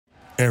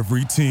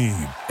Every team,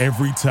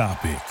 every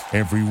topic,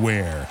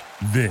 everywhere.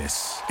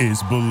 This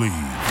is Believe.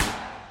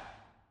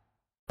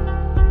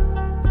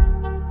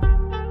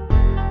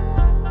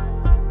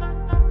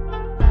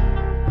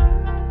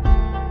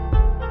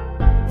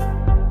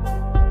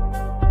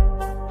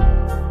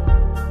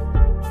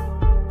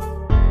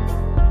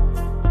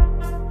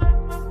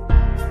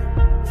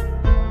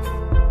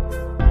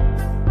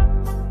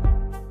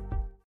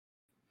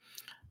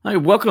 Hi,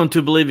 welcome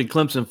to Believe in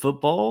Clemson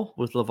Football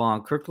with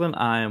LaVon Kirkland.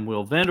 I am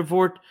Will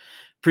Vandervort.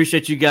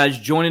 Appreciate you guys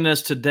joining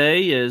us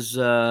today. As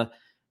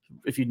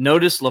if you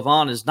notice,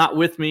 LaVon is not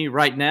with me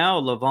right now.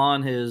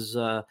 LaVon is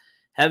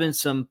having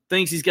some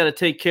things he's got to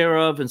take care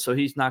of, and so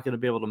he's not going to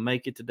be able to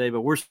make it today.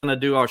 But we're going to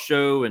do our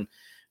show, and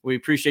we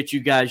appreciate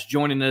you guys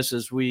joining us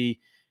as we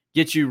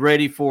get you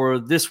ready for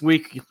this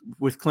week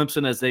with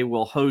Clemson as they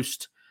will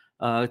host,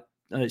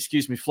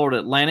 Florida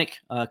Atlantic,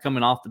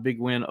 coming off the big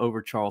win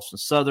over Charleston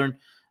Southern.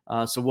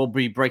 So we'll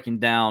be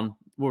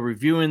we're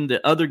reviewing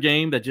the other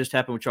game that just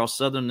happened with Charles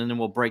Southern, and then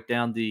we'll break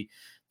down the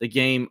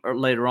game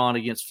later on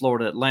against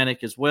Florida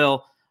Atlantic as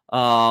well.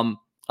 A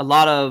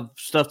lot of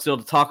stuff still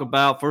to talk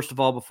about. First of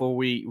all, before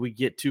we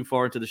get too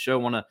far into the show,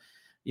 I want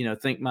to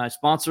thank my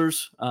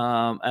sponsors,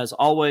 as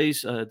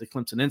always, the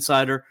Clemson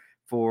Insider,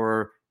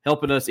 for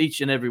helping us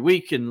each and every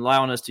week and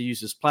allowing us to use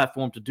this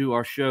platform to do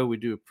our show. We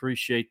do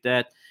appreciate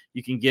that.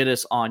 You can get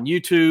us on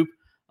YouTube.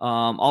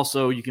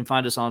 Also, you can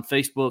find us on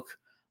Facebook.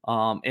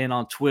 And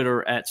on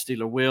Twitter at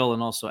Steeler Will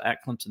and also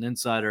at Clemson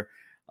Insider.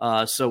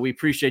 So we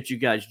appreciate you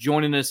guys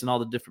joining us and all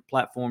the different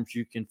platforms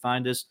you can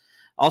find us.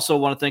 Also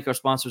want to thank our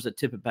sponsors at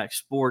Tip It Back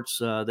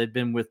Sports. They've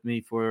been with me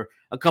for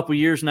a couple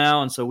years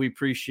now, and so we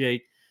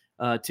appreciate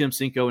Tim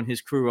Cinco and his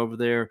crew over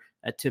there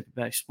at Tip It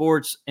Back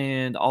Sports,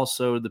 and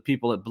also the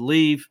people at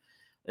Believe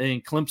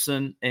in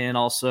Clemson, and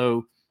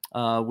also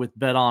with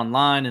Bet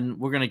Online. And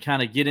we're going to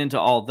kind of get into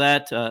all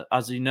that.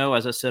 As you know,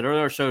 as I said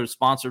earlier, our show is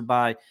sponsored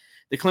by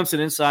the Clemson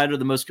Insider,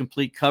 the most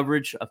complete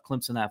coverage of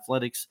Clemson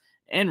athletics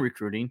and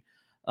recruiting.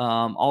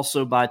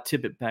 Also by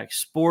Tip It Back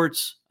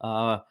Sports.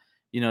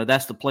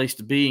 That's the place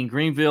to be in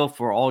Greenville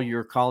for all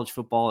your college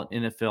football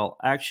and NFL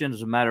action.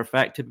 As a matter of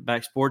fact, Tip It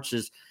Back Sports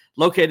is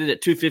located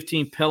at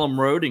 215 Pelham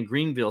Road in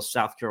Greenville,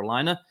 South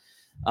Carolina.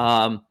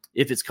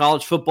 If it's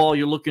college football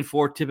you're looking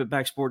for, Tip It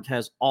Back Sports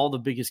has all the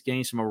biggest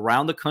games from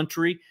around the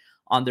country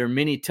on their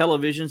many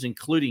televisions,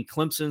 including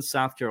Clemson,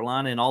 South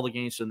Carolina, and all the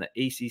games from the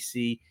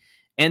ACC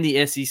and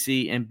the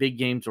SEC and big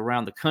games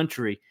around the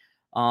country.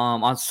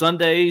 On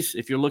Sundays,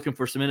 if you're looking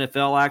for some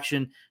NFL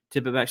action,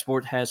 Tip It Back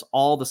Sports has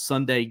all the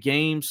Sunday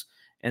games,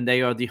 and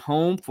they are the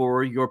home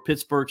for your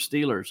Pittsburgh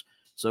Steelers.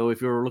 So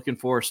if you're looking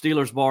for a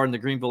Steelers bar in the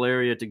Greenville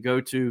area to go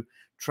to,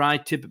 try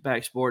Tip It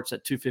Back Sports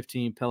at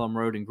 215 Pelham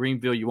Road in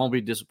Greenville. You won't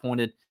be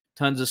disappointed.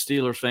 Tons of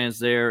Steelers fans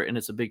there, and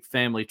it's a big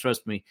family,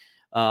 trust me.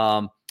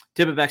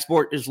 Tip It Back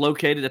Sports is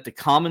located at the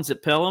Commons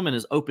at Pelham and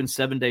is open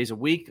 7 days a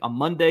week. On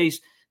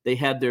Mondays, they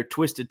have their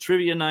Twisted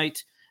Trivia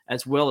Night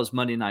as well as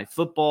Monday Night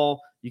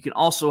Football. You can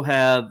also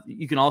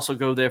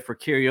go there for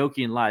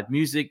karaoke and live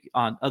music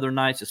on other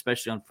nights,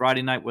 especially on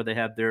Friday night where they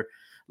have their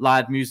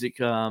live music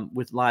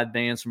with live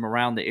bands from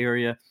around the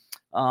area.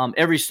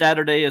 Every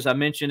Saturday, as I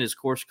mentioned, is, of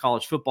course,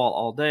 college football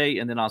all day.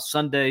 And then on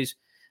Sundays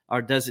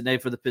are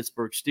designated for the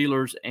Pittsburgh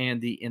Steelers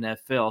and the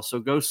NFL. So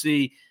go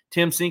see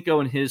Tim Cinco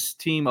and his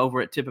team over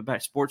at Tip It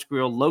Back Sports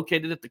Grill,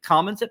 located at the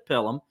Commons at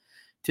Pelham.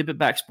 Tip It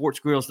Back Sports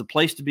Grill is the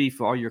place to be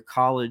for all your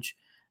college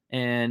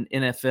and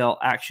NFL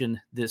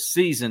action this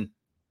season.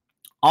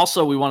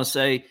 Also, we want to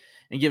say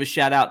and give a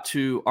shout out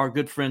to our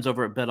good friends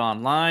over at Bet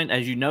Online.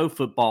 As you know,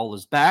 football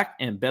is back,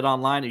 and Bet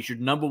Online is your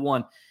number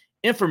one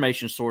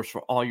information source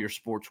for all your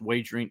sports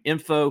wagering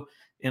info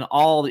and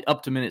all the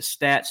up-to-minute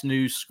stats,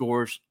 news,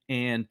 scores,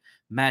 and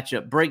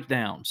matchup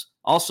breakdowns.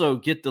 Also,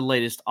 get the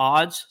latest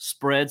odds,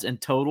 spreads,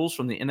 and totals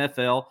from the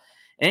NFL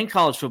and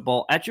college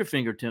football at your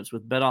fingertips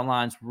with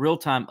BetOnline's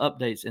real-time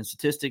updates and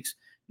statistics,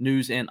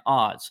 news, and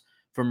odds.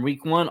 From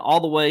week 1 all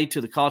the way to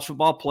the college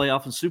football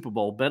playoff and Super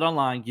Bowl,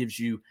 BetOnline gives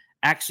you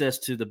access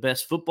to the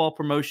best football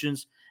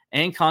promotions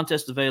and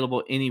contests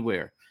available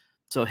anywhere.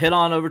 So head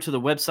on over to the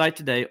website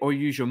today or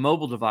use your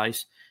mobile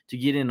device to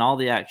get in all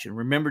the action.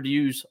 Remember to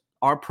use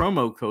our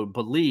promo code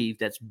BELIEVE,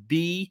 that's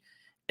BLEAV,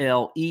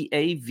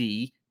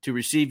 to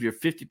receive your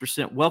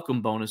 50%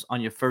 welcome bonus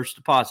on your first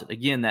deposit.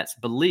 Again, that's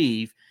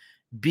BELIEVE,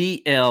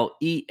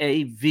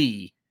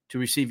 BLEAV, to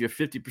receive your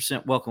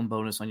 50% welcome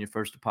bonus on your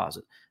first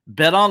deposit.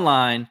 Bet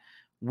Online,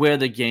 where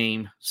the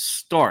game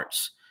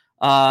starts.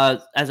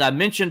 As I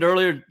mentioned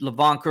earlier,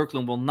 LaVon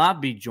Kirkland will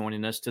not be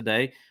joining us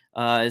today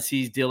as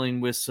he's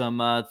dealing with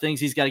some things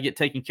he's got to get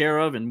taken care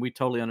of, and we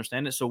totally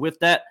understand it. So with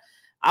that,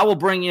 I will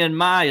bring in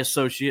my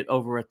associate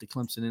over at the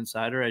Clemson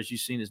Insider, as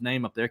you've seen his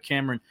name up there,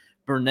 Cameron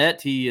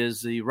Burnett. He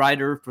is the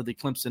writer for the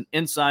Clemson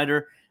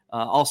Insider,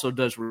 also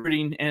does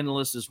recruiting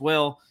analyst as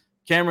well.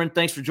 Cameron,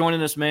 thanks for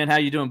joining us, man. How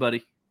you doing,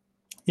 buddy?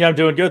 Yeah, I'm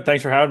doing good.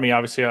 Thanks for having me.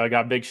 Obviously, I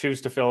got big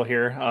shoes to fill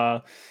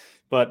here.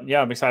 But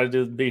yeah, I'm excited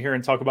to be here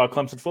and talk about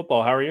Clemson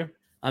football. How are you?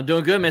 I'm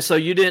doing good, man. So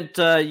you didn't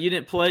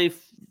play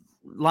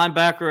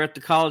linebacker at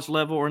the college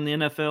level or in the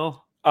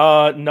NFL?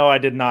 No, I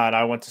did not.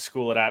 I went to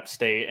school at App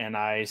State and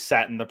I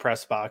sat in the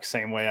press box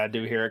same way I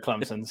do here at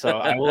Clemson. So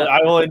I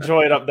will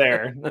enjoy it up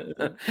there.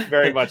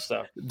 Very much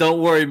so. Don't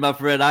worry, my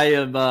friend.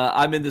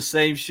 I'm in the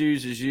same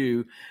shoes as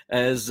you,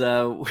 as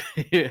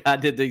I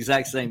did the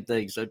exact same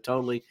thing. So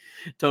totally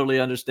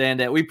understand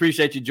that. We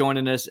appreciate you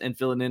joining us and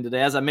filling in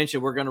today. As I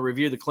mentioned, we're going to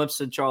review the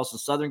Clemson Charleston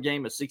Southern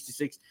game, a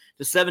 66-17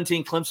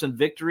 Clemson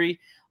victory.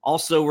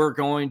 Also, we're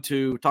going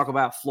to talk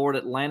about Florida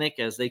Atlantic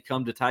as they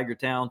come to Tiger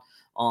Town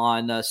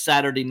on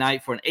Saturday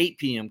night for an 8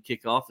 p.m.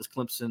 kickoff as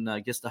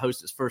Clemson gets to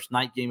host its first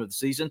night game of the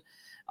season.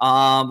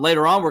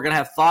 Later on, we're going to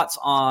have thoughts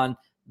on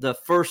the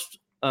first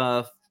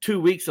 2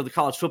 weeks of the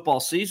college football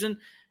season.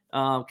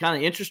 Kind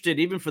of interested,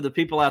 even for the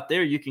people out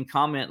there, you can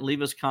comment and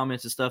leave us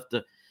comments and stuff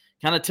to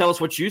kind of tell us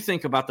what you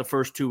think about the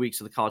first 2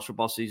 weeks of the college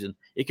football season.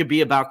 It could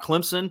be about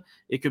Clemson.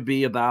 It could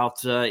be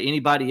about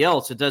anybody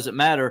else. It doesn't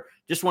matter.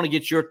 Just want to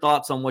get your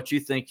thoughts on what you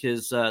think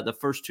the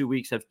first 2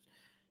 weeks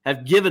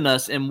have given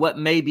us and what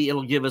maybe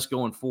it'll give us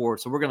going forward.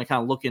 So we're going to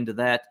kind of look into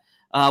that.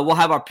 We'll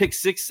have our Pick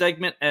Six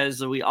segment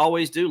as we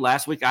always do.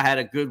 Last week I had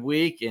a good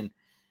week, and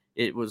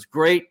it was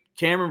great,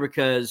 Cameron,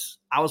 because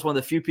I was one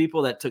of the few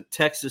people that took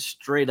Texas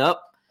straight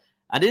up.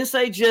 I didn't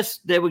say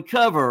just they would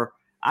cover.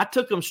 I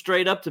took them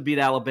straight up to beat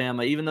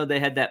Alabama, even though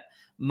they had that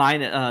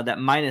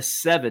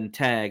 -7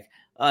 tag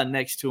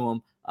next to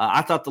them.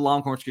 I thought the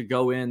Longhorns could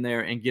go in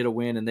there and get a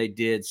win, and they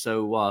did.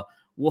 So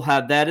we'll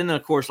have that. And then,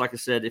 of course, like I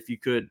said, if you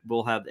could,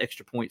 we'll have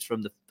extra points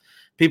from the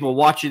people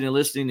watching and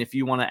listening. If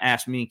you want to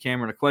ask me and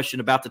Cameron a question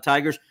about the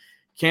Tigers,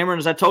 Cameron,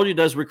 as I told you,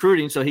 does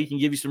recruiting, so he can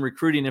give you some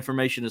recruiting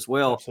information as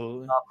well.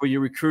 Absolutely. For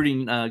your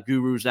recruiting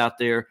gurus out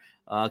there.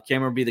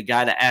 Cameron will be the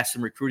guy to ask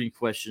some recruiting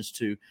questions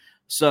to.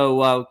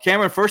 So,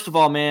 Cameron, first of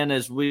all, man,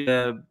 as we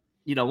want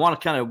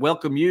to kind of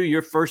welcome you,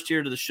 your first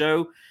year to the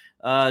show.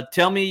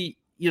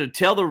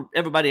 Tell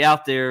everybody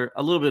out there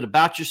a little bit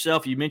about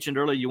yourself. You mentioned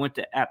earlier you went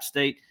to App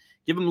State.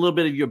 Give them a little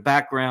bit of your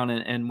background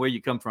and where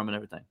you come from and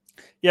everything.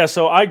 Yeah,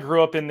 so I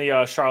grew up in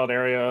the Charlotte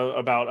area,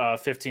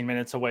 about 15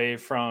 minutes away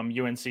from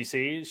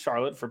UNCC,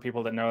 Charlotte, for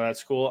people that know that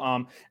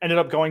school. Ended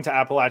up going to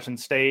Appalachian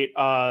State.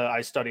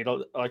 I studied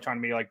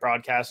electronic media, like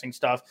broadcasting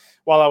stuff.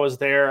 While I was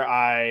there,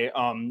 I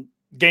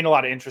gained a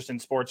lot of interest in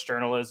sports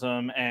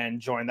journalism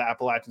and joined the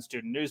Appalachian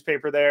Student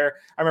newspaper there.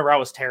 I remember I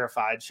was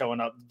terrified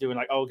showing up, doing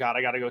like, oh God,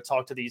 I got to go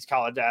talk to these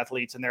college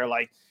athletes. And they're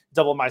like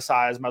double my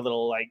size, my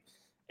little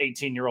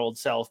 18-year-old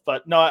self.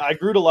 But no, I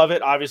grew to love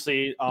it.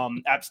 Obviously,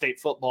 App State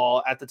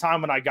football at the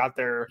time when I got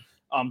there,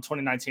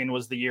 2019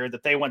 was the year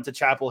that they went to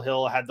Chapel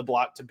Hill, had the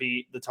block to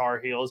beat the Tar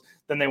Heels.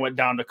 Then they went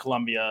down to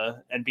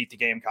Columbia and beat the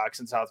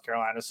Gamecocks in South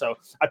Carolina. So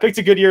I picked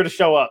a good year to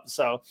show up.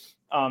 So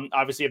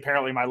obviously,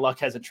 apparently my luck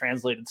hasn't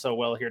translated so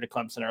well here to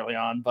Clemson early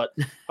on, but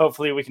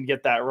hopefully we can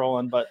get that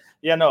rolling. But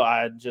yeah, no,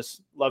 I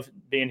just love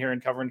being here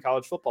and covering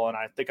college football. And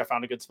I think I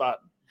found a good spot.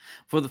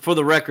 For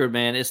the record,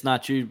 man, it's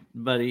not you,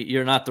 buddy.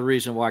 You're not the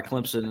reason why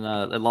Clemson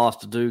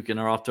lost to Duke and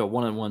are off to a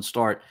 1-1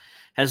 start.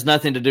 Has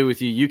nothing to do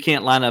with you. You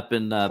can't line up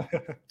and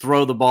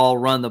throw the ball,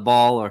 run the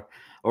ball,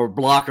 or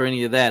block or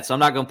any of that. So I'm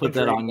not going to put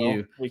that on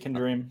you. We can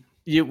dream.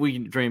 We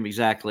can dream,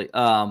 exactly.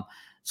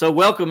 So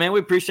welcome, man. We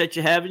appreciate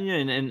you having you,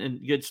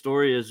 and good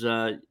story as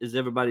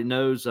everybody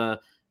knows.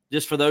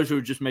 Just for those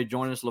who just may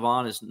join us,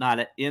 Levon is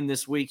not in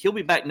this week. He'll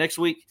be back next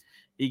week.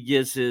 He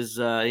gives his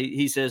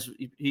he says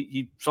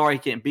he sorry he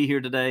can't be here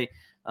today,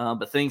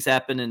 but things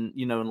happen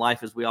in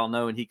life, as we all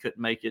know, and he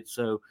couldn't make it.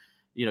 So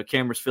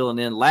Cameron's filling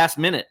in last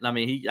minute. I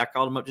mean, I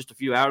called him up just a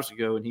few hours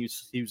ago, and he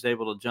was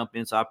able to jump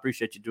in. So I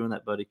appreciate you doing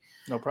that, buddy.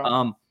 No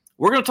problem.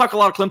 We're going to talk a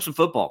lot of Clemson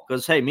football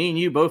because, hey, me and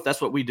you both,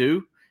 that's what we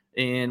do,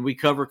 and we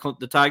cover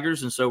the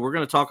Tigers, and so we're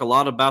going to talk a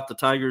lot about the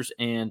Tigers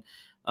and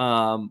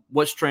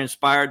what's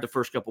transpired the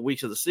first couple of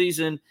weeks of the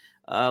season.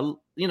 And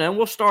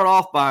we'll start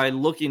off by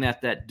looking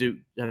at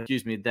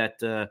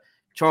that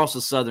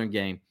Charleston Southern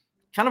game.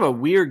 Kind of a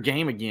weird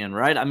game again,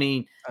 right? I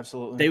mean,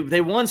 absolutely. They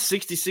won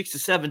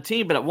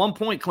 66-17, but at one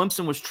point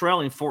Clemson was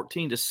trailing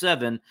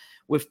 14-7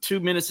 with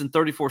 2 minutes and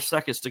 34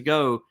 seconds to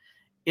go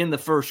in the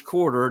first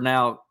quarter.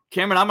 Now,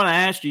 Cameron, I'm going to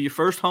ask you, your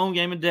first home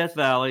game in Death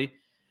Valley,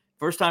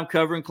 first time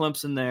covering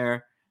Clemson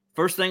there.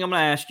 First thing I'm going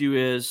to ask you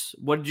is,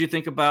 what did you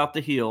think about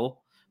the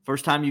Hill?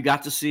 First time you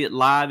got to see it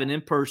live and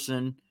in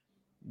person.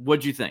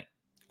 What did you think?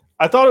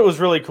 I thought it was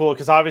really cool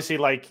because obviously,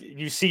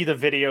 you see the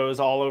videos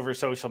all over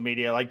social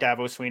media, like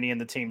Dabo Sweeney and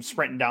the team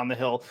sprinting down the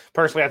hill.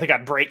 Personally, I think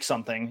I'd break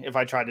something if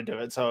I tried to do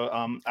it. So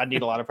I'd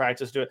need a lot of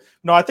practice to do it.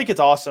 No, I think it's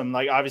awesome.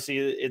 Like, obviously,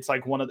 it's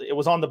like it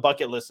was on the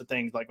bucket list of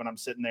things. Like when I'm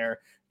sitting there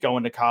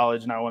going to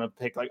college and I want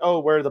to pick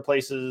where are the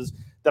places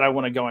that I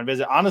want to go and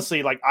visit.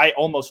 Honestly, I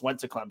almost went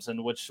to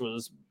Clemson, which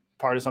was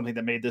part of something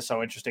that made this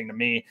so interesting to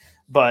me.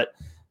 But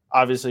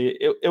obviously,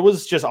 it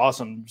was just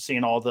awesome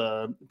seeing all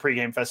the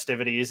pregame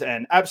festivities.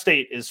 And App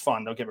State is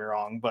fun, don't get me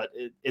wrong, but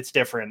it's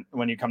different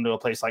when you come to a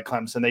place like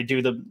Clemson. They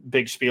do the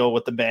big spiel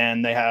with the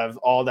band. They have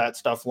all that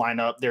stuff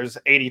lined up. There's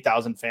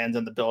 80,000 fans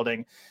in the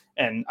building.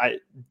 And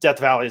Death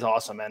Valley is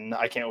awesome, and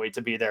I can't wait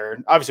to be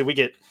there. Obviously, we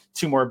get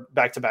 2 more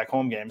back-to-back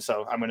home games,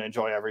 so I'm going to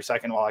enjoy every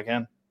second while I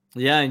can.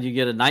 Yeah, and you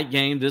get a night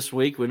game this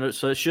week,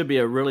 so it should be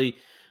a really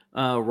 –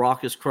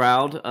 raucous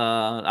crowd.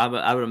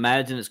 I would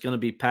imagine it's going to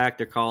be packed.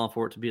 They're calling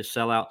for it to be a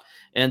sellout.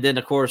 And then,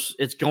 of course,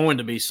 it's going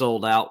to be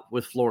sold out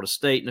with Florida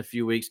State in a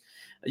few weeks.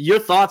 Your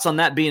thoughts on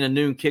that being a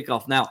noon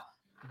kickoff? Now,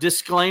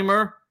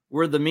 disclaimer,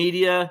 we're the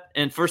media,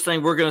 and first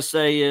thing we're going to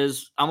say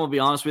is, I'm going to be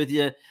honest with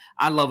you,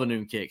 I love a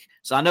noon kick.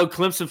 So I know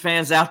Clemson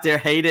fans out there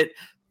hate it.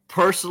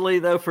 Personally,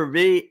 though, for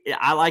me,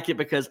 I like it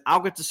because I'll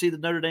get to see the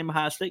Notre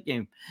Dame-Ohio State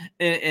game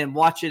and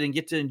watch it and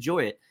get to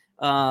enjoy it.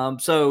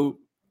 So,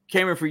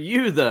 Cameron, for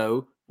you,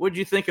 though, what did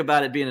you think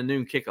about it being a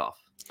noon kickoff?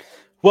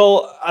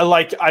 Well,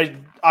 I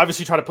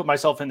obviously try to put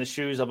myself in the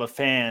shoes of a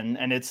fan,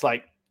 and it's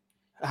like,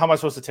 how am I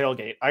supposed to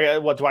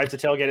tailgate? What do I have to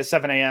tailgate at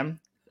 7 a.m.?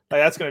 Like,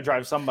 that's going to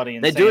drive somebody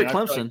insane. They do at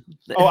Clemson.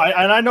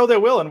 And I know they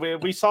will, and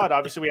we saw it.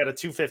 Obviously, we had a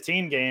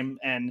 2:15 game,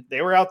 and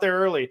they were out there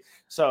early.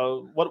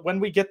 So when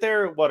we get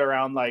there,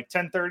 around like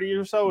 10:30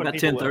 or so, and about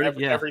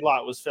 10:30, every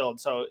lot was filled.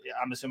 So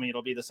I'm assuming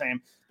it'll be the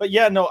same. But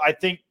yeah, no, I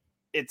think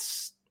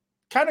it's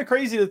kind of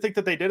crazy to think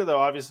that they did it, though.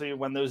 Obviously,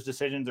 when those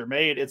decisions are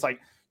made, it's like,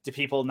 do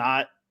people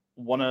not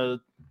want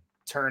to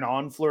turn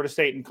on Florida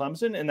State and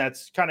Clemson? And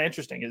that's kind of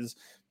interesting. Is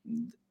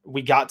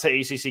we got to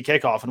ACC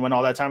kickoff, and when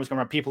all that time was going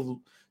around, people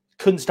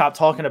couldn't stop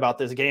talking about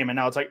this game. And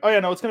now it's like, oh yeah,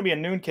 no, it's going to be a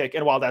noon kick.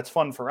 And while that's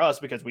fun for us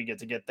because we get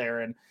to get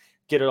there and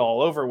get it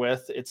all over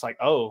with, it's like,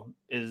 oh,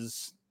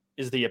 is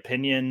the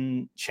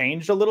opinion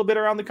changed a little bit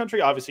around the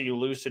country? Obviously you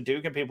lose to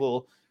Duke and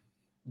people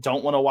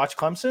don't want to watch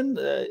Clemson.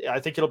 I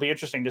think it'll be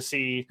interesting to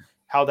see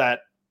how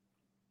that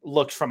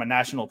looks from a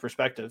national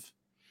perspective.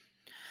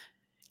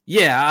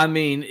 Yeah, I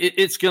mean,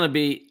 it's going to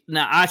be –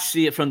 now I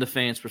see it from the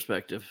fans'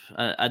 perspective.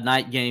 A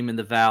night game in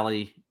the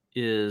Valley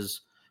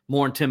is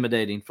more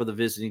intimidating for the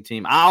visiting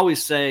team. I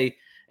always say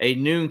a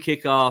noon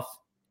kickoff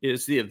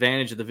is the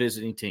advantage of the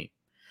visiting team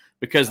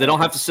because they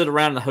don't have to sit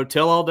around in the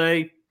hotel all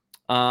day.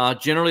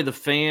 Generally, the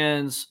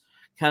fans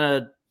kind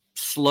of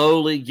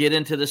slowly get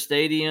into the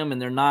stadium,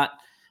 and they're not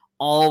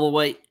all the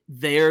way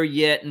there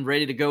yet and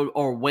ready to go,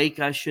 or awake,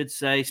 I should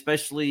say,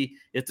 especially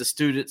if the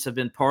students have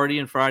been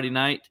partying Friday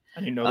night.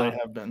 And they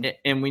have been.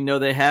 And we know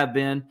they have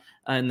been,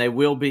 and they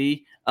will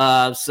be.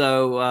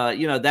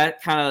 That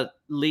kind of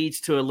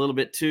leads to a little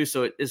bit too.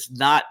 So it's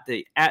not,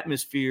 the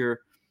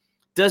atmosphere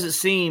doesn't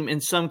seem in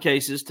some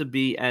cases to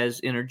be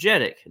as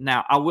energetic.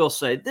 Now, I will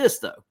say this,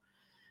 though.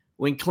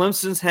 When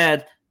Clemson's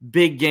had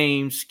big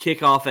games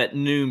kick off at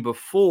noon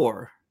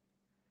before,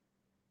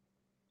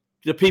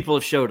 the people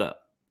have showed up.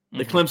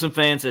 The Clemson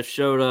fans have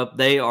showed up.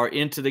 They are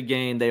into the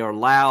game. They are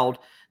loud.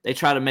 They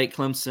try to make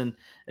Clemson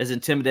as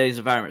intimidating an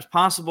environment as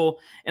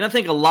possible. And I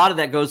think a lot of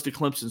that goes to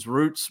Clemson's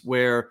roots,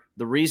 where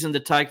the reason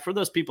for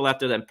those people out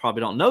there that probably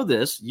don't know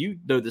this, you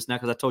know this now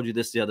because I told you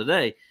this the other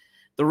day,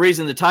 the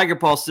reason the Tiger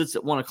Paw sits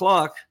at 1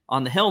 o'clock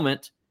on the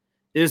helmet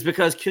is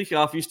because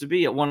kickoff used to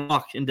be at 1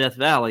 o'clock in Death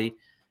Valley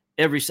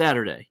every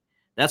Saturday.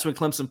 That's when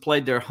Clemson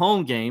played their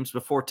home games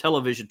before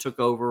television took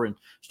over and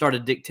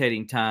started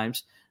dictating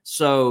times.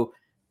 So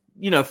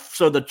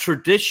the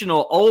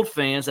traditional old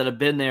fans that have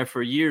been there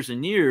for years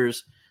and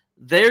years,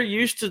 they're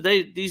used to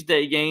these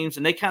day games,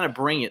 and they kind of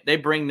bring it. They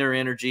bring their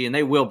energy, and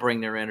they will bring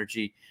their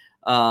energy.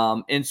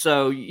 And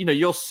so,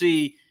 you'll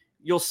see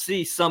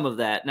some of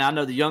that. Now, I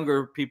know the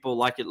younger people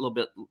like it a little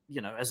bit,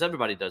 as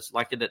everybody does,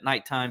 like it at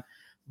nighttime.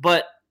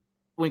 But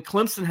when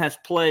Clemson has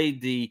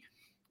played the,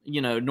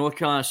 North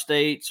Carolina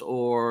States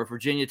or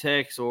Virginia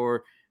Techs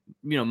or,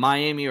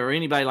 Miami or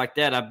anybody like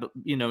that,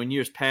 in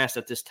years past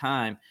at this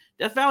time,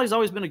 Death Valley's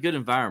always been a good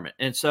environment.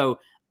 And so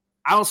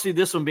I don't see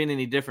this one being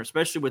any different,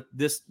 especially with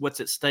what's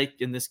at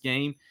stake in this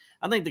game.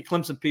 I think the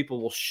Clemson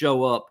people will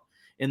show up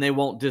and they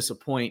won't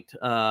disappoint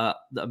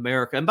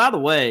America. And by the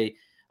way,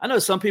 I know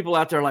some people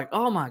out there are like,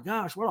 oh my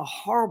gosh, what a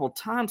horrible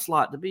time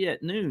slot to be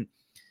at noon.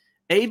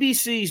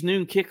 ABC's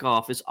noon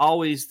kickoff is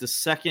always the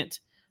second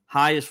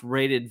highest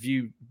rated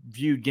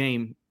viewed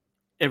game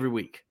every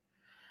week.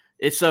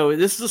 So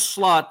this is a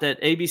slot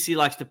that ABC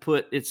likes to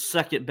put its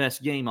second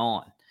best game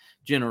on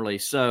generally.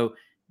 So,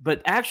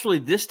 but actually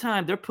this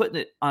time they're putting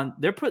the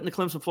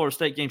Clemson Florida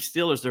State game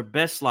still as their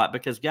best slot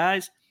because,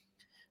 guys,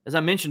 as I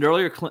mentioned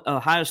earlier,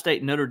 Ohio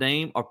State and Notre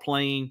Dame are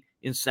playing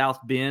in South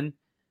Bend.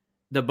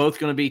 They're both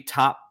going to be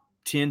top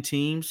 10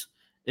 teams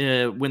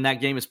when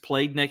that game is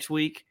played next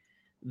week.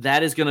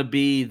 That is going to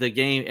be the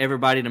game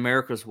everybody in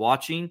America is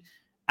watching.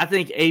 I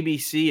think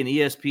ABC and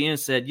ESPN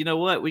said, you know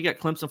what, we got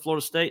Clemson,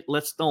 Florida State.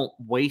 Let's don't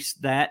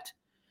waste that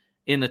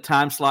in the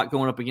time slot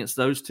going up against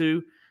those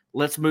two.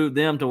 Let's move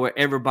them to where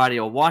everybody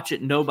will watch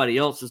it. No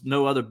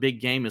other big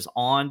game is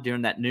on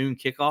during that noon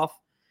kickoff,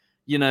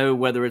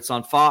 whether it's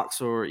on Fox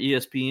or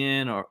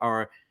ESPN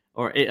or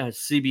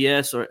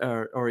CBS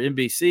or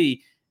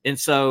NBC. And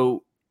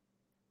so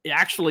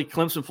actually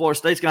Clemson, Florida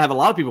State's going to have a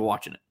lot of people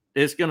watching it.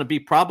 It's going to be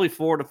probably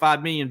 4 to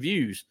 5 million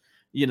views.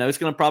 It's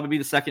going to probably be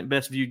the second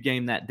best viewed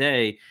game that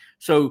day.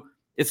 So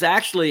it's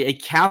actually a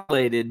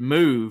calculated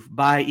move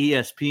by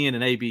ESPN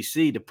and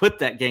ABC to put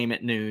that game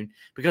at noon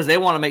because they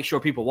want to make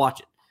sure people watch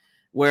it.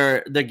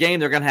 Where the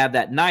game they're going to have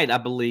that night, I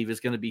believe, is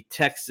going to be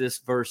Texas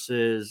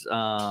versus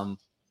who's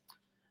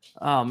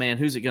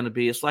it going to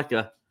be? It's like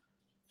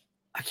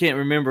I can't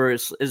remember.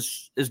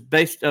 Is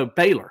based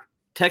Baylor.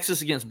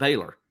 Texas against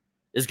Baylor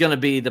is going to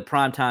be the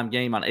primetime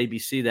game on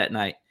ABC that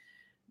night.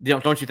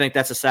 Don't you think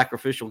that's a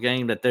sacrificial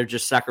game, that they're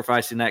just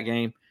sacrificing that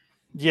game?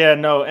 Yeah,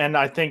 no, and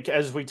I think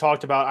as we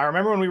talked about, I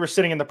remember when we were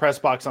sitting in the press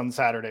box on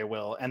Saturday,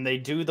 Will, and they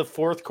do the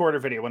fourth quarter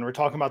video when we're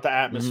talking about the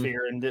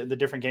atmosphere and the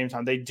different game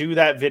time. They do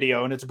that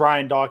video, and it's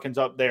Brian Dawkins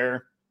up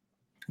there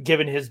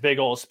giving his big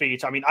old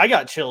speech. I mean, I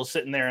got chills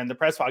sitting there in the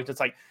press box. It's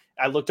like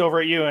I looked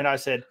over at you and I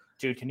said,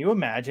 dude, can you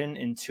imagine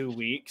in 2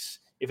 weeks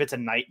if it's a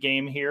night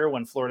game here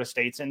when Florida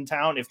State's in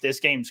town, if this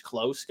game's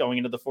close going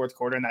into the fourth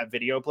quarter and that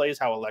video plays,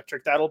 how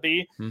electric that'll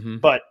be.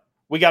 But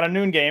we got a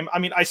noon game. I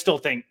mean, I still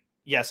think,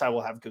 yes, I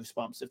will have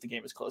goosebumps if the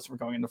game is close. We're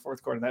going into the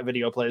fourth quarter and that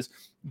video plays.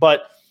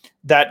 But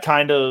that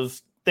kind of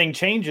thing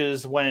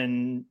changes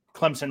when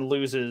Clemson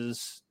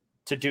loses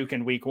to Duke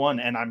in week 1.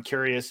 And I'm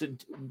curious,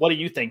 what do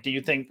you think? Do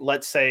you think,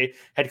 let's say,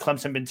 had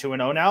Clemson been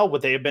 2-0 now,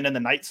 would they have been in the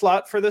night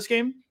slot for this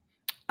game?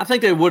 I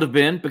think they would have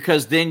been,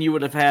 because then you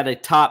would have had a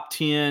top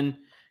 10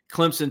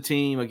 Clemson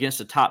team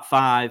against a top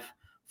 5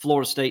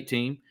 Florida State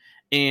team.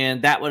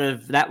 And that would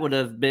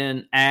have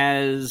been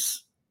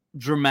as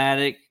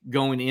dramatic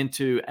going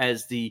into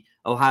as the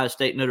Ohio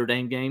State Notre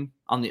Dame game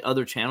on the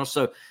other channel.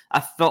 So I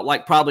felt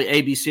like probably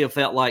ABC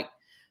felt like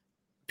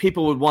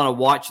people would want to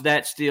watch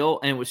that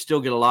still and would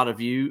still get a lot of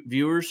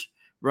viewers,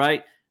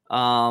 right?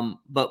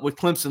 But with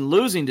Clemson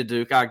losing to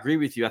Duke, I agree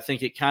with you. I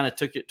think it kind of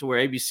took it to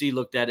where ABC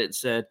looked at it and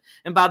said,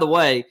 and by the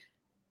way,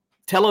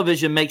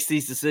 television makes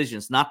these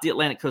decisions, not the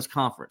Atlantic Coast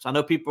Conference. I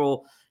know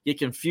people get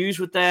confused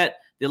with that.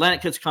 The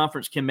Atlantic Coast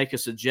Conference can make a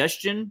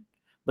suggestion,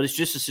 but it's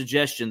just a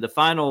suggestion. The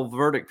final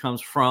verdict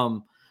comes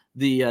from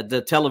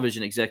the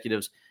television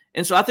executives.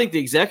 And so I think the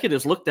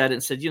executives looked at it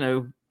and said,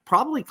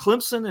 probably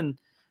Clemson and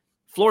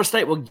Florida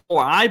State will get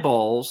more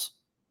eyeballs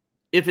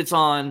if it's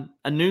on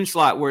a noon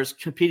slot where it's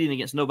competing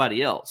against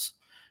nobody else,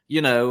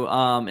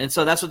 and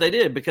so that's what they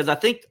did, because I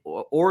think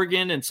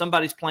Oregon and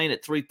somebody's playing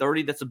at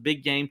 3:30. That's a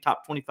big game,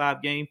 top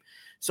 25 game.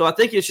 So I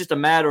think it's just a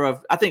matter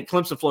of, I think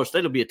Clemson, Florida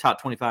State will be a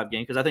top 25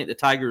 game, because I think the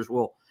Tigers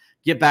will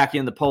get back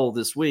in the poll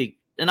this week.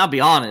 And I'll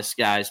be honest,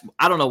 guys,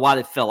 I don't know why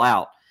they fell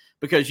out,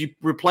 because you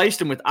replaced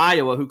them with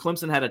Iowa, who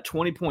Clemson had a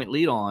 20-point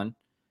lead on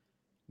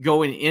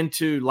going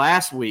into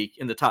last week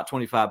in the top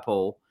 25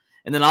 poll.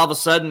 And then all of a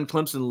sudden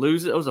Clemson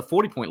loses. It was a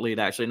 40-point lead,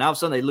 actually. And all of a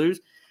sudden they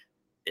lose.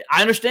 I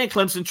understand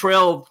Clemson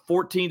trailed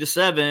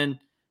 14-7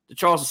 to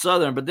Charleston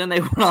Southern, but then they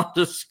went on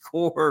to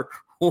score,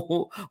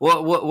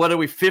 what are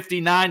we,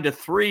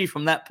 59-3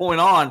 from that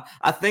point on.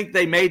 I think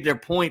they made their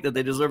point that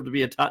they deserve to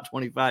be a top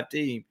 25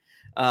 team.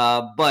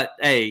 But,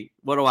 hey,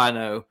 what do I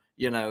know?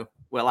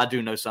 Well, I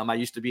do know some. I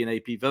used to be an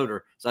AP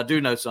voter, so I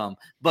do know some.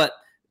 But,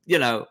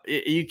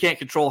 you can't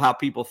control how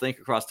people think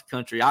across the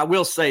country. I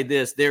will say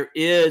this. There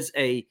is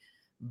a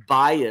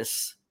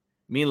bias.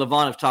 Me and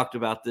Levon have talked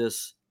about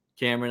this,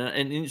 Cameron,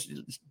 and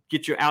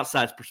get your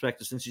outside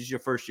perspective since it's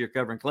your first year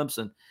covering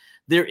Clemson.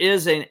 There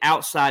is an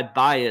outside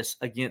bias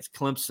against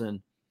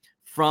Clemson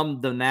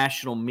from the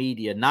national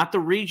media, not the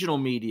regional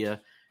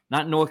media,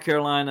 not North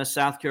Carolina,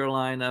 South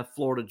Carolina,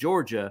 Florida,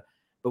 Georgia.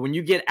 But when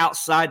you get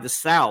outside the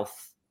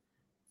South,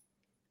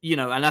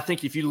 and I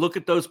think if you look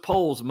at those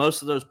polls,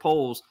 most of those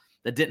polls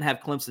that didn't have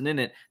Clemson in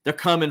it, they're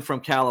coming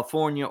from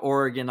California,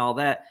 Oregon, all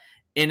that.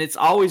 And it's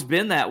always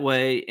been that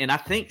way. And I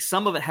think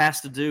some of it has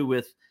to do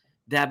with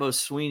Dabo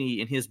Swinney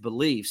and his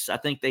beliefs. I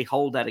think they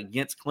hold that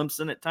against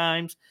Clemson at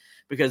times,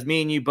 because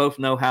me and you both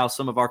know how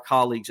some of our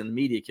colleagues in the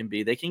media can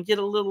be. They can get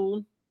a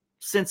little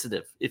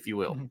sensitive, if you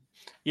will.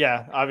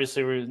 Yeah,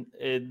 obviously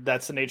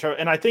that's the nature.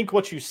 And I think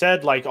what you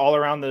said, like all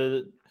around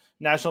the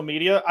national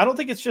media, I don't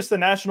think it's just the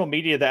national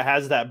media that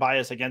has that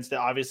bias against it.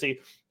 Obviously,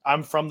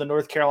 I'm from the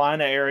North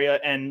Carolina area,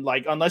 and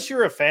like, unless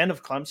you're a fan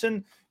of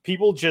Clemson,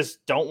 people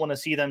just don't want to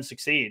see them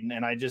succeed.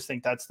 And I just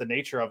think that's the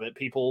nature of it.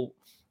 People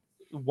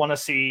want to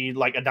see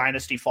like a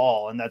dynasty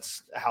fall, and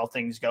that's how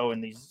things go in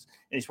these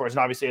sports. And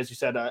obviously, as you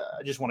said, I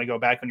just want to go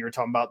back when you were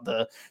talking about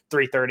the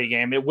 3:30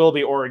 game. It will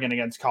be Oregon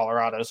against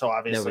Colorado, so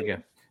obviously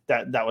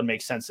that would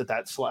make sense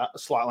that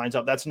slot lines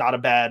up. That's not a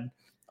bad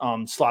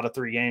slot of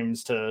 3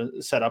 games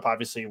to set up,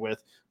 obviously,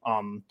 with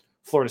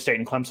Florida State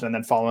and Clemson, and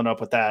then following up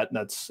with that.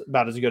 That's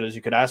about as good as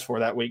you could ask for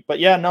that week. But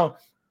yeah, no,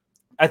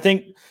 I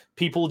think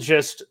people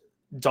just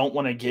don't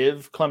want to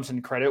give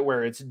Clemson credit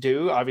where it's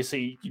due.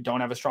 Obviously, you don't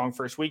have a strong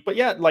first week, but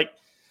yeah, like,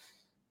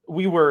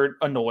 we were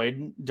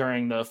annoyed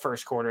during the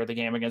first quarter of the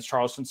game against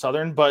Charleston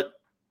Southern, but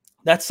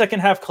that second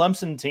half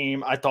Clemson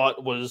team, I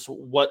thought, was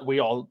what we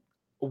all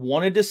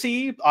wanted to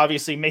see.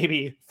 Obviously,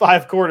 maybe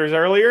 5 quarters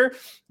earlier,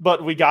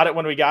 but we got it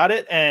when we got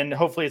it, and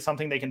hopefully it's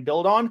something they can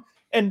build on.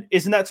 And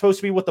isn't that supposed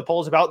to be what the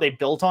poll's about? They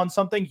built on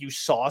something. You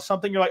saw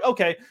something. You're like,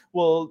 okay,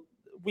 well,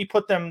 we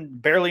put them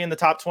barely in the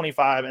top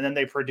 25, and then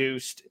they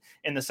produced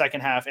in the second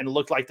half and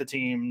looked like the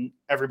team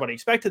everybody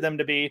expected them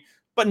to be.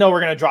 But no, we're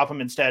going to drop them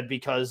instead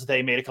because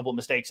they made a couple of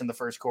mistakes in the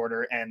first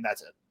quarter, and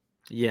that's it.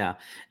 Yeah.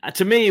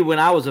 To me, when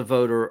I was a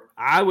voter,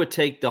 I would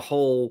take the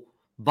whole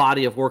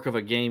body of work of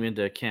a game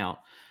into account.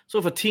 So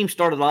if a team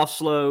started off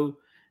slow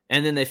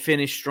and then they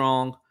finished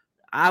strong,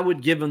 I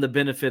would give them the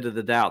benefit of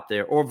the doubt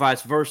there, or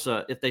vice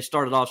versa. If they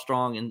started off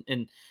strong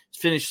and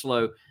finished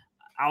slow,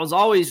 I was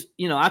always,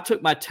 I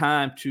took my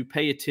time to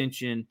pay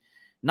attention,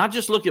 not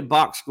just look at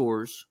box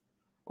scores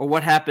or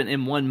what happened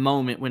in one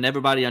moment when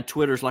everybody on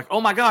Twitter is like,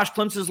 oh my gosh,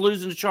 Clemson's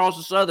losing to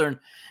Charleston Southern,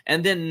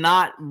 and then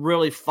not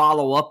really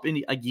follow up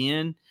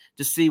again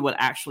to see what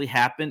actually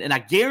happened. And I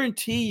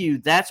guarantee you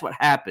that's what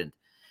happened.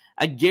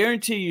 I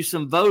guarantee you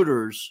some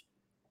voters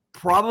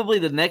probably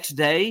the next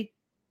day,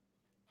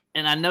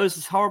 and I know this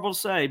is horrible to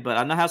say, but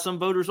I know how some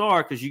voters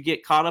are, because you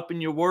get caught up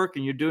in your work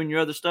and you're doing your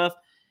other stuff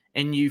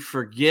and you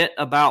forget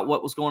about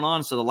what was going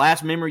on. So the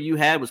last memory you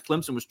had was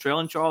Clemson was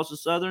trailing Charleston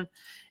Southern,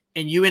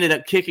 and you ended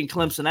up kicking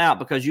Clemson out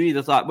because you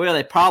either thought, well,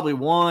 they probably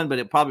won, but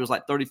it probably was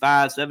like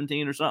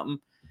 35-17 or something.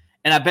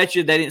 And I bet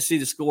you they didn't see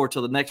the score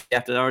till the next day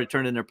after they already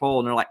turned in their poll,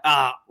 and they're like,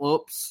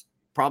 whoops,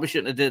 probably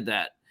shouldn't have did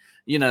that.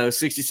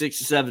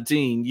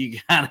 66-17, you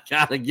kind of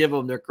got to give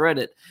them their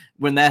credit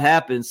when that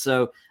happens.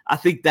 So I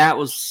think that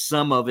was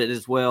some of it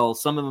as well.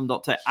 Some of them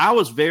don't take. I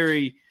was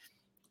very,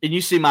 and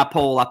you see my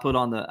poll I put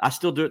on I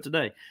still do it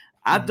today.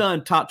 I've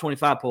done top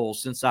 25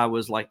 polls since I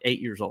was like 8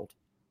 years old.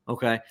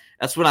 Okay.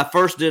 That's when I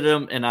first did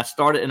them, and I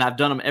started, and I've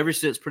done them ever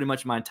since pretty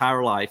much my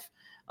entire life.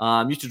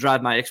 Used to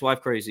drive my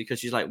ex-wife crazy because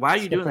she's like, why are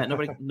you doing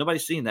that?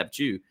 Nobody's seeing that but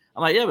you.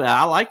 I'm like, yeah, but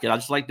I like it. I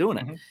just like doing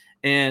it.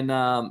 And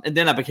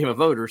then I became a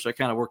voter, so it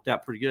kind of worked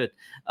out pretty good.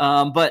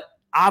 But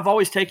I've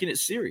always taken it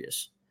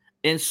serious.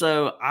 And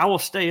so I will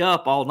stay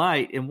up all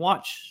night and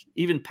watch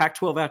even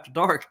Pac-12 after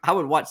dark. I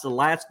would watch the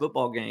last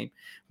football game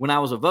when I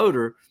was a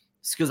voter,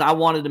 because I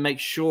wanted to make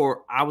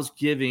sure I was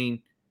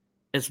giving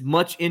as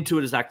much into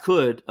it as I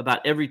could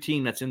about every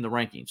team that's in the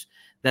rankings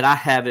that I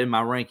have in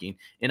my ranking.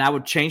 And I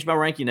would change my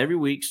ranking every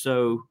week.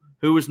 So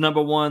who was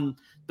number one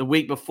the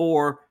week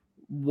before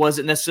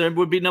wasn't necessarily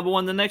would be number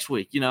one the next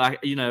week.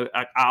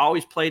 I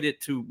always played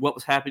it to what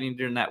was happening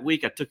during that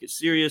week. I took it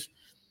serious,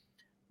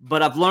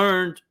 but I've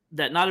learned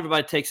that not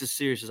everybody takes it as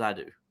serious as I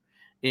do.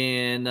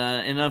 And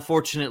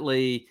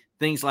unfortunately,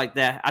 things like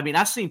that. I mean,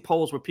 I've seen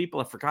polls where people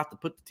have forgot to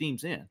put the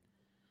teams in.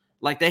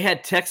 Like they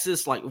had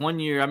Texas, like one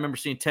year, I remember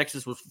seeing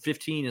Texas was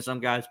 15 in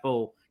some guy's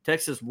poll.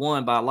 Texas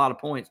won by a lot of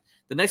points.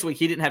 The next week,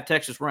 he didn't have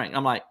Texas ranked.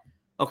 I'm like,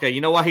 okay, you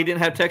know why he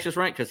didn't have Texas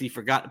ranked? Because he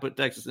forgot to put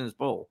Texas in his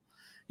poll.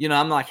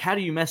 I'm like, how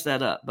do you mess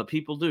that up? But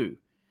people do,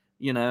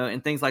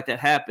 and things like that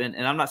happen.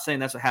 And I'm not saying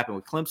that's what happened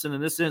with Clemson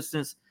in this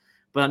instance,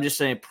 but I'm just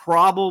saying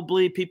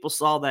probably people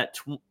saw that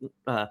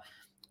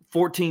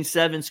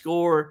 14-7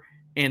 score,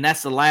 and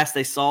that's the last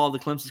they saw of the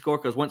Clemson score,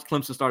 because once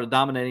Clemson started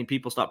dominating,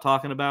 people stopped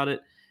talking about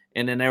it.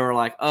 And then they were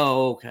like,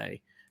 oh,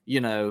 okay,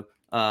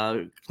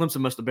 Clemson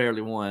must have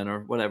barely won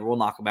or whatever. We'll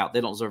knock them out.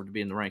 They don't deserve to be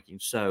in the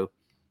rankings. So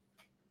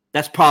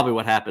that's probably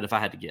what happened if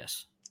I had to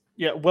guess.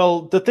 Yeah,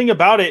 well, the thing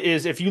about it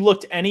is if you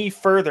looked any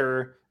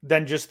further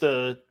than just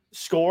the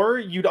score,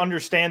 you'd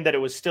understand that it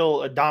was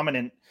still a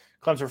dominant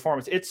Clemson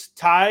performance. It's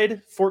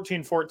tied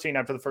 14-14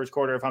 after the first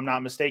quarter, if I'm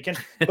not mistaken.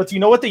 But do you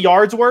know what the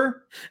yards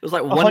were? It was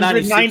like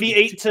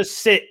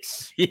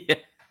 198-6. Yeah.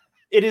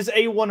 It is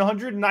a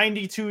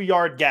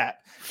 192-yard gap.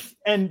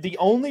 And the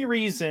only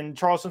reason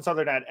Charleston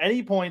Southern had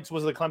any points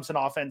was the Clemson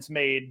offense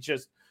made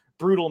just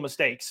brutal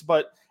mistakes.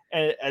 But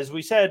as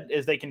we said,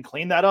 if they can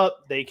clean that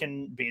up, they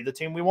can be the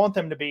team we want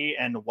them to be.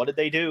 And what did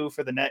they do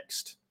for the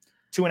next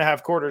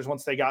 2.5 quarters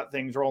once they got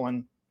things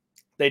rolling?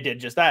 They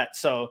did just that.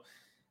 So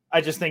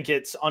I just think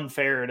it's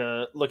unfair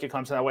to look at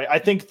Clemson that way. I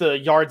think the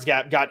yards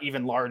gap got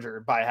even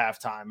larger by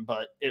halftime,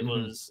 but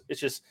it's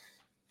just,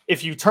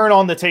 if you turn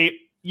on the tape,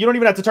 you don't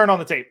even have to turn on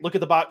the tape. Look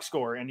at the box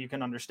score and you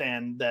can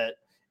understand that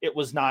it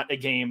was not a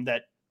game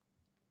that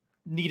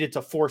needed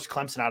to force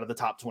Clemson out of the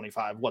top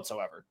 25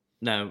 whatsoever.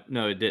 No,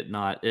 it did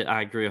not.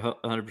 I agree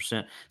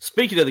 100%.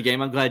 Speaking of the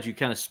game, I'm glad you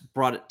kind of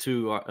brought it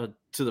to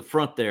the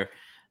front there.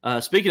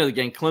 Speaking of the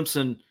game,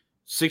 Clemson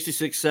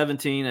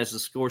 66-17, as the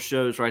score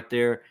shows right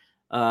there.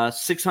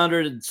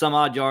 600 and some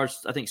odd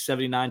yards, I think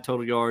 79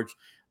 total yards.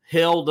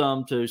 Held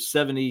them to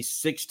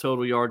 76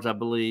 total yards, I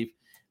believe.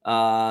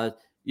 The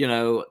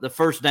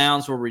first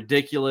downs were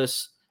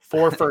ridiculous.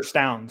 4 first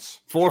downs.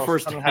 Four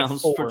first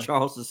downs for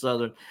Charleston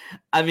Southern.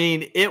 I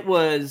mean,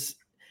 it's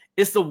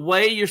the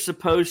way you're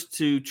supposed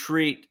to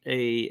treat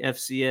a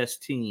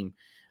FCS team.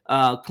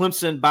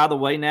 Clemson, by the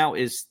way, now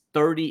is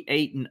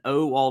 38-0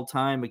 all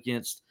time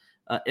against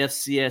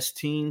FCS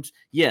teams.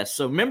 Yes.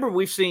 So remember,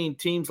 we've seen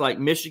teams like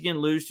Michigan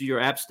lose to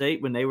your App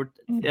State when they were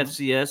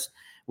FCS.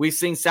 We've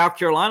seen South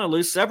Carolina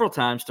lose several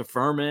times to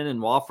Furman and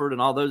Wofford and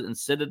all those, and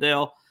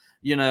Citadel.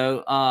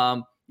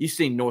 You've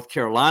seen North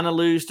Carolina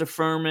lose to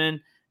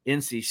Furman.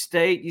 NC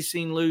State, you've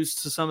seen lose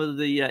to some of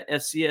the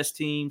FCS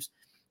teams.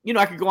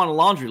 I could go on a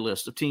laundry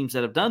list of teams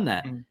that have done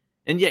that.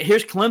 And yet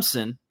here's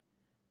Clemson,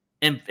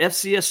 and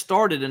FCS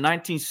started in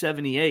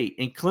 1978,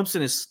 and Clemson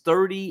is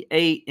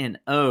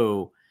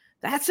 38-0.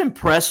 That's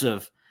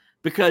impressive,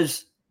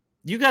 because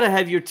you got to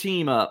have your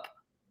team up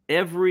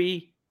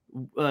every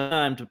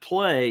time to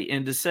play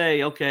and to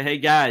say, okay, hey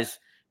guys,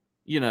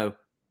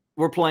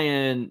 we're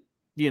playing,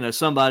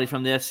 somebody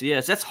from the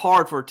FCS. That's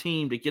hard for a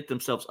team to get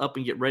themselves up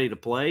and get ready to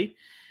play.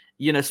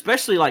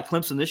 especially like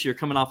Clemson this year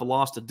coming off a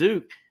loss to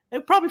Duke,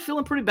 they're probably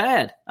feeling pretty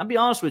bad. I'll be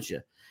honest with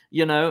you,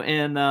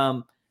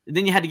 and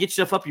then you had to get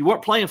yourself up. You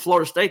weren't playing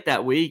Florida State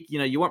that week.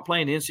 You weren't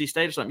playing NC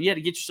State or something. You had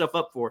to get yourself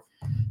up for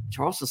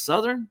Charleston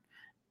Southern.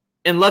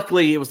 And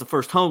luckily it was the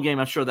first home game.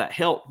 I'm sure that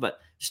helped, but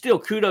still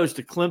kudos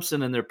to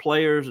Clemson and their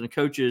players and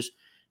coaches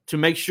to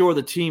make sure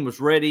the team was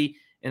ready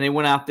and they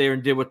went out there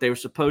and did what they were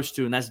supposed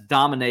to, and that's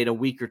dominate a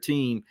weaker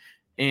team.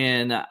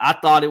 And I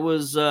thought it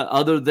was,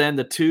 other than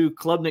the 2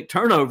 Klubnik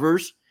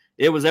turnovers,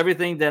 it was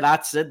everything that I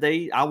said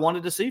I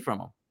wanted to see from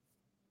them.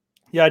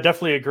 Yeah, I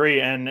definitely agree.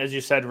 And as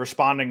you said,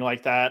 responding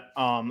like that,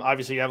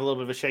 obviously you have a little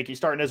bit of a shaky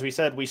start. And as we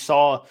said, we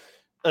saw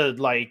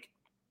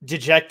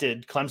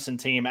dejected Clemson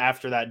team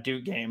after that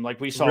Duke game.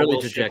 Like we saw really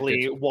Will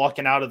Shipley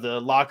walking out of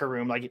the locker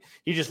room. Like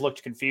he just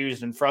looked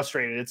confused and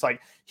frustrated. It's like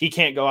he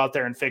can't go out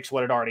there and fix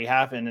what had already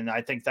happened. And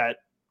I think that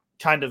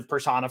kind of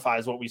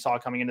personifies what we saw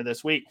coming into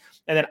this week.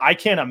 And then I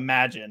can't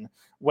imagine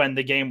when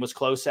the game was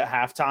close at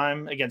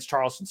halftime against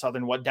Charleston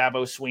Southern, what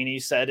Dabo Sweeney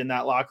said in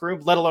that locker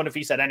room, let alone if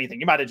he said anything.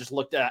 He might have just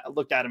looked at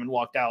him and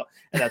walked out,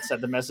 and that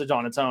said the message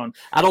on its own.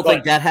 I don't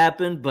think that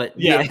happened, but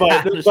yeah,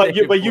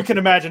 but you can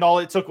imagine all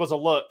it took was a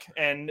look,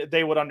 and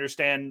they would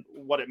understand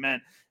what it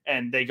meant,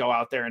 and they go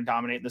out there and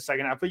dominate in the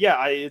second half. But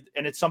yeah,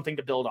 and it's something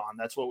to build on.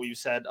 That's what we've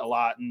said a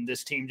lot, and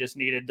this team just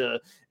needed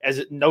to,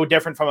 no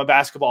different from a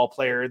basketball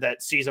player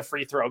that sees a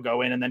free throw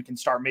go in and then can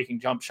start making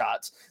jump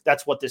shots.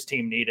 That's what this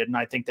team needed, and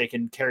I think they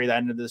can carry that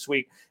into this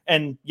week.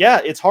 And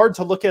yeah, it's hard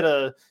to look at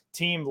a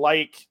team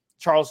like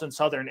Charleston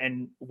Southern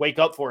and wake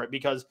up for it,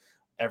 because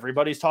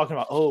everybody's talking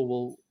about, oh,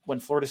 well, when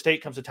Florida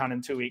State comes to town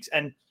in 2 weeks.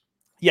 And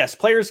yes,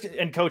 players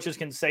and coaches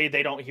can say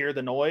they don't hear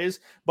the noise,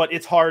 but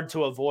it's hard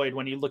to avoid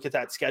when you look at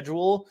that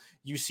schedule.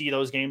 You see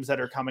those games that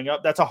are coming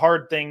up. That's a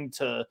hard thing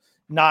to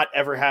not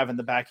ever have in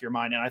the back of your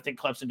mind. And I think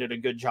Clemson did a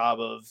good job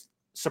of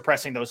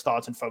suppressing those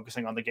thoughts and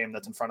focusing on the game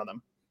that's in front of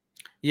them.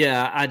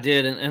 Yeah, I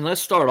did. And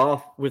let's start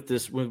off with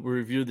this. When we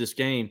review this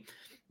game,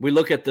 we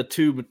look at the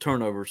 2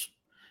 turnovers.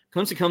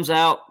 Clemson comes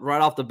out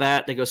right off the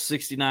bat. They go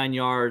 69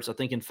 yards, I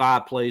think in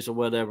 5 plays or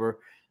whatever,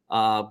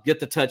 get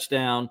the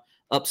touchdown,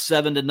 up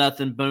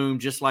 7-0, boom,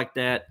 just like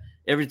that.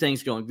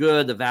 Everything's going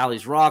good. The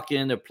Valley's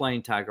rocking. They're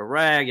playing Tiger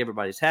Rag.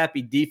 Everybody's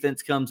happy.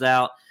 Defense comes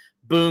out,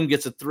 boom,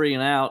 gets a 3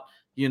 and out.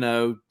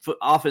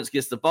 Offense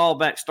gets the ball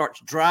back,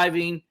 starts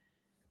driving,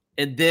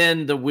 and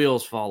then the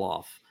wheels fall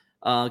off.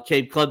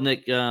 Cabe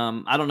Klubnik,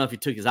 I don't know if he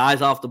took his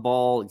eyes off the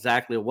ball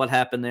exactly or what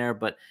happened there,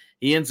 but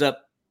he ends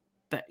up,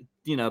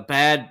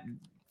 bad.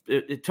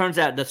 It turns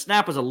out the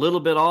snap was a little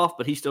bit off,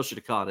 but he still should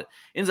have caught it.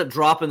 Ends up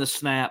dropping the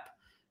snap,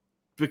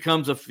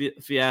 becomes a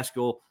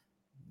fiasco.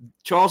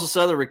 Charleston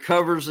Southern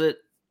recovers it.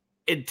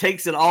 It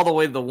takes it all the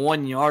way to the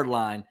 1 yard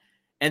line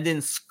and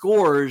then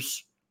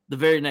scores the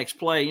very next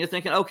play. And you're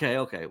thinking,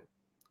 okay,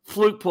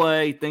 fluke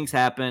play, things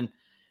happen.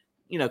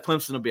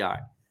 Clemson will be all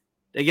right.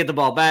 They get the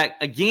ball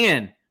back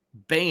again.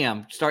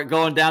 Bam, start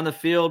going down the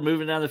field,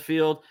 moving down the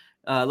field.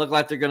 Look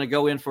like they're going to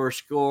go in for a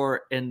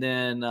score. And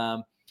then,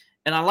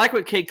 and I like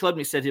what Kate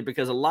Klubnik said here,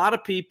 because a lot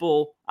of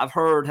people I've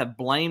heard have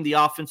blamed the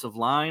offensive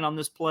line on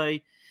this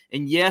play.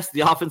 And yes,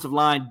 the offensive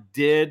line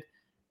did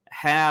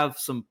have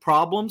some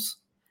problems,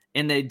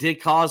 and they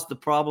did cause the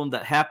problem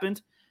that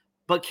happened.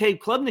 But Cabe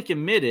Klubnik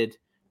admitted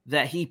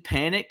that he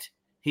panicked.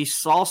 He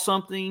saw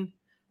something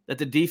that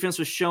the defense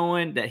was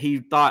showing that he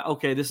thought,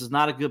 okay, this is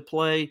not a good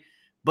play.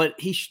 But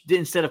he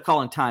instead of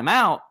calling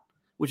timeout,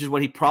 which is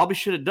what he probably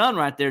should have done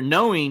right there,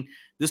 knowing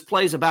this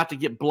play is about to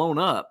get blown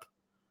up,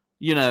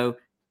 he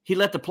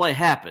let the play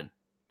happen.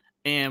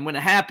 And when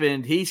it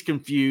happened, he's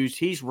confused.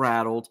 He's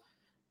rattled.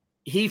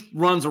 He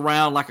runs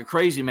around like a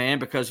crazy man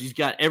because he's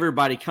got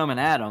everybody coming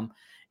at him.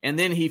 And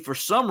then he, for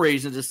some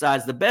reason,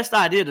 decides the best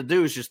idea to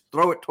do is just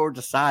throw it towards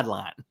the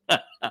sideline.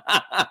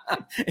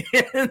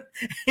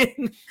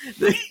 and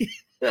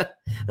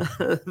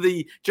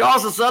the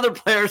Charleston Southern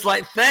player's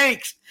like,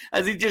 thanks,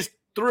 as he just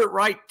threw it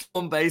right to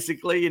him,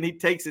 basically, and he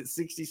takes it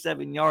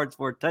 67 yards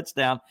for a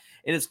touchdown,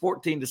 and it's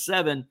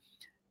 14-7.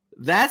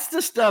 That's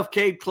the stuff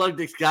Cabe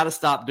Klubnik's got to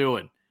stop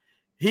doing.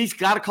 He's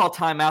got to call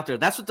timeout there.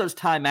 That's what those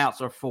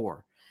timeouts are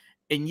for.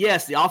 And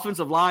yes, the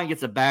offensive line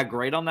gets a bad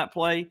grade on that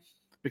play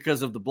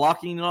because of the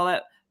blocking and all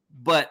that,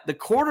 but the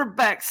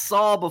quarterback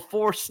saw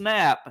before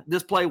snap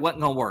this play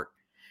wasn't going to work.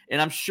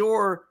 And I'm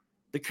sure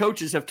the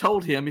coaches have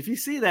told him, if you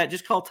see that,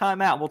 just call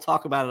timeout. We'll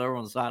talk about it over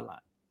on the sideline.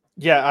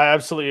 Yeah, I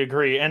absolutely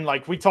agree. And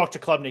we talked to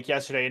Klubnik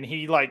yesterday, and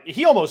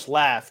he almost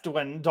laughed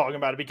when talking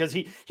about it, because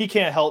he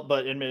can't help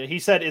but admit it. He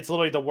said it's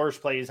literally the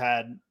worst play he's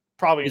had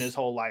probably in his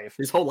whole life.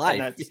 His whole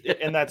life.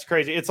 And that's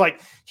crazy. It's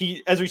like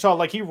as we saw,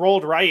 he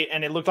rolled right,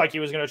 and it looked like he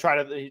was going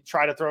to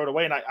try to throw it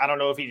away. And I don't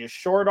know if he just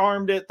short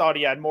armed it, thought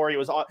he had more. He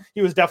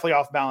was definitely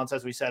off balance,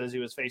 as we said, as he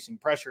was facing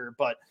pressure,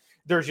 but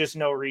there's just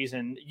no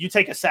reason. You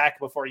take a sack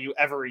before you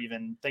ever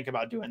even think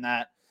about doing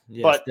that.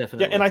 Yes, but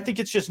definitely. Yeah, and I think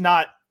it's just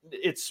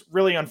it's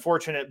really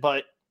unfortunate,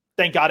 but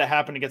thank God it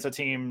happened against a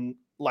team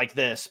like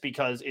this,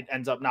 because it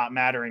ends up not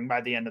mattering by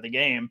the end of the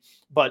game.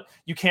 But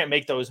you can't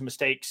make those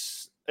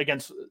mistakes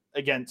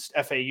against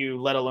FAU,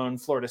 let alone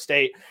Florida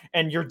State.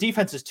 And your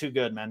defense is too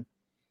good, man.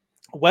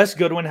 Wes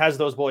Goodwin has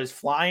those boys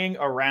flying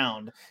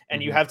around,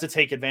 and you have to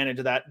take advantage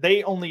of that.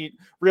 They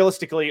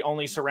realistically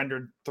only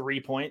surrendered 3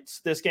 points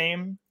this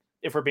game.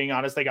 If we're being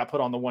honest, they got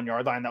put on the 1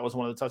 yard line. That was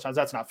one of the touchdowns.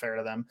 That's not fair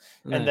to them.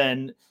 Yeah. And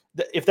then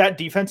if that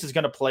defense is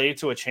going to play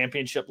to a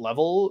championship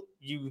level,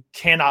 you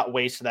cannot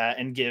waste that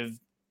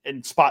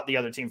and spot the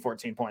other team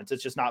 14 points.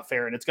 It's just not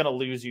fair, and it's going to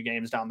lose you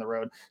games down the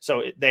road.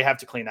 So they have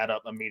to clean that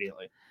up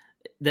immediately.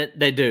 That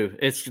they do.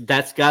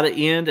 That's got to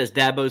end, as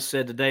Dabo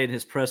said today in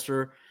his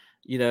presser.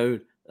 The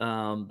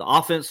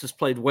offense has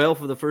played well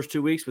for the first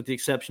 2 weeks, with the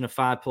exception of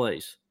 5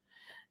 plays,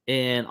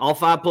 and all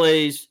 5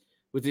 plays,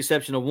 with the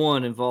exception of 4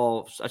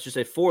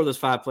 of those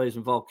 5 plays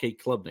involve Cade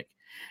Klubnik,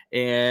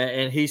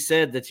 and he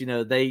said that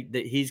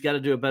that he's got to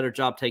do a better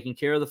job taking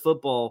care of the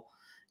football,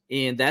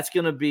 and that's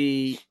going to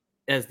be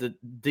as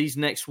these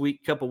next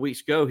couple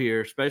weeks go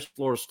here, especially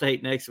Florida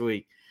State next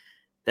week.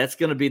 That's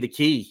going to be the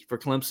key for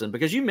Clemson,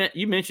 because you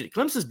mentioned it.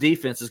 Clemson's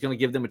defense is going to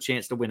give them a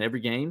chance to win every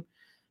game,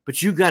 but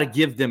you got to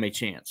give them a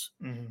chance.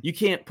 Mm-hmm. You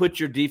can't put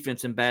your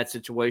defense in bad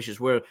situations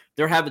where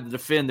they're having to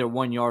defend their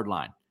 1 yard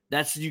line.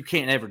 You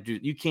can't ever do.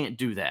 You can't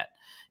do that.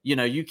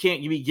 You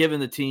can't be giving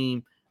the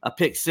team a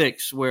pick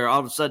 6 where all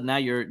of a sudden now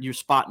you're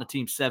spotting the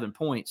team 7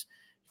 points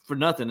for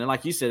nothing. And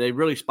like you said, they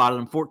really spotted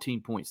them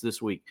 14 points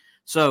this week.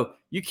 So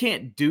you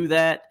can't do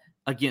that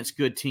against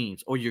good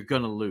teams, or you're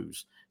going to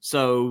lose.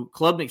 So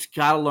Klubnik's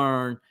got to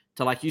learn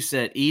to, like you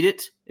said, eat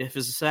it if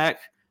it's a sack,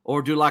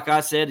 or do like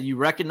I said, you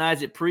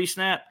recognize it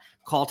pre-snap,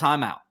 call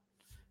timeout.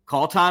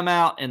 Call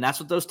timeout, and that's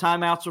what those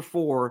timeouts are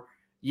for.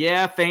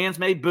 Yeah, fans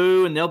may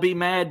boo, and they'll be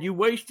mad. You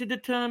wasted the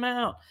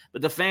timeout.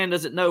 But the fan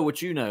doesn't know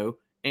what you know.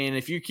 And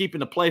if you're keeping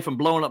the play from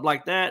blowing up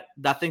like that,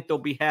 I think they'll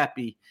be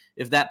happy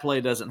if that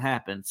play doesn't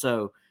happen.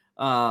 So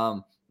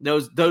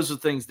those are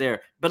things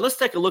there. But let's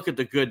take a look at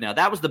the good now.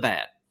 That was the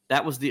bad.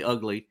 That was the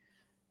ugly.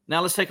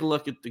 Now let's take a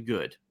look at the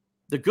good.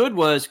 The good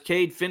was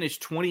Cade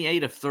finished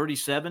 28 of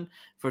 37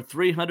 for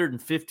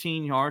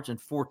 315 yards and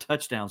 4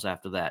 touchdowns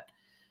after that.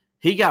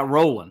 He got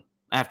rolling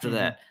after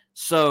that.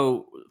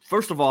 So,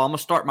 first of all, I'm going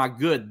to start my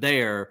good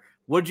there.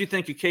 What did you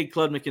think of Cade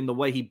Klubnik and the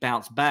way he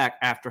bounced back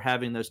after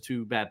having those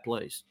 2 bad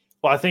plays?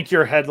 Well, I think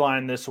your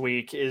headline this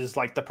week is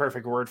like the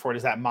perfect word for it,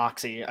 is that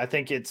moxie. I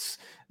think it's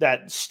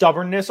that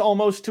stubbornness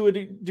almost to a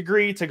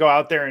degree to go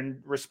out there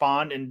and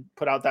respond and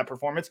put out that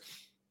performance.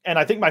 And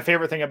I think my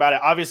favorite thing about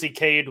it, obviously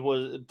Cade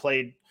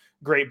played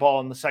great ball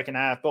in the second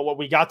half, but what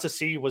we got to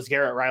see was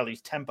Garrett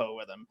Riley's tempo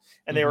with him,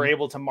 and they were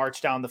able to march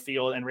down the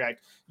field and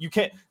react.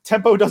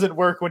 Tempo doesn't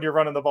work when you're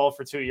running the ball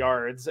for 2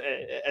 yards,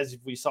 as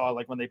we saw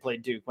like when they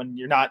played Duke, when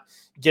you're not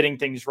getting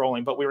things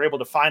rolling. But we were able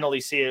to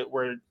finally see it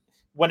where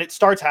when it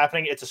starts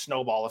happening, it's a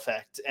snowball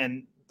effect,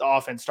 and the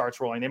offense starts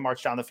rolling. They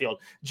march down the field.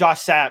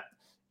 Josh Sapp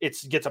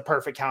gets a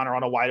perfect counter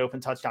on a wide open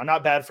touchdown.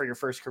 Not bad for your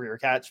first career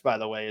catch, by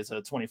the way, is a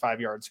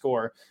 25-yard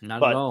score.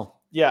 Not at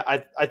all. Yeah,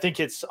 I think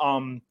it's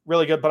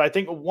really good. But I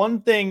think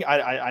one thing,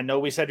 I know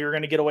we said you were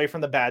going to get away from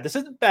the bad. This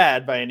isn't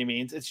bad by any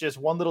means. It's just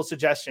one little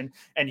suggestion.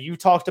 And you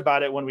talked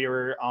about it when we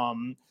were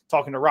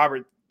talking to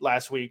Robert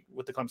last week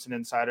with the Clemson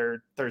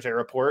Insider Thursday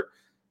Report.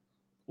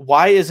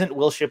 Why isn't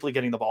Will Shipley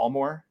getting the ball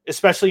more,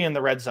 especially in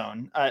the red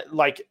zone?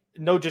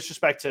 No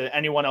disrespect to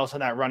anyone else in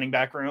that running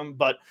back room,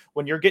 but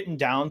when you're getting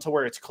down to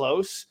where it's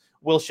close,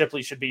 Will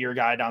Shipley should be your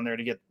guy down there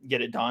to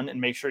get it done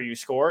and make sure you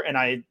score.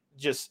 And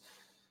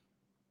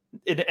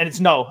it's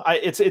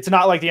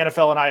not like the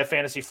NFL and I have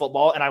fantasy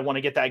football and I want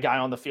to get that guy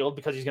on the field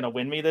because he's going to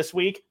win me this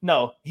week.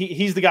 No,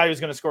 he's the guy who's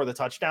going to score the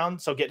touchdown.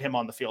 So get him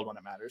on the field when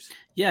it matters.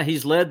 Yeah,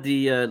 he's led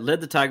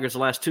the Tigers the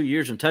last 2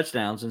 years in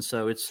touchdowns, and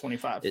so it's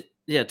 25.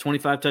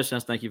 25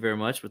 touchdowns. Thank you very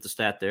much with the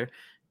stat there.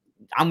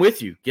 I'm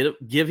with you.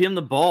 Give him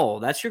the ball.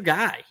 That's your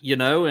guy,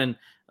 and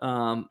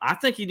I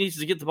think he needs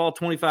to get the ball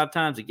 25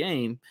 times a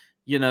game.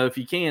 If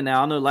you can.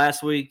 Now, I know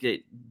last week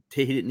he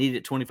didn't need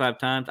it 25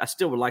 times. I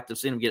still would like to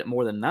see him get it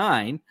more than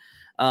 9.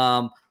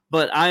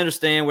 But I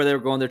understand where they were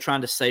going. They're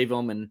trying to save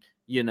him and,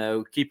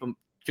 keep him,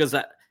 because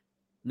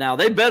now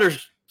they better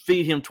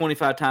feed him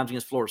 25 times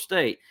against Florida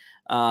State.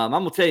 I'm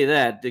going to tell you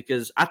that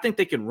because I think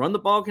they can run the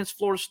ball against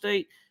Florida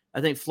State.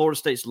 I think Florida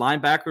State's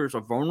linebackers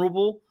are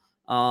vulnerable.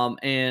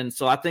 And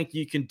so I think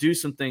you can do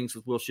some things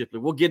with Will Shipley.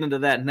 We'll get into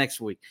that next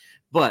week.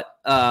 But,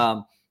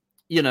 I'm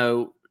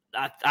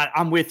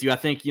with you. I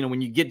think,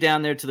 when you get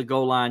down there to the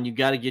goal line, you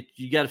got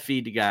to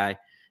feed the guy,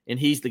 and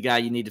he's the guy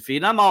you need to feed.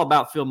 And I'm all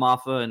about Phil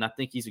Maffa, and I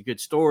think he's a good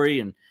story.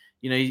 And,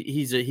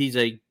 he's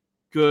a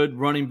good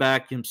running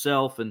back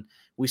himself. And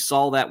we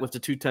saw that with the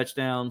 2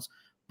 touchdowns,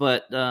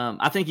 but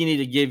I think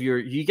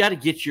you got to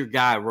get your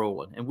guy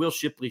rolling, and Will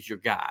Shipley's your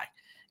guy.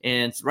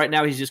 And right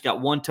now he's just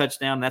got 1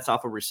 touchdown. That's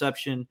off a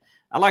reception.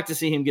 I'd like to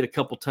see him get a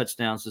couple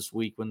touchdowns this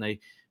week when they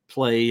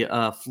play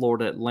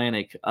Florida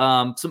Atlantic.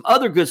 Some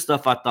other good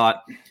stuff I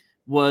thought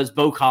was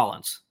Bo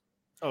Collins.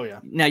 Oh yeah.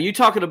 Now you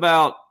talking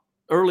about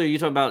making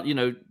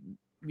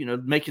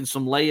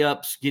some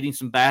layups, getting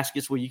some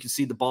baskets where you can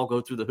see the ball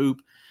go through the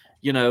hoop,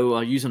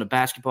 using a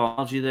basketball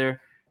analogy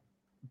there.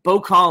 Bo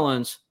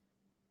Collins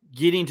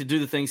getting to do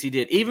the things he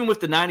did, even with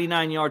the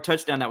 99-yard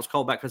touchdown that was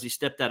called back because he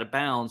stepped out of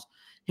bounds.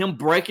 Him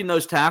breaking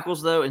those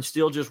tackles, though, and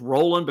still just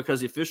rolling because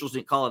the officials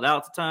didn't call it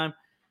out at the time,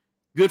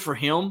 good for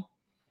him.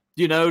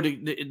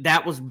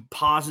 That was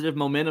positive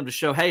momentum to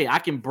show, hey, I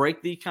can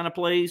break these kind of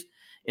plays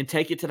and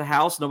take it to the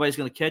house. Nobody's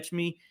going to catch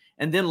me.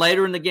 And then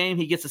later in the game,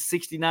 he gets a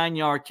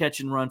 69-yard catch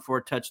and run for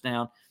a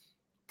touchdown.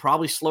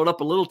 Probably slowed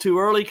up a little too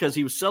early because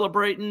he was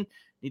celebrating.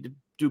 Need to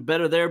do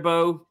better there,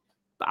 Bo.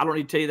 I don't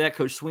need to tell you that.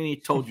 Coach Sweeney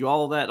told you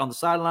all of that on the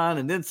sideline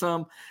and then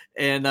some.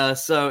 And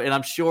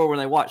I'm sure when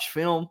they watch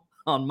film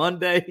on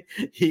Monday,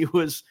 he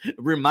was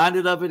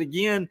reminded of it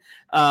again.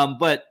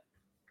 But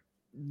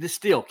this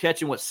still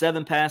catching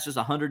 7 passes,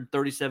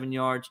 137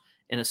 yards,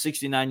 and a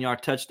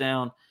 69-yard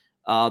touchdown.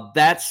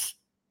 That's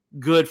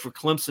good for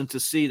Clemson to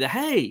see that,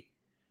 hey,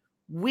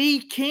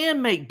 we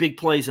can make big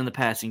plays in the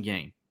passing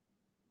game.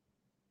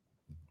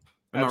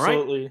 Am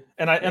Absolutely.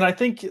 I right? And I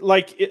think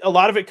a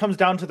lot of it comes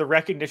down to the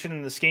recognition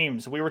in the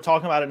schemes. We were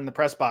talking about it in the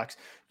press box.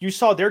 You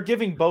saw they're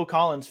giving Bo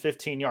Collins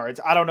 15 yards.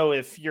 I don't know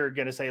if you're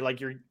going to say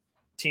your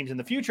teams in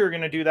the future are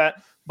going to do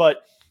that,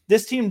 but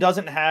this team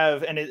doesn't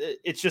have, and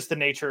it's just the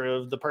nature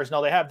of the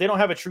personnel they have. They don't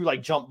have a true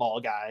jump ball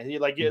guy.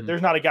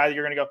 There's not a guy that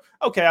you're going to go,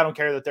 okay, I don't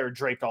care that they're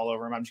draped all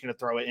over him. I'm just going to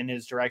throw it in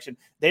his direction.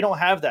 They don't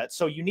have that.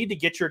 So you need to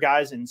get your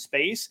guys in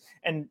space,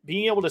 and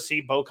being able to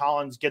see Bo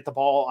Collins get the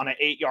ball on an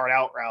 8-yard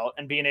out route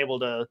and being able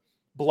to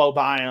blow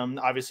by him,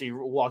 obviously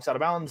walks out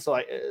of bounds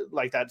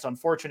like that's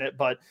unfortunate,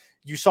 but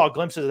you saw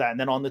glimpses of that. And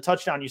then on the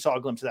touchdown, you saw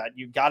a glimpse of that.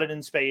 You got it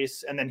in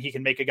space, and then he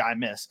can make a guy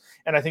miss.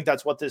 And I think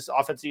that's what this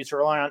offense needs to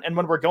rely on. And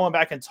when we're going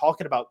back and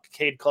talking about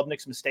Cade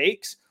Klubnik's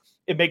mistakes,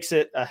 it makes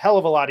it a hell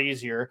of a lot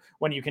easier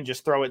when you can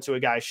just throw it to a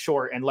guy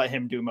short and let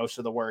him do most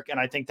of the work. And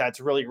I think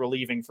that's really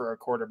relieving for a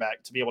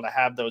quarterback to be able to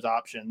have those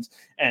options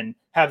and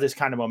have this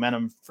kind of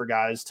momentum for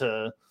guys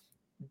to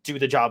do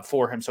the job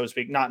for him, so to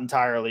speak, not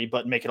entirely,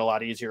 but make it a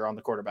lot easier on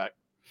the quarterback.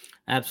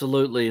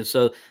 Absolutely. And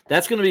so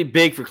that's going to be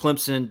big for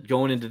Clemson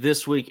going into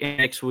this week and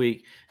next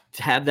week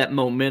to have that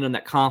momentum,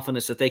 that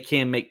confidence that they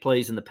can make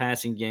plays in the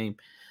passing game.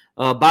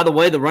 By the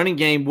way, the running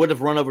game would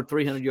have run over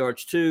 300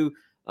 yards too,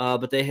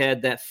 but they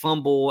had that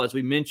fumble, as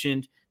we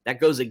mentioned, that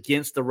goes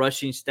against the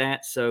rushing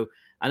stats. So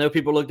I know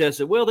people looked at it and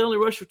said, well, they only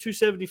rushed for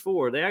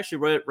 274. They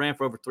actually ran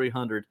for over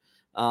 300,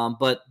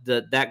 but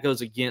that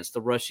goes against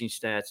the rushing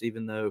stats,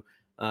 even though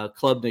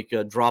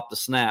Klubnik dropped the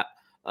snap.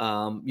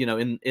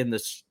 In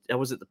this,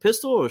 was it the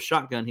pistol or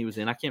shotgun he was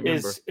in? I can't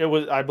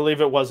remember. I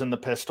believe it was in the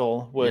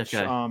pistol, which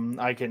okay.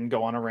 I can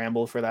go on a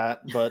ramble for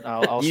that, but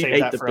I'll save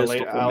that for a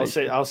later.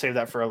 I'll save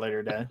that for a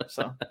later day.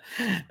 So,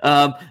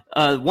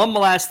 one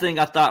last thing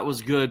I thought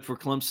was good for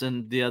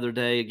Clemson the other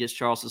day against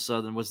Charleston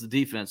Southern was the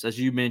defense. As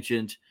you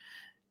mentioned,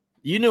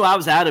 you knew I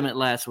was adamant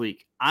last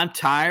week. I'm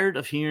tired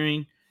of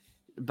hearing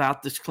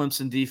about this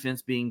Clemson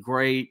defense being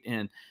great,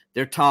 and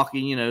they're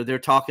talking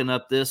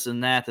up this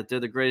and that they're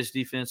the greatest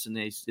defense in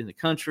the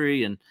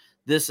country and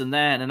this and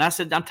that. And I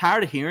said, I'm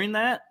tired of hearing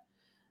that.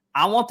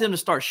 I want them to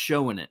start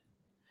showing it.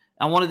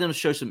 I wanted them to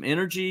show some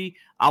energy.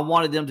 I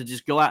wanted them to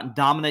just go out and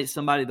dominate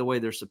somebody the way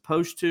they're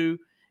supposed to.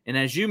 And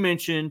as you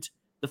mentioned,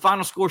 the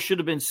final score should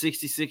have been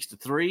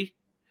 66-3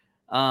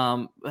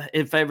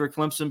 in favor of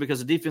Clemson because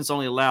the defense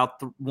only allowed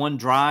one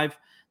drive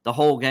the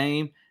whole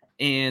game,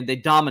 and they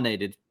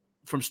dominated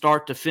from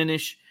start to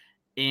finish.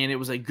 And it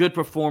was a good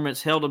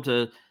performance, held them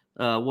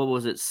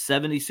to,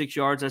 76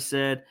 yards, I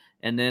said.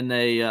 And then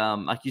they,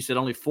 like you said,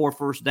 only 4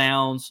 first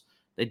downs.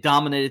 They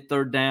dominated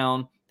third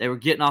down. They were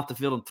getting off the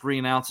field on 3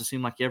 and outs, it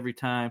seemed like every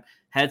time.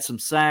 Had some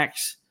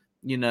sacks,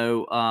 had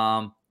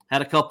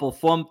a couple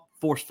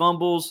forced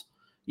fumbles.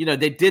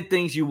 They did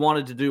things you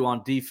wanted to do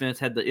on defense.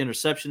 Had the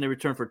interception they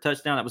returned for a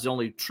touchdown. That was the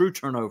only true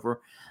turnover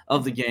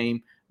of the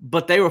game.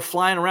 But they were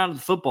flying around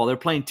the football. They're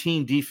playing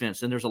team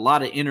defense, and there's a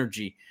lot of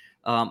energy.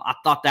 I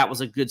thought that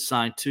was a good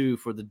sign, too,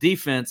 for the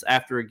defense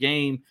after a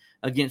game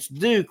against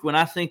Duke when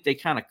I think they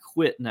kind of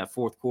quit in that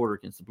fourth quarter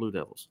against the Blue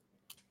Devils.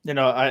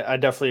 I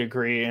definitely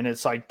agree. And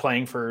it's like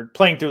playing through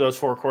those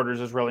 4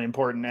 quarters is really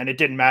important. And it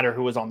didn't matter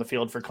who was on the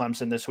field for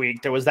Clemson this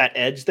week. There was that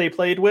edge they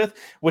played with,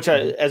 which,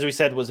 as we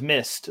said, was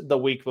missed the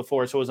week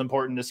before. So it was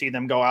important to see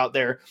them go out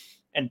there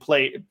and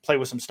play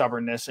with some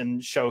stubbornness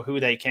and show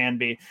who they can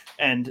be.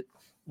 And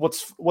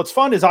what's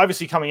fun is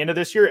obviously coming into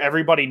this year,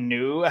 everybody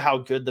knew how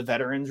good the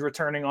veterans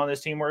returning on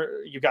this team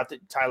were. You got the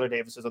Tyler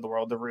Davises of the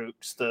world, the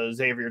Rooks, the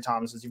Xavier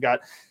Thomases. You've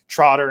got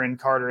Trotter and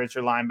Carter as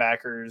your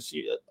linebackers.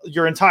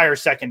 Your entire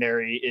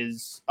secondary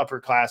is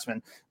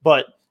upperclassmen.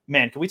 But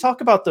man, can we talk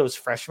about those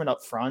freshmen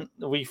up front?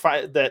 We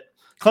find that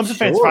Clemson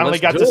fans finally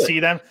got to see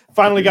them.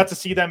 Finally got to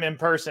see them in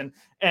person.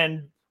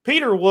 And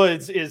Peter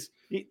Woods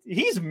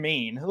he's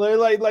mean.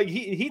 Like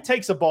he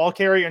takes a ball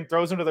carrier and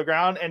throws him to the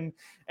ground.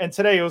 And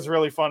today it was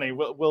really funny.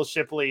 Will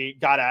Shipley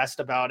got asked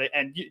about it.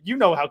 And you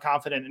know how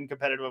confident and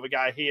competitive of a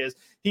guy he is.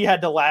 He had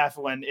to laugh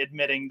when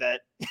admitting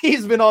that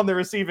he's been on the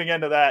receiving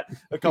end of that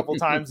a couple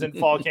times in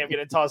fall camp,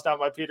 getting tossed out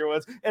by Peter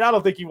Woods. And I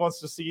don't think he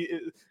wants to see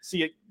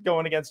it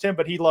going against him,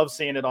 but he loves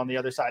seeing it on the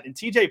other side. And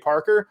TJ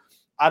Parker,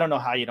 I don't know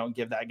how you don't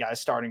give that guy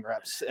starting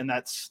reps. And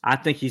I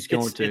think he's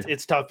going to.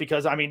 It's tough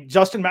because, I mean,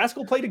 Justin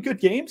Maskell played a good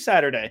game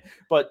Saturday,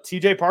 but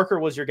TJ Parker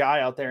was your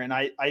guy out there. And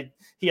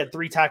he had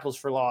 3 tackles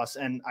for loss.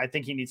 And I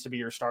think he needs to be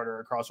your starter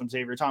across from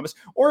Xavier Thomas,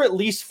 or at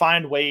least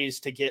find ways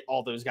to get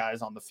all those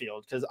guys on the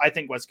field. Because I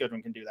think Wes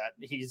Goodwin can do that.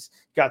 He's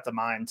got the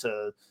mind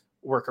to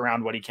work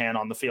around what he can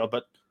on the field,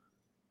 but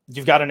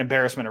you've got an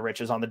embarrassment of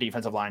riches on the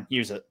defensive line.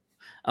 Use it.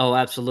 Oh,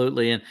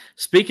 absolutely. And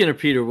speaking of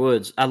Peter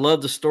Woods, I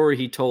love the story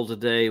he told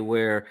today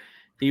where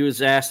he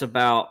was asked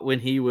about when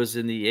he was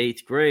in the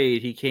 8th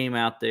grade, he came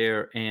out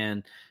there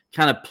and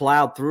kind of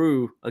plowed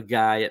through a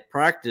guy at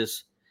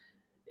practice.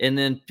 And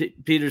then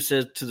Peter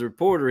says to the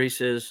reporter, he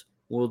says,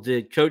 well,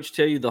 did coach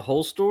tell you the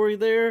whole story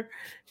there?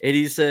 And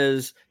he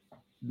says,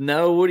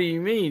 no, what do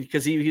you mean?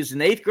 Because he was in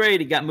 8th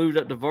grade, he got moved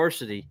up to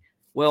varsity.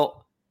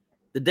 Well,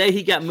 the day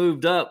he got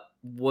moved up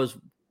was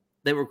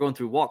they were going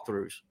through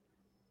walkthroughs.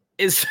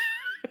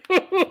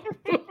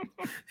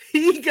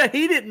 He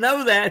didn't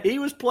know that. He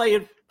was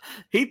playing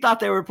 – he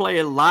thought they were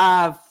playing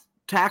live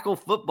tackle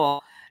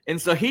football.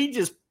 And so he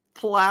just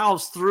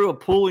plows through a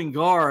pulling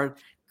guard,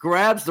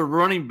 grabs the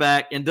running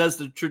back, and does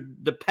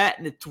the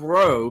patented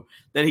throw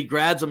that he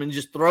grabs him and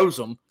just throws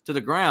him to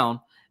the ground.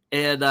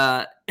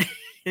 And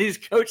his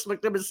coach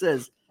looked up and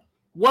says,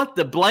 what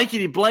the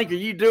blankety blank are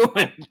you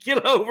doing?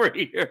 Get over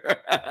here.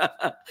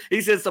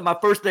 He says, so my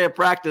first day of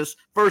practice,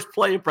 first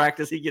play of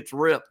practice, he gets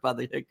ripped by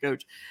the head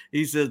coach.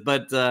 He says,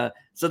 but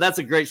so that's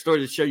a great story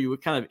to show you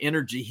what kind of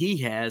energy he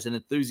has and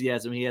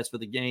enthusiasm he has for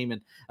the game,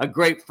 and a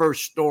great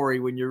first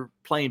story when you're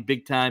playing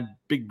big time,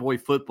 big boy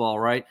football,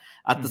 right?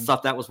 I just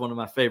thought that was one of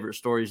my favorite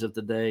stories of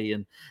the day.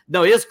 And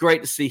no, it's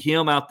great to see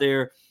him out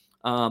there.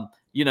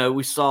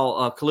 We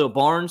saw Khalil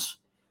Barnes,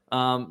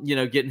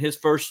 getting his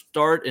first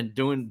start and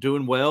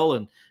doing well.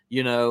 And,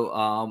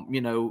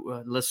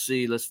 let's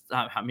see.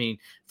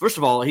 First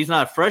of all, he's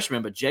not a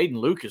freshman, but Jaden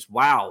Lucas,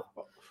 wow.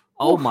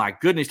 Oh my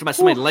goodness. Talking about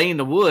somebody laying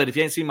the wood. If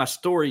you ain't seen my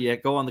story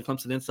yet, go on the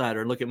Clemson Insider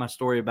and look at my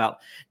story about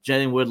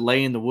Jalen Wood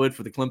laying the wood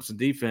for the Clemson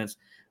defense.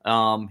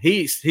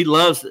 He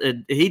loves it.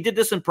 He did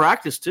this in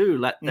practice too.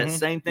 That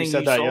same thing you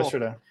said that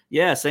yesterday.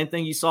 Yeah, same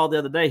thing you saw the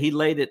other day. He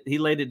laid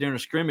it during a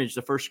scrimmage,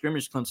 the first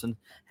scrimmage Clemson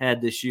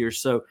had this year.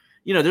 So,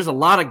 there's a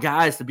lot of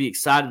guys to be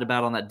excited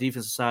about on that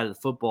defensive side of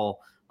the football.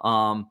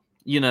 And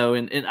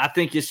I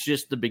think it's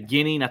just the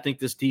beginning. I think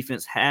this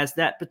defense has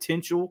that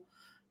potential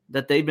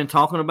that they've been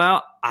talking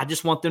about. I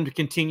just want them to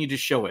continue to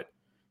show it.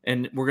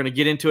 And we're going to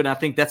get into it. And I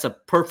think that's a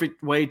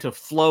perfect way to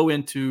flow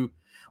into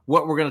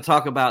what we're going to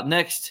talk about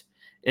next.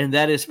 And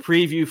that is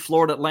preview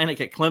Florida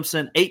Atlantic at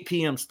Clemson, 8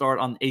 p.m. start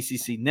on the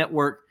ACC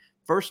Network.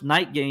 First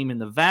night game in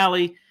the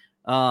Valley.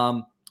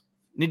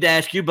 Need to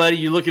ask you, buddy,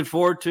 you looking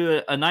forward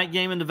to a night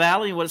game in the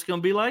Valley and what it's going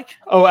to be like?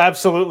 Oh,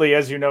 absolutely.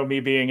 As you know, me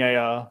being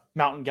a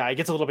mountain guy, it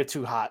gets a little bit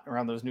too hot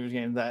around those news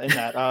games in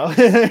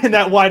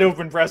that wide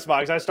open press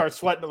box. I start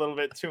sweating a little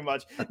bit too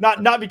much.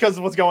 Not because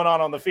of what's going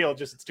on the field,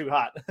 just it's too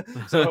hot.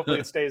 So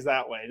hopefully it stays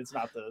that way. It's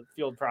not the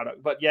field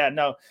product. But yeah,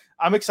 no,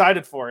 I'm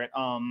excited for it.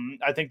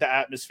 I think the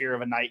atmosphere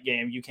of a night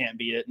game, you can't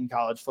beat it in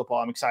college football.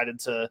 I'm excited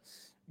to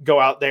go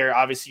out there.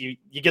 Obviously,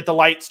 you get the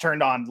lights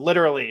turned on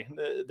literally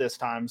this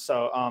time.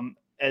 So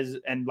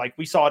and like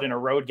we saw it in a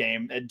road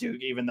game at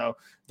Duke, even though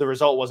the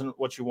result wasn't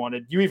what you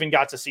wanted, you even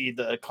got to see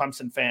the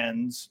Clemson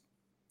fans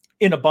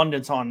in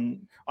abundance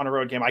on a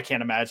road game. I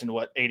can't imagine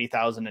what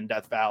 80,000 in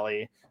Death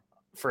Valley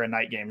for a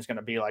night game is going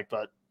to be like,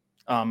 but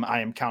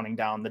I am counting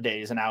down the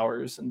days and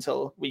hours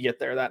until we get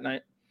there that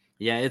night.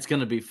 Yeah, it's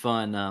going to be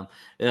fun. I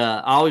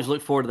always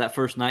look forward to that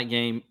first night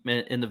game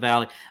in the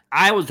Valley.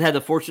 I had the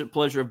fortunate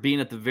pleasure of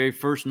being at the very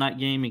first night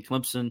game in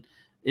Clemson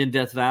in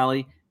Death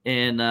Valley.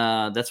 And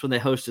that's when they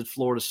hosted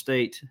Florida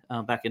State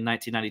back in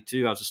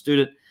 1992. I was a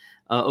student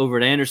over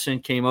at Anderson,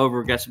 came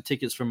over, got some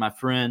tickets from my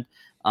friend,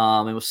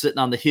 and was sitting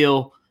on the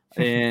hill.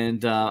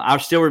 And I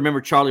still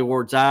remember Charlie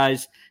Ward's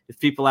eyes. If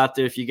people out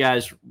there, if you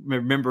guys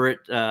remember it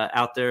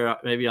out there,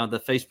 maybe on the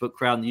Facebook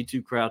crowd and the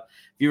YouTube crowd,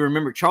 if you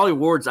remember, Charlie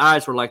Ward's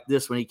eyes were like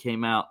this when he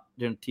came out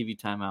during TV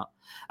timeout.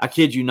 I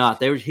kid you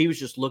not. He was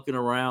just looking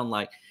around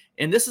like –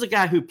 and this is a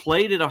guy who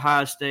played at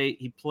Ohio State.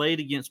 He played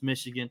against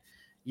Michigan,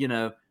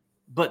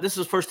 but this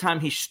is the first time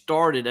he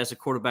started as a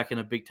quarterback in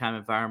a big-time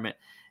environment.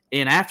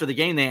 And after the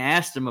game, they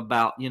asked him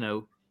about,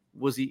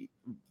 was he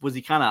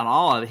kind of in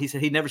awe of it? He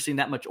said he'd never seen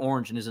that much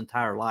orange in his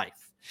entire life,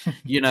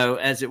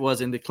 as it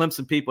was in the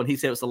Clemson people. And he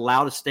said it was the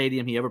loudest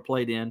stadium he ever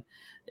played in.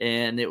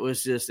 And it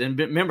was just – and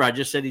remember, I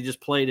just said he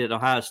just played at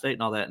Ohio State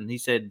and all that. And he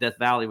said Death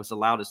Valley was the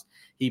loudest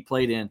he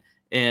played in.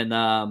 And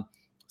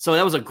so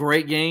that was a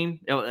great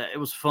game. It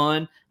was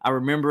fun. I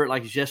remember it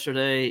like it was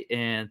yesterday.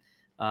 And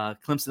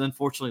Clemson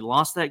unfortunately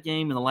lost that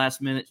game in the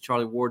last minute.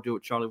 Charlie Ward did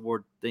what Charlie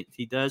Ward thinks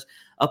he does.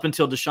 Up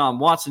until Deshaun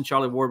Watson,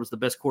 Charlie Ward was the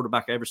best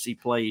quarterback I ever see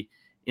play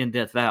in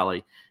Death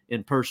Valley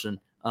in person.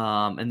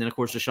 And then, of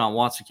course, Deshaun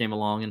Watson came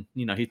along, and,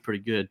 he's pretty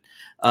good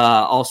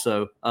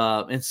also.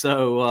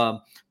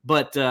 So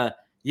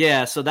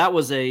that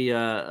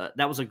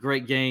was a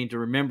great game to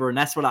remember. And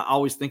that's what I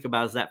always think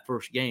about is that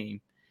first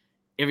game.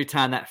 every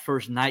time that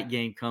first night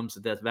game comes to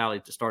Death Valley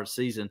to start a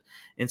season.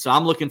 And so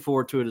I'm looking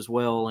forward to it as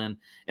well. And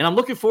I'm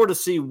looking forward to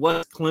see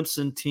what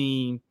Clemson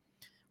team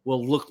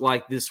will look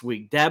like this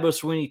week. Dabo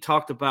Swinney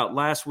talked about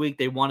last week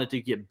they wanted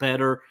to get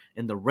better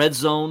in the red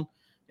zone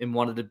and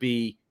wanted to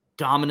be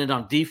dominant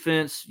on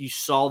defense. You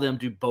saw them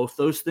do both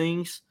those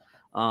things.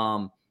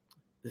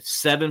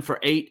 7 for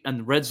 8 on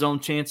the red zone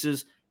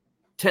chances.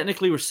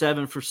 Technically, we're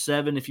 7 for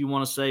 7, if you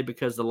want to say,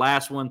 because the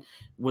last one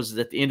was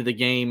at the end of the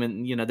game,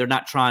 and they're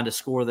not trying to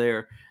score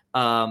there.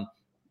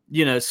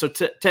 So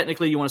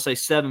technically, you want to say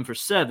 7 for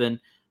 7,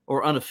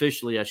 or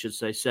unofficially, I should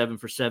say 7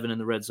 for 7 in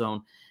the red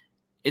zone.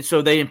 And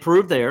so they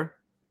improved there.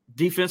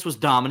 Defense was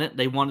dominant.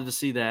 They wanted to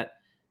see that.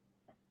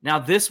 Now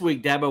this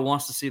week, Dabo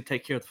wants to see them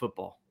take care of the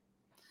football.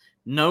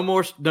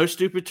 No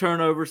stupid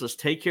turnovers. Let's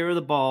take care of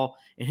the ball.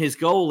 And his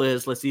goal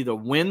is let's either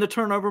win the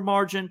turnover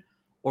margin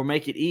or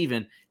make it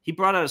even. He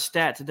brought out a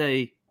stat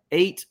today.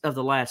 8 of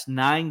the last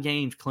 9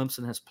 games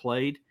Clemson has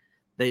played,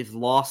 they've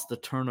lost the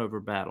turnover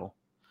battle.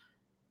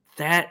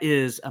 That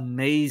is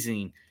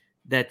amazing.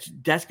 That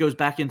goes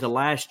back into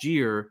last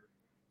year.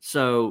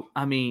 So,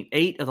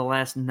 8 of the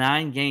last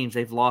 9 games,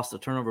 they've lost the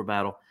turnover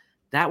battle.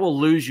 That will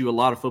lose you a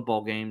lot of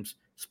football games,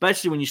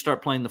 especially when you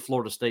start playing the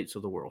Florida States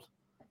of the world.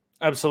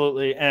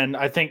 Absolutely. And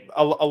I think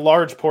a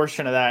large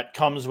portion of that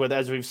comes with,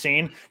 as we've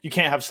seen, you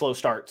can't have slow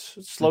starts.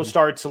 Slow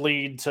starts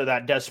lead to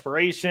that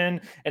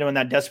desperation. And when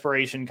that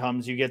desperation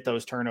comes, you get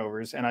those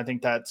turnovers. And I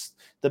think that's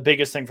the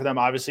biggest thing for them.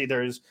 Obviously,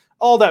 there's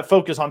all that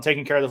focus on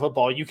taking care of the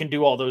football. You can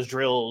do all those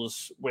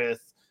drills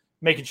with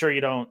making sure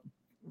you don't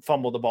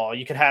fumble the ball.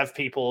 You can have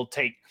people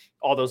take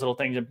all those little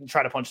things and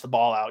try to punch the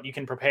ball out. You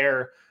can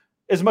prepare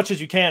as much as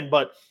you can,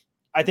 but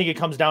I think it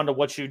comes down to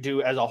what you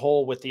do as a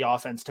whole with the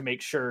offense to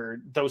make sure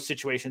those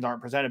situations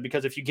aren't presented.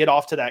 Because if you get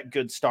off to that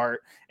good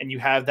start and you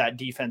have that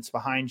defense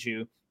behind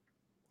you,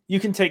 you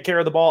can take care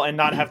of the ball and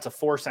not have to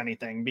force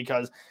anything,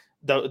 because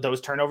those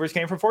turnovers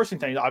came from forcing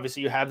things.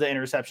 Obviously, you have the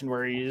interception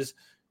where he's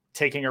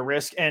taking a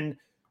risk, and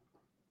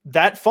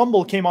that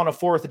fumble came on a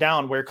 4th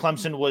down where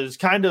Clemson was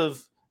kind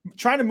of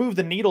trying to move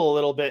the needle a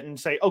little bit and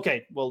say,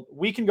 okay, well,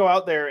 we can go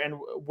out there and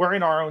we're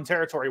in our own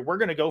territory. We're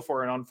going to go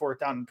for it on 4th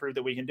down and prove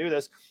that we can do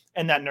this.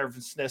 And that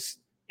nervousness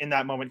in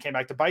that moment came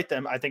back to bite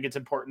them. I think it's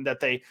important that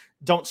they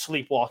don't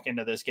sleepwalk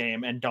into this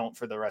game and don't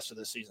for the rest of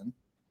the season.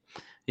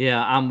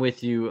 Yeah, I'm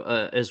with you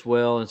as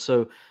well. And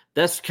so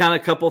that's kind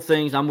of a couple of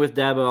things. I'm with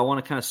Dabo. I want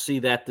to kind of see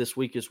that this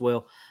week as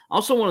well. I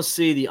also want to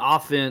see the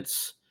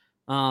offense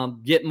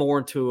get more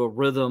into a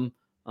rhythm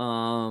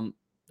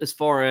as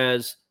far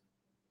as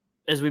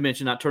we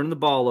mentioned, not turning the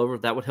ball over.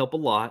 That would help a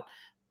lot.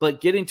 But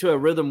getting to a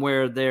rhythm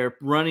where they're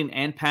running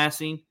and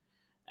passing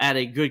at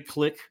a good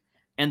click,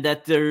 and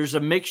that there's a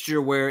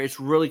mixture where it's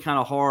really kind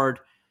of hard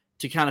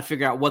to kind of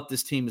figure out what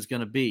this team is going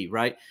to be,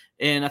 right?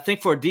 And I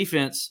think for a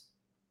defense,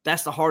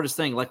 that's the hardest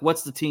thing. Like,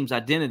 what's the team's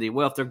identity?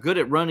 Well, if they're good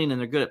at running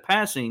and they're good at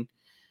passing,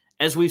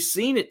 as we've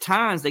seen at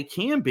times they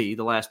can be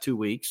the last 2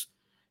 weeks,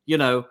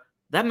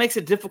 that makes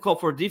it difficult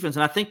for a defense.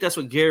 And I think that's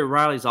what Gary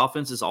Riley's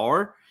offenses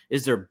are,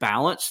 is they're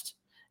balanced.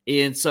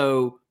 And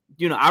so,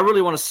 I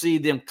really want to see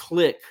them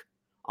click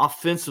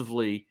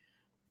offensively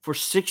for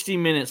 60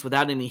 minutes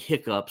without any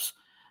hiccups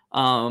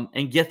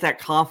and get that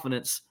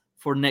confidence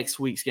for next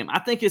week's game. I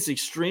think it's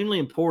extremely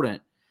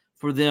important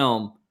for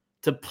them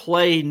to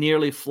play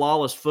nearly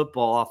flawless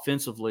football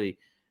offensively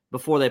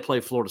before they play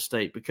Florida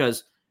State,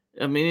 because,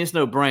 it's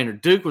no brainer.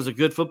 Duke was a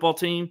good football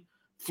team.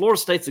 Florida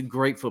State's a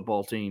great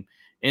football team,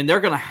 and they're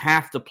going to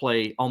have to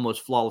play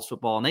almost flawless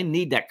football, and they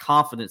need that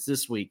confidence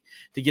this week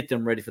to get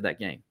them ready for that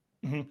game.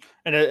 Mm-hmm.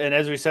 And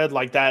as we said,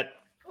 like, that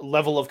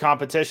level of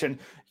competition,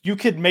 you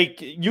could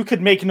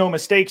make no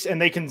mistakes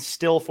and they can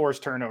still force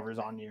turnovers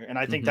on you. And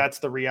I think that's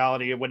the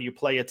reality of when you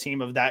play a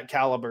team of that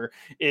caliber,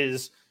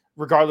 is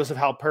regardless of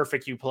how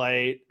perfect you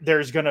play,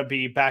 there's going to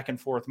be back and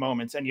forth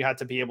moments, and you have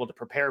to be able to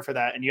prepare for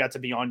that, and you have to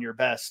be on your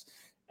best.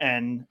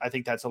 And I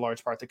think that's a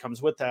large part that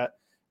comes with that.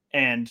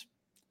 And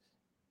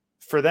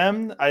for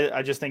them,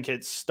 I just think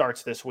it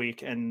starts this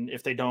week. And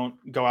if they don't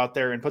go out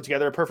there and put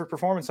together a perfect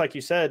performance, like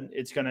you said,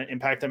 it's going to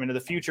impact them into the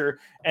future.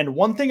 And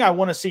one thing I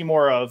want to see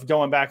more of,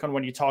 going back on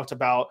when you talked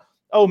about,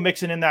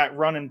 mixing in that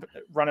run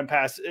and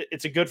pass.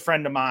 It's a good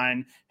friend of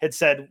mine had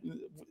said,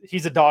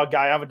 he's a dog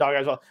guy. I'm a dog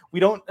guy as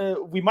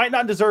well. We might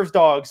not deserve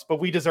dogs,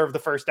 but we deserve the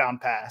first down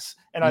pass.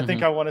 And I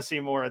think I want to see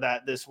more of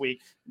that this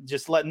week,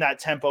 just letting that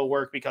tempo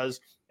work, because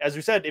as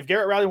we said, if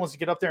Garrett Riley wants to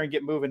get up there and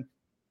get moving,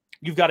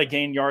 you've got to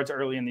gain yards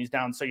early in these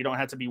downs, so you don't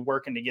have to be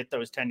working to get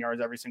those 10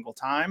 yards every single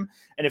time.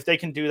 And if they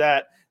can do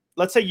that,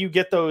 let's say you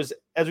get those,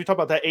 as we talk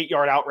about that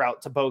 8-yard out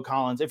route to Bo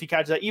Collins, if he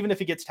catches that, even if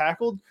he gets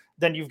tackled,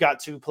 then you've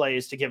got 2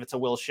 plays to give it to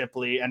Will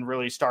Shipley and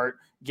really start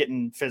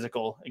getting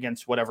physical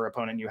against whatever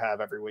opponent you have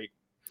every week.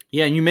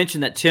 Yeah, and you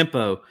mentioned that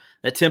tempo.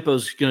 That tempo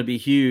is going to be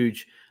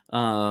huge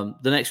the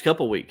next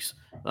couple weeks,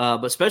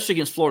 but especially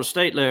against Florida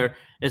State. There,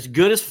 as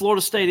good as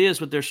Florida State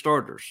is with their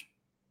starters,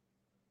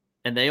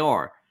 and they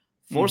are,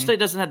 Florida State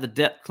doesn't have the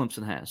depth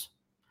Clemson has.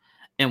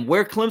 And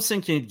where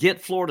Clemson can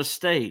get Florida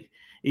State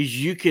is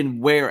you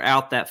can wear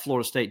out that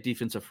Florida State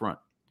defensive front.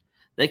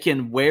 they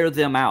can wear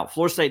them out.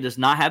 Florida State does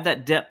not have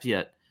that depth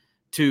yet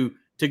to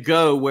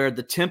go where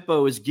the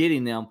tempo is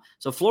getting them.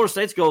 So Florida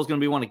State's goal is going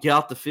to be want to get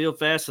off the field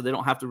fast so they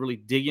don't have to really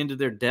dig into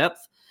their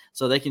depth,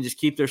 so they can just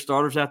keep their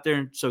starters out there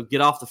and so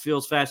get off the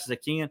field as fast as they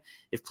can.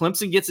 If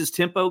Clemson gets his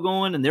tempo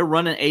going and they're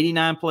running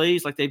 89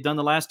 plays like they've done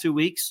the last 2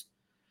 weeks,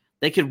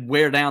 they could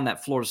wear down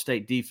that Florida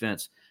State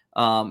defense.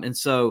 And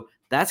so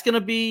that's going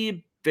to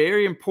be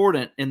very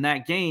important in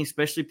that game,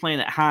 especially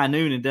playing at high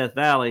noon in Death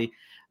Valley.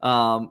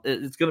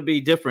 It's going to be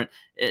different.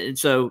 And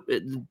so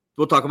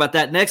we'll talk about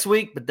that next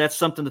week, but that's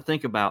something to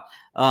think about.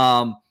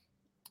 You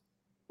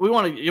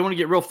want to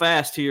get real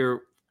fast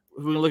here.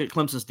 We're going to look at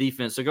Clemson's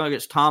defense. They're going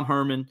against Tom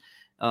Herman,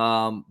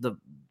 the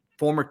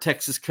former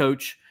Texas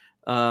coach.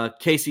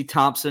 Casey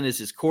Thompson is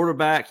his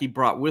quarterback. He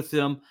brought with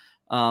him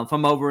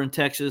from over in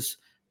Texas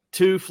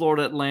to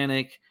Florida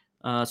Atlantic.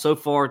 So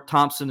far,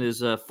 Thompson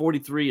is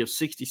 43 of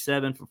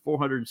 67 for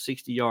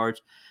 460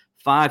 yards,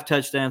 5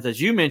 touchdowns.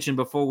 As you mentioned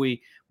before when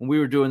we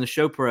were doing the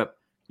show prep,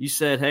 you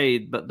said, hey,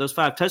 but those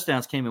 5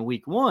 touchdowns came in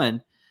week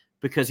 1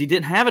 because he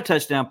didn't have a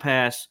touchdown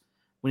pass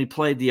when he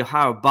played the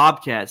Ohio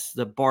Bobcats,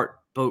 the Bart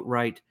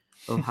Boatwright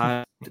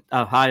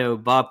Ohio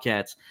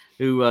Bobcats,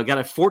 who got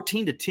a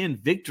 14-10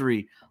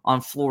 victory on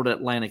Florida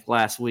Atlantic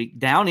last week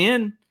down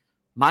in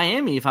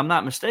Miami, if I'm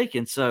not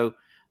mistaken. So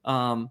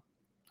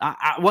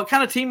what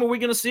kind of team are we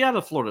going to see out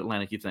of Florida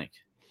Atlantic, you think?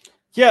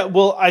 Yeah,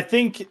 well, I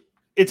think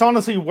it's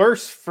honestly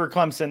worse for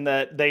Clemson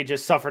that they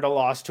just suffered a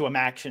loss to a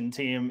MACtion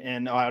team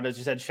in Ohio. As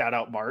you said, shout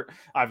out Bart.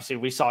 Obviously,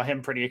 we saw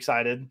him pretty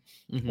excited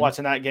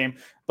watching that game.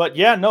 But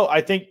yeah, no,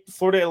 I think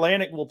Florida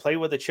Atlantic will play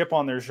with a chip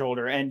on their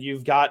shoulder, and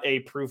you've got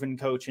a proven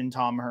coach in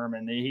Tom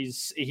Herman.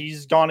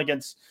 He's gone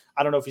against,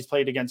 I don't know if he's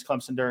played against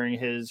Clemson during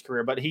his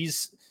career, but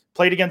he's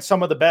played against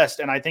some of the best,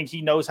 and I think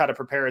he knows how to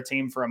prepare a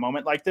team for a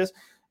moment like this.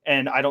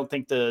 And I don't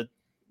think the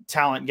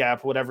talent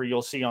gap, whatever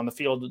you'll see on the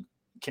field,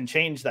 can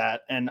change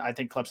that. And I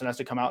think Clemson has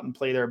to come out and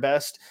play their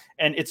best.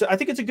 And I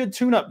think it's a good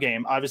tune-up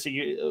game.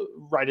 Obviously,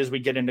 right as we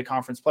get into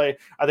conference play,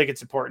 I think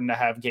it's important to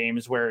have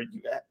games where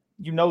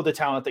you know the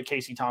talent that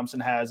Casey Thompson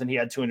has, and he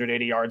had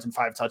 280 yards and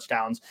 5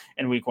 touchdowns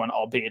in week 1,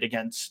 albeit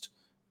against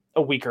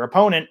a weaker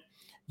opponent.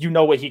 You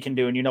know what he can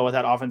do, and you know what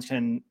that offense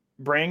can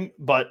bring.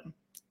 But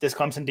this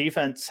Clemson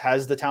defense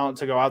has the talent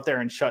to go out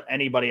there and shut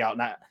anybody out.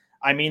 And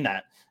I mean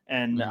that.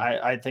 And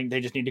I think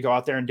they just need to go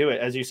out there and do it.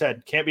 As you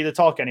said, can't be the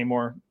talk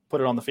anymore. Put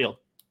it on the field.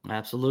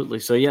 Absolutely.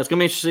 So, yeah, it's going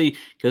to be interesting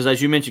because,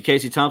 as you mentioned,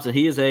 Casey Thompson,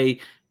 he is a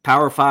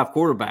Power 5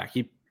 quarterback.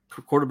 He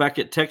quarterback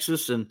at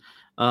Texas, and,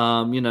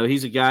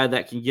 he's a guy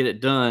that can get it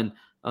done.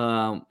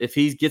 If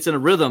he gets in a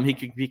rhythm, he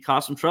could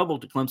cause some trouble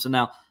to Clemson.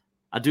 Now,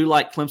 I do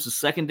like Clemson's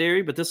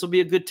secondary, but this will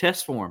be a good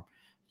test for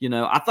him.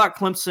 I thought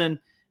Clemson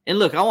 – and,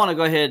 look, I want to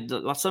go ahead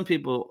 – some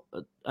people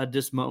are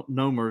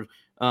misnomers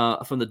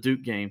from the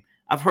Duke game.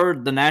 I've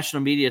heard the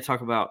national media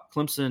talk about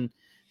Clemson.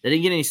 They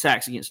didn't get any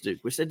sacks against Duke,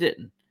 which they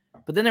didn't.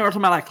 But then they were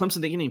talking about Clemson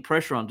didn't get any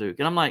pressure on Duke.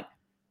 And I'm like,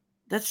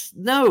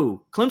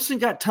 no. Clemson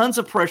got tons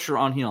of pressure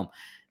on him.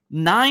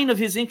 9 of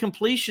his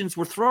incompletions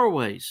were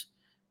throwaways,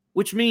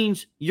 which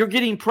means you're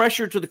getting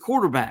pressure to the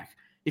quarterback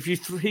if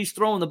he's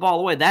throwing the ball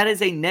away. That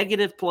is a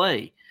negative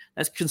play.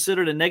 That's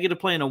considered a negative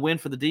play and a win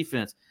for the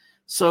defense.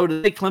 So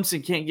today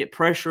Clemson can't get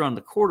pressure on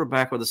the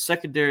quarterback, or the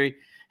secondary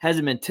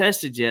hasn't been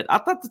tested yet. I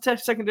thought the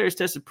secondary is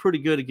tested pretty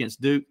good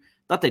against Duke.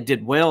 Thought they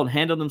did well and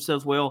handled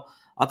themselves well.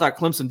 I thought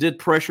Clemson did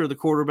pressure the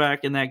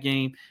quarterback in that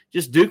game.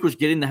 Just Duke was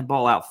getting that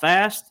ball out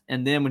fast,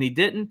 and then when he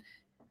didn't,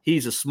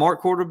 he's a smart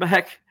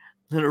quarterback.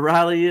 Leonard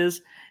Riley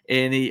is,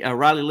 and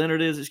Riley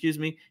Leonard is,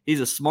 He's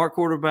a smart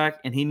quarterback,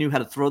 and he knew how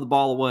to throw the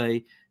ball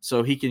away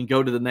so he can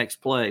go to the next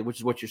play, which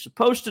is what you're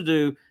supposed to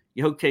do.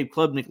 You hope Cade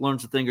Klubnik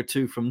learns a thing or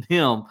two from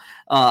him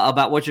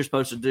about what you're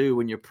supposed to do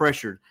when you're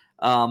pressured.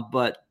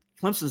 But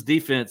Clemson's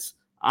defense,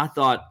 I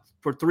thought,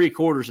 for 3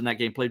 quarters in that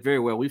game played very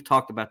well. We've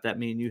talked about that,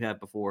 me and you have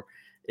before.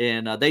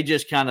 And they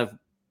just kind of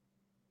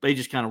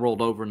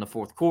rolled over in the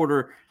fourth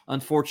quarter.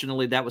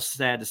 Unfortunately, that was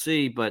sad to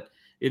see, but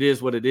it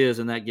is what it is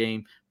in that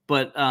game.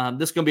 But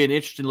this is going to be an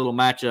interesting little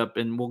matchup,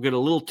 and we'll get a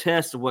little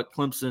test of what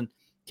Clemson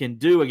can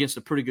do against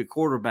a pretty good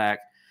quarterback,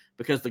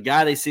 because the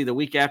guy they see the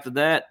week after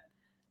that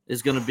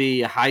is going to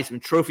be a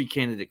Heisman Trophy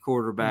candidate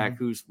quarterback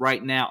who's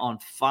right now on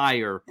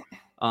fire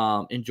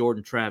in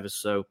Jordan Travis.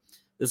 So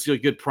this is a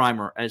good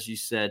primer, as you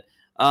said.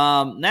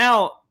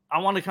 Now I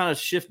want to kind of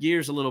shift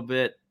gears a little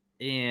bit,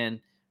 and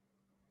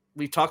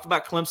we've talked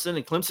about Clemson,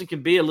 and Clemson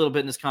can be a little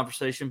bit in this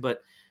conversation,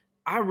 but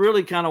I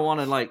really kind of want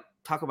to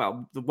talk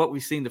about what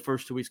we've seen the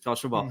first 2 weeks of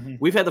college football.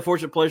 We've had the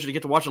fortunate pleasure to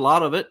get to watch a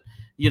lot of it,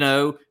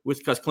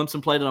 because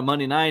Clemson played on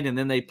Monday night, and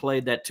then they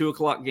played that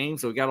 2:00 game,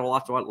 so we got a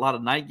lot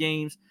of night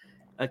games.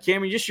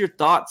 Cameron, just your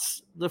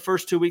thoughts the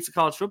first 2 weeks of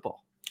college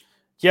football.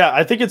 Yeah,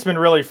 I think it's been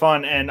really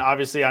fun, and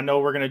obviously I know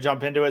we're going to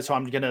jump into it, so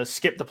I'm going to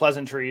skip the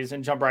pleasantries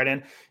and jump right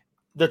in.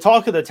 The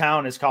talk of the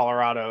town is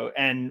Colorado,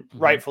 and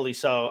rightfully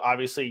so.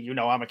 Obviously,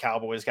 I'm a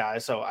Cowboys guy,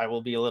 so I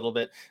will be a little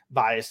bit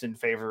biased in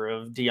favor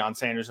of Deion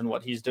Sanders and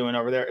what he's doing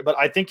over there. But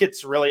I think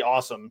it's really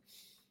awesome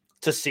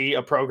to see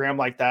a program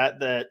like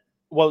that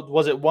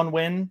was it 1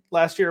 win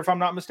last year, if I'm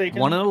not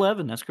mistaken?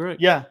 1-11, that's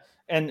correct. Yeah,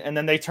 and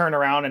then they turn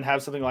around and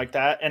have something like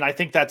that. And I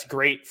think that's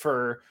great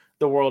for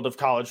the world of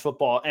college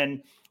football.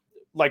 And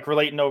like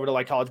relating over to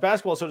like college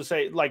basketball, so to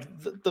say, like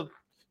the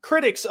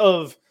critics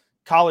of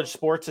college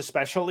sports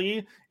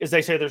especially is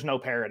they say there's no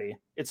parity.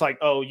 It's like,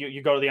 oh,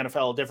 you go to the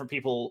NFL, different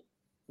people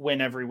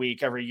win every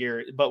week, every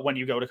year. But when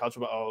you go to college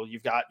football, oh,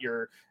 you've got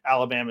your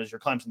Alabamas, your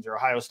Clemsons, your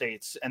Ohio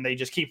States, and they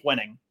just keep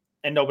winning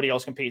and nobody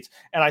else competes.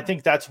 And I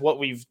think that's what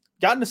we've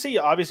gotten to see.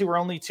 Obviously, we're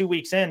only 2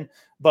 weeks in,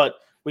 but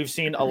we've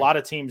seen a lot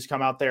of teams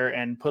come out there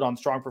and put on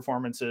strong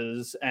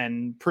performances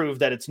and prove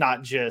that it's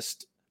not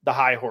just the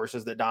high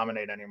horses that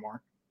dominate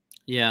anymore.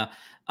 Yeah.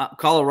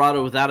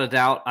 Colorado, without a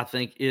doubt, I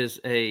think is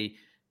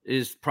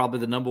probably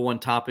the number one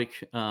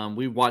topic.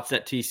 We watched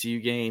that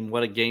TCU game.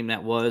 What a game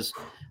that was.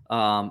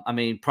 I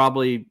mean,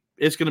 probably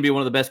it's going to be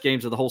one of the best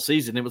games of the whole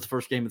season. It was the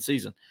first game of the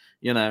season,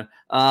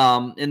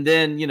 and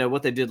then,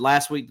 what they did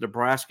last week,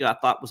 Nebraska,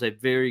 I thought was a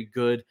very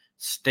good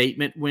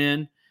statement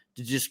win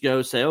to just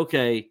go say,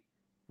 okay,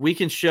 we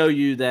can show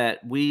you that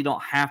we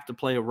don't have to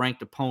play a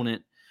ranked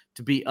opponent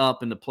to be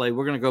up and to play.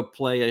 We're going to go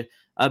play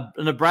a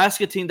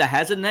Nebraska team that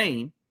has a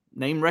name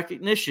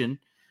recognition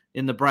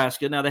in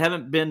Nebraska. Now, they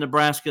haven't been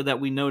Nebraska that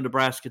we know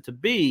Nebraska to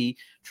be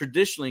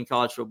traditionally in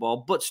college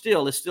football, but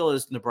still, it still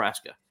is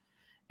Nebraska.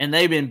 And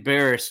they've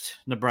embarrassed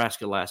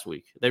Nebraska last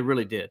week. They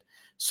really did.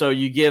 So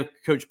you give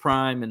Coach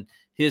Prime and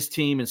his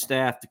team and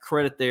staff the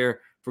credit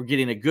there for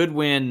getting a good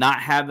win,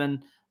 not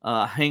having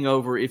a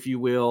hangover, if you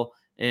will.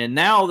 And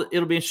now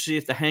it'll be interesting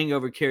if the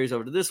hangover carries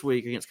over to this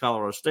week against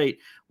Colorado State.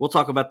 We'll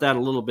talk about that a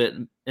little bit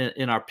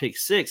in our Pick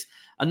 6.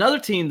 Another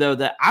team, though,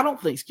 that I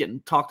don't think is getting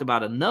talked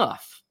about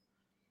enough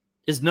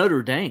is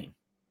Notre Dame.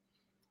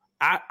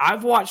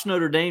 I've watched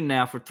Notre Dame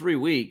now for 3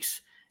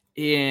 weeks,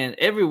 and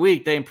every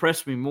week they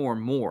impress me more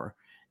and more.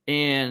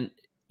 And,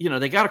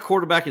 they got a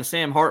quarterback in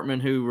Sam Hartman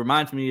who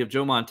reminds me of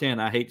Joe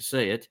Montana. I hate to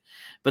say it,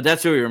 but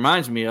that's who he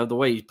reminds me of, the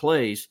way he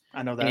plays.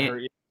 I know that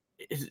hurt you.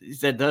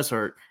 That does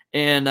hurt.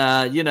 And,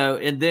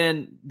 and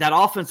then that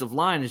offensive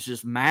line is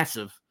just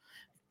massive.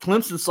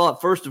 Clemson saw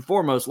it first and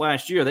foremost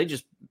last year. They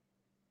just,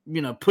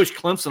 pushed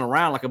Clemson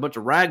around like a bunch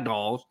of rag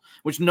dolls,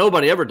 which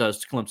nobody ever does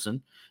to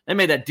Clemson. They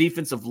made that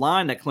defensive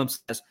line that Clemson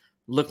has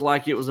look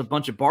like it was a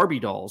bunch of Barbie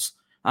dolls.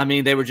 I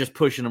mean, they were just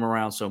pushing them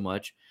around so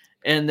much.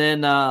 And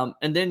then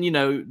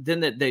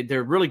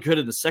they're really good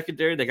in the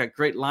secondary. They got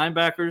great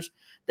linebackers.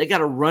 They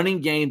got a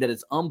running game that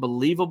is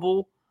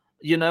unbelievable,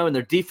 and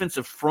their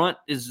defensive front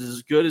is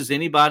as good as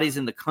anybody's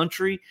in the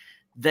country.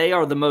 They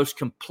are the most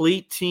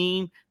complete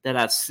team that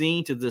I've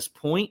seen to this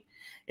point,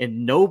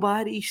 and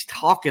nobody's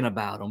talking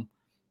about them.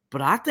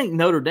 But I think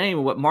Notre Dame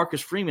and what Marcus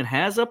Freeman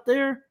has up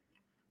there,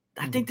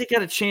 I think they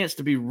got a chance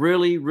to be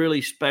really,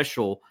 really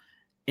special.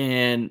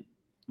 And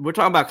we're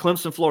talking about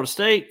Clemson, Florida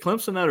State.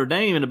 Clemson, Notre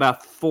Dame in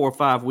about 4 or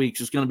 5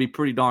 weeks is going to be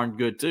pretty darn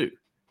good too.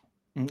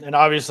 And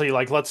obviously,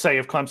 let's say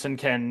if Clemson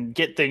can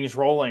get things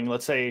rolling,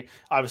 let's say,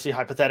 obviously,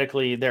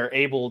 hypothetically, they're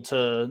able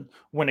to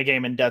win a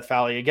game in Death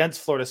Valley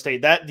against Florida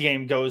State. That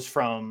game goes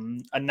from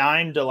a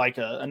 9 to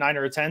a 9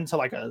 or a 10 to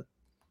a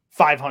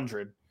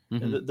 500.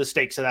 The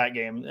stakes of that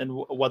game and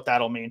what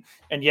that'll mean.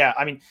 And yeah,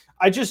 I mean,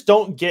 I just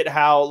don't get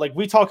how,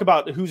 we talk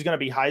about who's going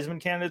to be Heisman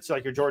candidates,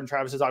 like your Jordan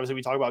Travis's. Obviously,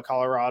 we talk about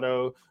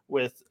Colorado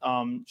with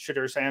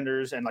Shadur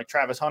Sanders and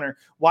Travis Hunter.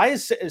 Why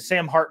is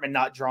Sam Hartman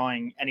not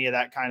drawing any of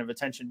that kind of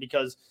attention?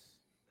 Because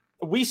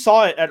we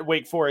saw it at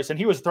Wake Forest, and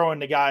he was throwing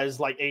to guys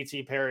like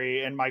A.T.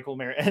 Perry and Michael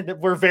Mayer, and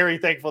we're very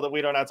thankful that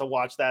we don't have to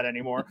watch that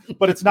anymore.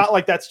 But it's not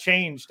like that's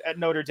changed at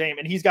Notre Dame,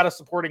 and he's got a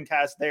supporting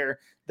cast there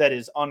that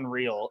is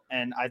unreal.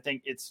 And I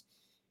think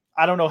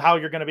I don't know how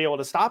you're going to be able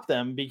to stop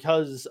them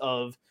because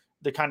of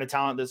the kind of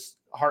talent this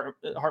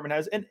Hartman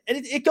has. And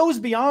it goes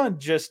beyond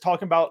just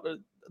talking about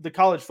the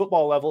college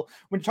football level.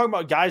 When you're talking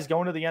about guys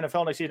going to the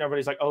NFL next season,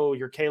 everybody's like, oh,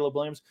 you're Caleb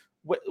Williams.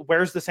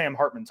 Where's the Sam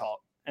Hartman talk?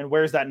 And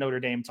where's that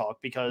Notre Dame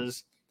talk?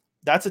 Because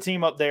that's a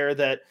team up there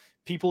that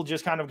people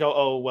just kind of go,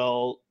 oh,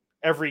 well,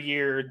 every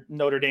year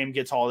Notre Dame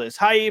gets all this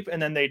hype and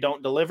then they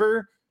don't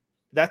deliver.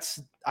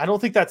 I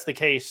don't think that's the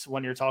case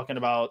when you're talking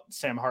about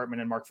Sam Hartman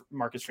and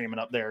Marcus Freeman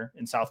up there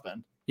in South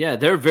Bend. Yeah,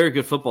 they're a very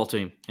good football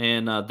team,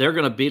 and they're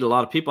going to beat a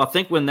lot of people. I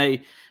think when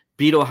they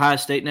beat Ohio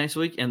State next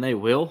week, and they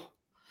will,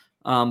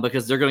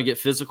 because they're going to get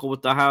physical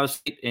with Ohio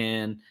State,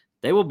 and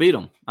they will beat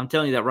them. I'm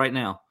telling you that right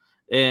now.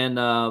 And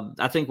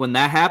I think when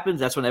that happens,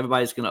 that's when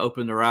everybody's going to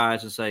open their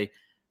eyes and say,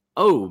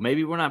 oh,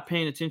 maybe we're not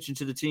paying attention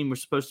to the team we're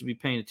supposed to be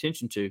paying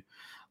attention to.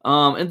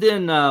 And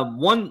then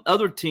one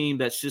other team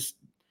that's just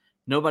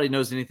nobody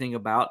knows anything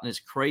about, and it's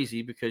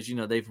crazy because,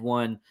 they've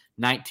won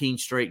 19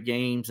 straight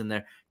games, and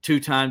they're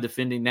 2-time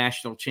defending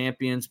national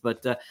champions,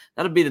 but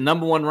that'll be the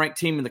number 1 ranked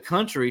team in the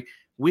country.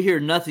 We hear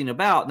nothing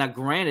about. Now,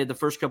 granted, the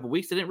first couple of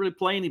weeks, they didn't really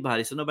play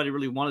anybody, so nobody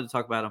really wanted to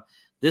talk about them.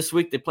 This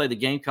week, they play the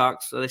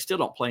Gamecocks, so they still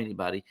don't play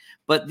anybody.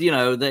 But,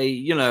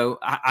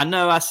 I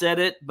know I said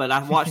it, but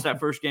I watched that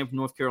first game from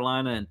North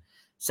Carolina, and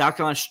South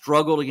Carolina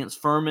struggled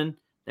against Furman.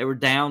 They were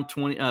down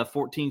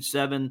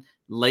 14-7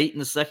 late in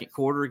the second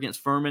quarter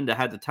against Furman that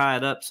had to tie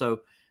it up. So,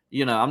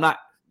 I'm not,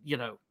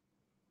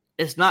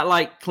 it's not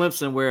like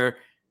Clemson where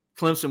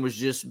Clemson was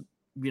just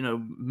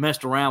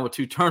messed around with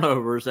 2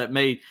 turnovers that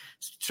made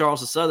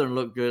Charleston Southern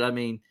look good. I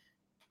mean,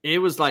 it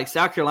was like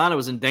South Carolina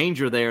was in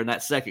danger there in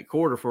that second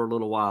quarter for a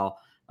little while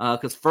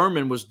because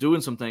Furman was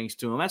doing some things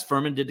to them. As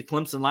Furman did to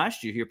Clemson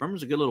last year here.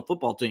 Furman's a good little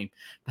football team,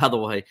 by the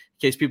way, in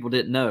case people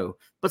didn't know.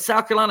 But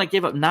South Carolina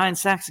gave up 9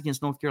 sacks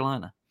against North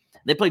Carolina.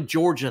 They played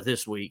Georgia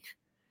this week.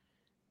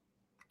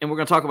 And we're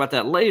going to talk about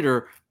that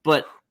later.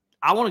 But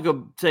I want to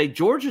go say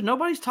Georgia,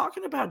 nobody's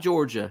talking about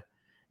Georgia.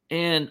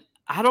 And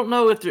I don't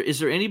know if is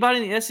there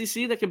anybody in the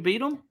SEC that can beat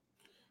them?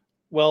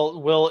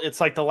 Well,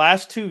 it's like the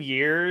last 2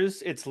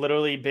 years, it's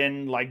literally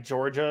been like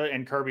Georgia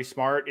and Kirby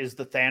Smart is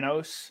the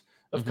Thanos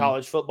of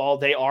college football.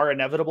 They are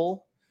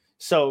inevitable.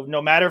 So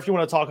no matter if you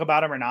want to talk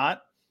about them or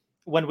not,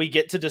 when we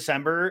get to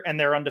December and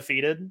they're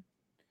undefeated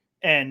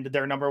and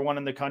they're number 1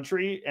 in the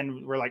country,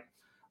 and we're like,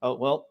 oh,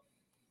 well,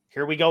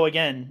 here we go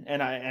again.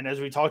 And as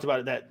we talked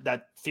about it,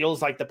 that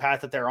feels like the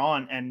path that they're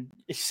on, and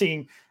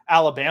seeing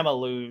Alabama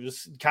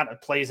lose kind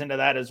of plays into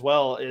that as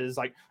well. Is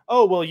like,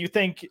 oh, well, you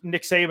think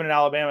Nick Saban and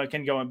Alabama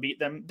can go and beat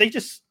them? They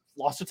just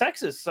lost to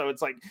Texas. So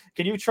it's like,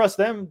 can you trust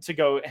them to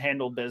go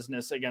handle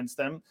business against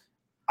them?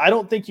 I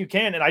don't think you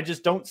can. And I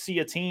just don't see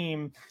a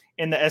team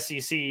in the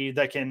SEC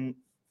that can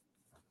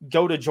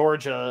go to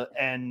Georgia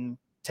and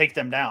take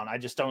them down. I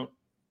just don't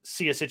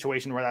see a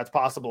situation where that's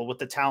possible with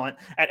the talent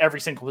at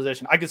every single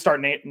position. I could start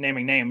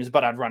naming names,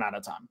 but I'd run out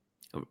of time.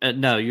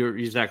 No, you're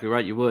exactly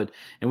right. You would.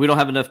 And we don't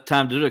have enough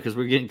time to do it because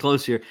we're getting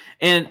close here.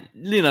 And,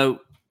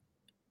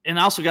 and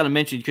I also got to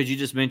mention, because you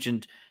just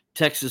mentioned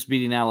Texas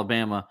beating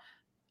Alabama.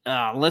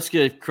 Let's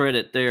give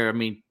credit there. I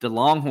mean, the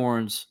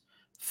Longhorns,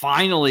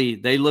 finally,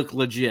 they look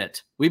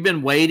legit. We've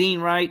been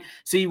waiting, right?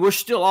 See, we're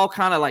still all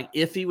kind of like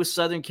iffy with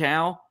Southern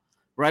Cal,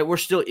 right? We're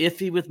still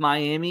iffy with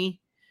Miami.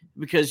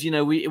 Because,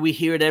 we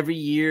hear it every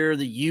year.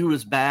 The U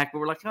is back. But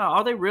we're like, oh,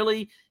 are they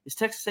really? Is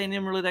Texas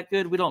A&M really that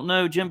good? We don't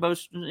know.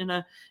 Jimbo's,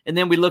 And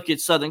then we look at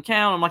Southern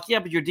Cal. I'm like, yeah,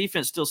 but your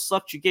defense still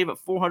sucks. You gave up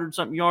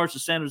 400-something yards to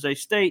San Jose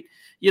State.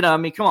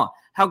 Come on.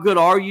 How good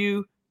are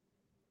you?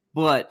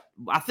 But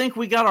I think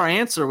we got our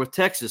answer with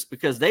Texas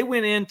because they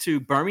went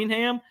into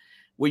Birmingham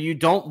where you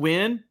don't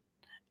win.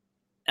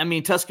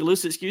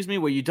 Tuscaloosa,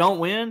 where you don't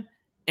win.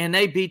 And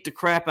they beat the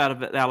crap out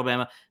of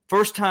Alabama.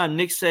 First time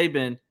Nick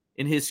Saban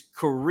in his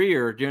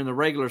career during the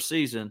regular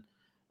season,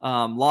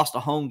 lost a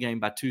home game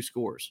by 2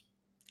 scores.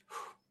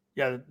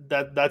 Yeah,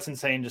 that's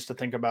insane just to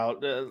think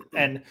about.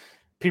 And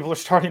people are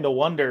starting to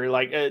wonder,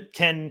 like,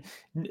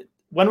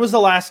 when was the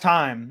last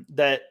time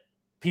that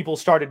people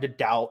started to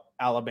doubt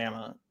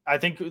Alabama? I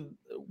think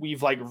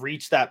we've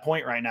reached that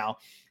point right now.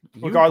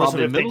 Regardless of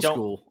if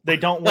they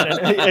don't win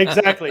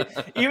exactly.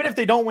 Even if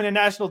they don't win a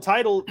national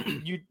title,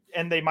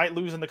 and they might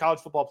lose in the college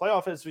football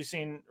playoff, as we've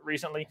seen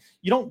recently,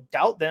 you don't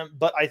doubt them.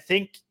 But I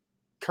think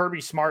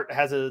Kirby Smart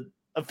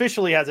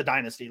officially has a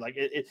dynasty.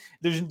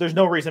 There's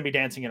no reason to be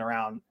dancing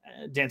around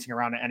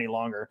it any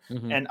longer.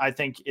 And I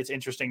think it's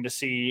interesting to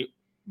see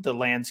the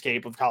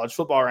landscape of college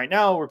football right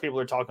now, where people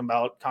are talking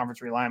about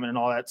conference realignment and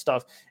all that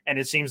stuff. And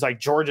it seems like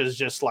Georgia's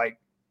just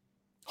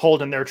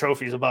holding their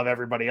trophies above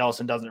everybody else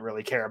and doesn't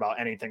really care about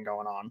anything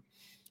going on.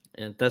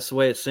 And that's the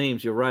way it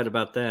seems. You're right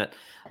about that.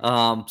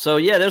 So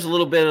yeah, there's a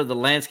little bit of the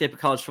landscape of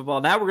college football.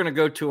 Now we're going to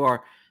go to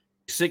our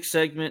 6th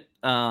segment.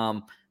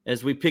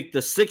 As we pick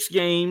the 6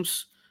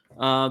 games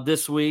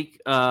this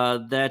week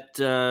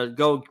that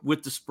go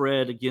with the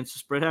spread, against the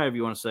spread, however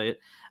you want to say it.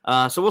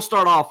 So we'll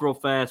start off real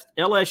fast.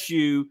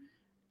 LSU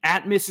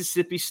at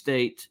Mississippi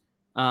State.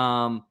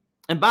 And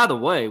by the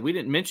way, we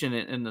didn't mention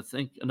it, and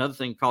another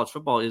thing college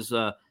football is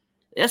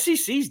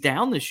SEC's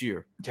down this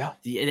year. Yeah.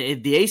 The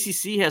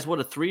ACC has,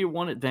 a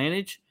 3-1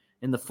 advantage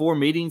in the 4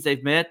 meetings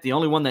they've met. The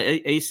only one that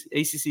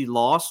ACC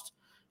lost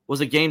was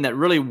a game that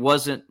really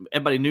wasn't –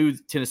 everybody knew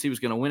Tennessee was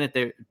going to win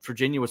it.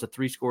 Virginia was a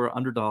 3-score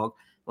underdog.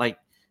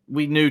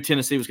 We knew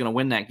Tennessee was going to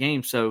win that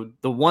game. So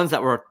the ones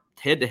that were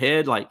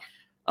head-to-head,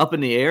 up in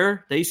the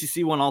air, the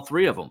ACC won all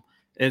 3 of them.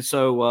 And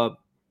so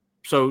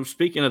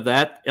speaking of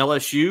that,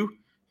 LSU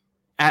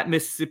at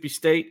Mississippi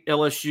State.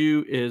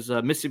 LSU is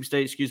Mississippi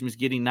State, is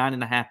getting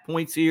 9.5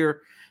 points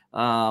here.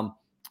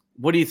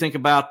 What do you think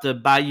about the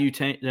Bayou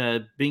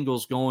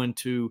Bengals going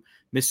to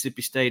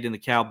Mississippi State and the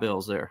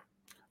Cowbells there?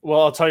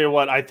 Well, I'll tell you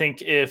what, I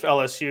think if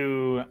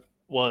LSU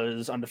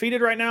was undefeated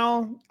right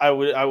now, I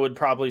would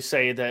probably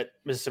say that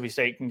Mississippi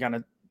State can kind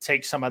of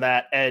take some of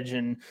that edge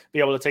and be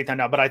able to take them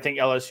down. But I think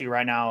LSU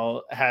right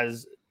now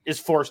is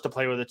forced to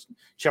play with a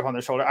chip on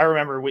their shoulder. I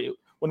remember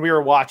when we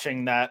were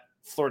watching that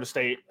Florida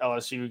State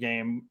LSU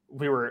game,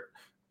 we were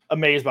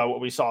amazed by what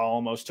we saw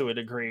almost to a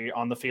degree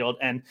on the field,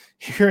 and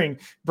hearing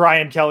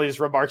Brian Kelly's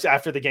remarks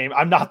after the game,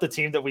 I'm not the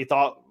team that we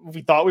thought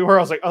we were.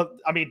 I was like, oh,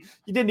 you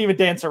didn't even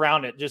dance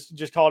around it.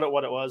 Just called it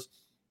what it was.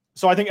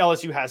 So I think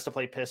LSU has to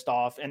play pissed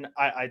off, and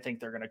I think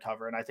they're going to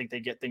cover, and I think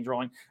they get things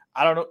rolling.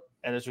 I don't know.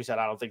 And as we said,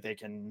 I don't think they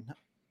can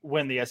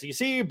win the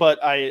SEC,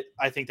 but I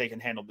think they can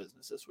handle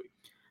business this week.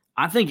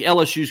 I think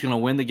LSU is going to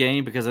win the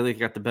game because I think they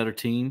got the better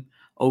team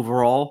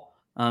overall,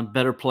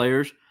 better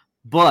players,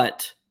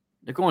 but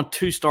they're going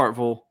to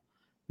Starkville.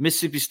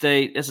 Mississippi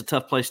State, that's a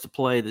tough place to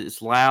play.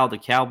 It's loud. The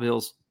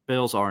Cowbells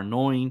spells are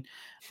annoying.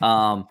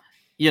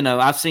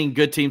 I've seen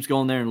good teams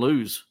go in there and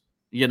lose.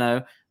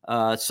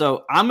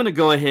 So I'm going to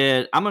go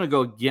ahead. I'm going to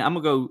go again. I'm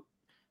going to go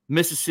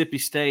Mississippi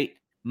State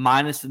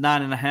minus the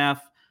 9.5.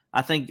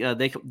 I think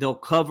they'll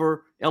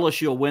cover.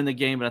 LSU will win the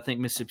game, but I think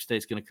Mississippi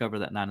State's going to cover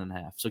that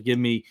 9.5. So give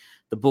me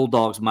the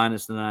Bulldogs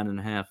minus the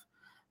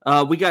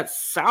 9.5. We got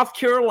South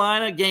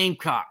Carolina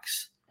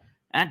Gamecocks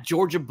at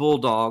Georgia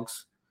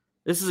Bulldogs.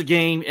 This is a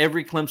game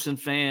every Clemson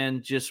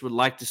fan just would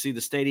like to see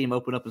the stadium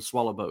open up and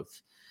swallow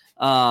both.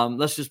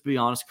 Let's just be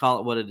honest, call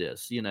it what it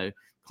is.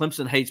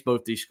 Clemson hates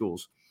both these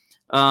schools.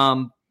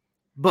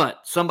 But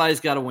somebody's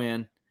got to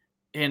win.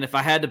 And if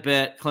I had to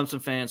bet,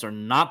 Clemson fans are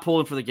not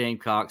pulling for the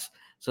Gamecocks.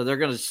 So they're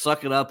going to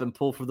suck it up and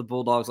pull for the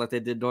Bulldogs like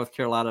they did North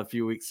Carolina a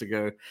few weeks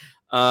ago.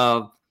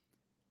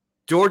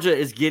 Georgia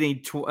is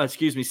getting,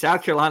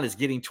 South Carolina is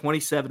getting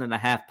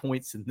 27.5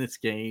 points in this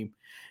game.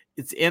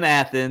 It's in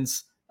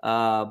Athens.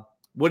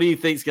 What do you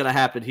think is going to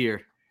happen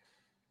here?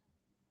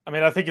 I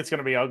mean, I think it's going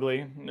to be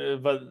ugly,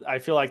 but I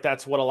feel like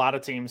that's what a lot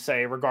of teams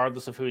say,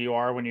 regardless of who you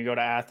are when you go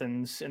to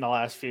Athens in the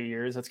last few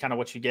years. That's kind of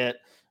what you get.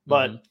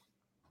 But,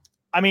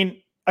 I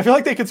mean, I feel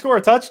like they could score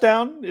a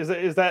touchdown.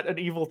 Is that an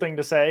evil thing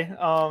to say?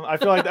 I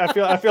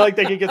feel like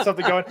they could get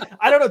something going.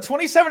 I don't know.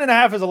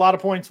 27.5 is a lot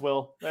of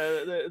Will.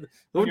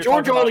 Well,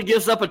 Georgia only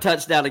gives up a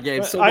touchdown a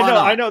game. So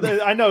I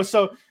know.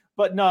 So,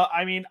 but no,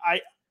 I mean,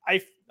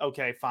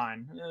 okay,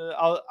 fine.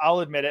 I'll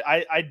admit it.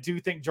 I do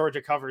think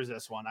Georgia covers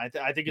this one.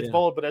 I think it's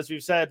bold, but as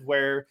we've said,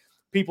 where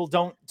people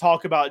don't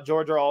talk about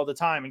Georgia all the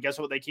time, and guess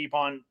what they keep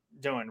on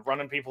doing?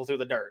 Running people through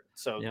the dirt.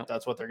 So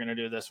that's what they're going to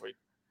do this week.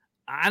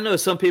 I know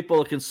some people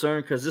are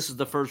concerned because this is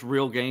the first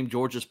real game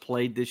Georgia's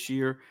played this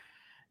year.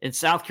 And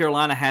South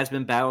Carolina has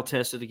been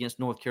battle-tested against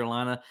North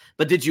Carolina.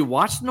 But did you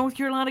watch the North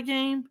Carolina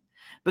game?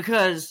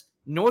 Because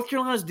North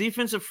Carolina's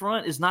defensive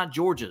front is not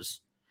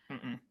Georgia's.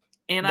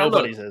 And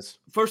nobody's is.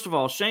 First of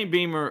all, Shane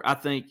Beamer, I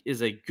think,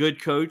 is a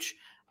good coach.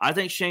 I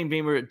think Shane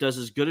Beamer does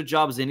as good a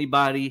job as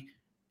anybody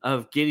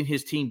of getting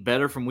his team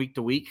better from week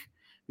to week.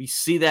 We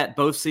see that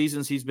both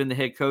seasons he's been the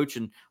head coach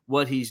and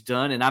what he's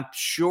done. And I'm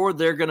sure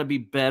they're going to be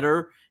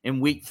better in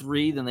week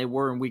 3 than they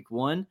were in week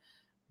 1.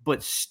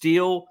 But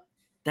still,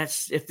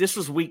 if this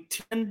was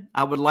week 10,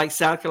 I would like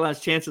South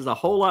Carolina's chances a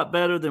whole lot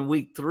better than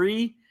week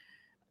 3.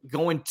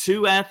 Going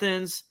to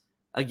Athens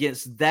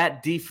against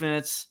that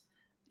defense,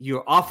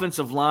 your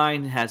offensive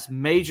line has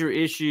major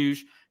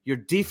issues. Your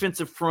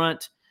defensive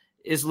front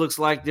looks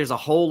like there's a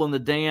hole in the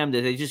dam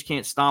that they just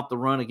can't stop the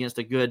run against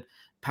a good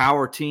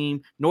power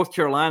team. North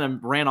Carolina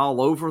ran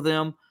all over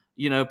them.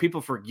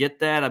 People forget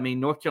that. I mean,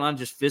 North Carolina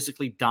just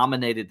physically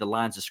dominated the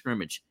lines of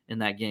scrimmage in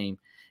that game.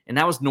 And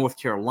that was North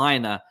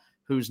Carolina,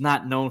 who's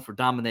not known for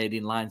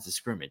dominating lines of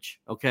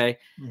scrimmage. Okay.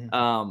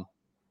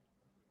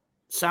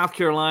 South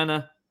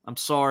Carolina, I'm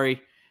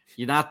sorry.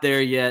 You're not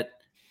there yet.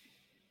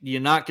 You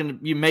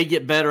may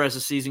get better as the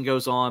season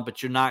goes on,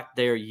 but you're not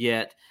there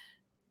yet.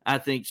 I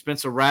think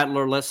Spencer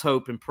Rattler, let's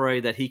hope and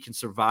pray that he can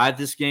survive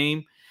this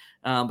game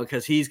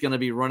because he's going to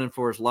be running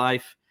for his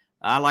life.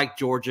 I like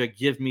Georgia.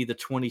 Give me the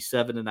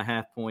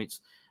 27.5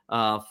 points,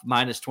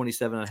 minus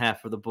 27.5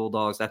 for the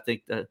Bulldogs. I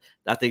think they're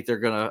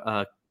going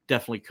to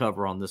definitely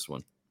cover on this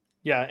one.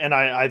 Yeah, and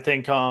I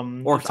think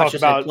or talk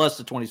about plus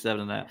the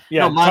 27.5.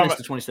 Yeah, no, minus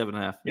the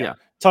 27.5. Yeah.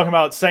 Talking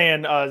about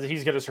saying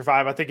he's going to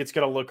survive. I think it's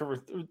going to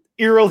look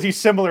eerily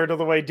similar to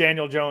the way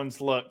Daniel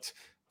Jones looked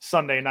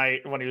Sunday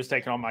night when he was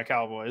taking on my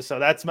Cowboys. So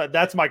that's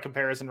my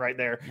comparison right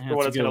there for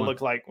what it's going to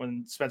look like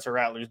when Spencer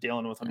Rattler's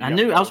dealing with him.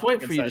 I was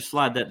waiting for you to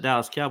slide that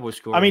Dallas Cowboys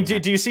score. I mean,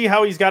 do you see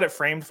how he's got it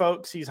framed,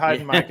 folks? He's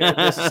hiding my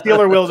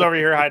Steeler Will's over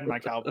here hiding my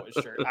Cowboys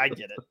shirt. I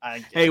get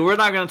it. Hey, we're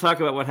not going to talk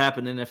about what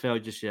happened in the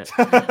NFL just yet.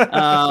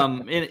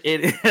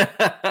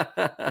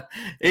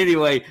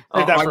 Anyway,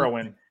 save that for a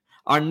win.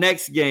 Our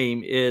next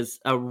game is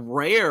a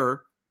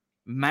rare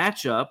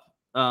matchup,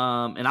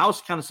 and I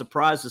was kind of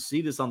surprised to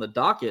see this on the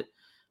docket.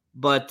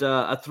 But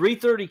a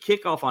 3:30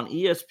 kickoff on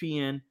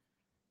ESPN,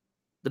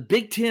 the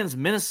Big Ten's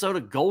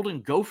Minnesota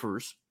Golden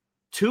Gophers,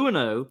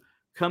 2-0,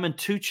 coming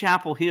to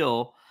Chapel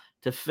Hill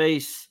to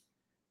face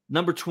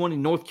number 20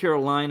 North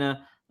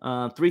Carolina.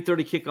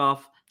 3:30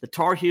 kickoff. The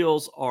Tar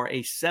Heels are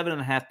a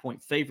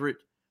 7.5-point favorite.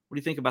 What do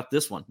you think about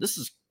this one? This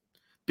is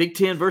Big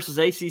Ten versus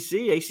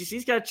ACC.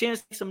 ACC's got a chance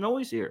to make some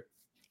noise here.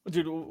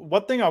 Dude,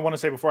 one thing I want to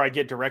say before I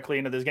get directly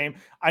into this game,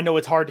 I know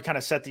it's hard to kind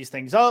of set these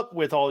things up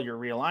with all your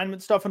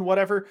realignment stuff and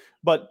whatever,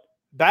 but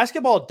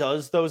basketball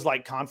does those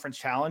like conference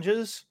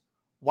challenges.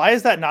 Why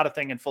is that not a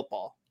thing in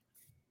football?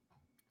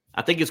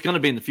 I think it's going to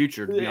be in the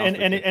future.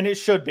 And it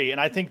should be. And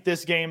I think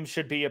this game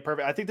should be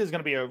I think this is going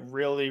to be a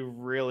really,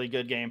 really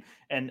good game.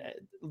 And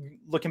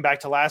looking back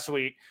to last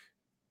week,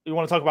 you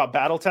want to talk about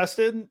battle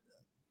tested?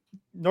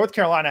 North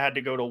Carolina had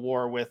to go to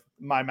war with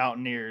my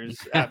Mountaineers,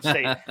 App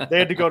State. They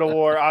had to go to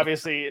war.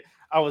 Obviously,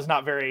 I was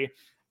not very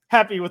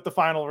happy with the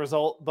final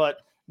result, but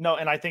no,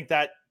 and I think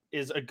that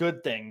is a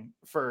good thing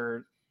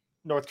for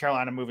North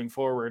Carolina moving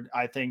forward.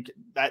 I think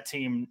that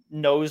team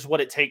knows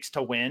what it takes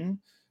to win.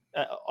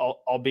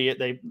 albeit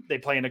they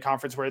play in a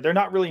conference where they're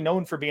not really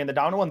known for being the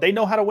dominant one. They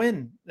know how to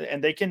win,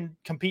 and they can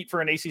compete for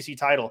an ACC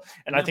title.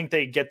 And I think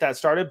they get that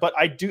started, but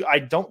I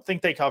don't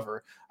think they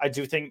cover. I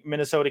do think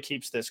Minnesota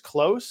keeps this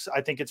close.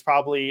 I think it's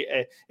probably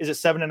is it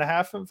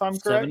 7.5 if I'm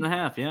correct?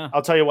 7.5. Yeah.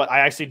 I'll tell you what,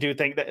 I actually do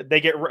think that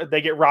they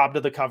get robbed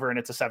of the cover and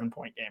it's a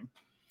 7-point game.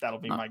 That'll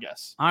be my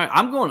guess. All right.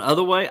 I'm going the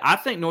other way. I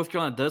think North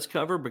Carolina does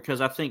cover because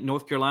I think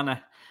North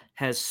Carolina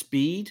has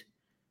speed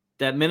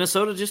that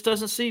Minnesota just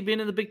doesn't see being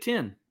in the Big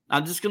Ten.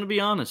 I'm just going to be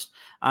honest.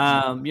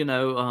 That's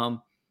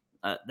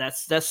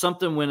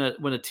something when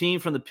a team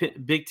from the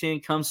Big Ten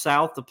comes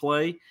south to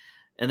play,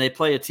 and they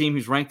play a team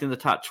who's ranked in the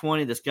top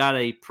 20 that's got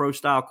a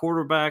pro-style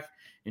quarterback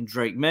in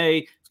Drake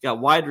May. It's got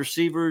wide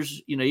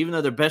receivers. Even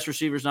though their best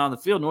receiver's not on the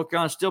field, North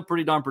Carolina's still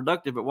pretty darn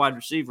productive at wide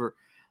receiver.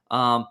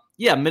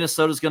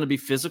 Minnesota's going to be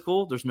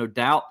physical. There's no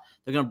doubt.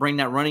 They're going to bring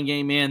that running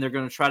game in. They're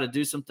going to try to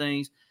do some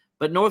things.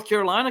 But North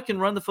Carolina can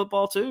run the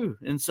football too.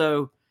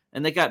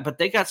 And they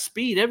got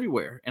speed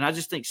everywhere. And I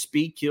just think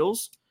speed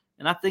kills.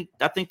 And I think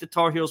the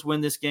Tar Heels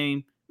win this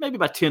game maybe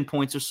by 10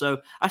 points or so.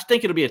 I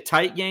think it'll be a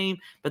tight game,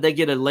 but they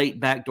get a late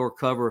backdoor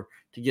cover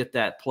to get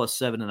that plus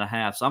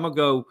 7.5. So I'm going to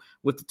go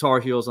with the Tar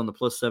Heels on the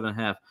plus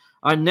 7.5.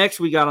 All right, next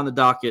we got on the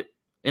docket,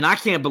 and I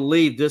can't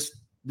believe this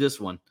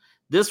one.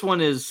 This one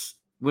is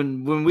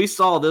when we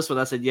saw this one,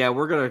 I said, yeah,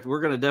 we're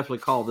gonna definitely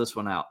call this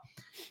one out.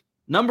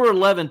 Number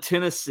 11,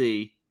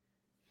 Tennessee,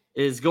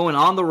 is going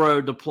on the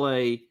road to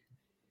play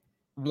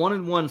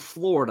 1-1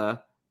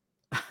 Florida,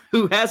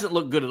 who hasn't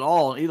looked good at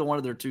all in either one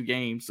of their two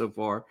games so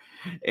far.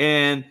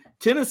 And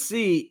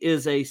Tennessee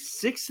is a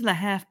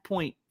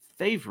 6.5-point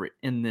favorite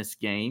in this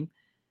game.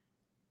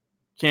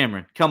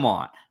 Cameron, come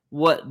on.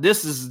 What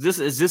is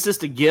this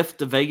just a gift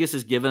that Vegas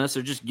has given us?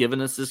 They're just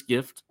giving us this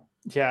gift?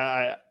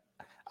 Yeah,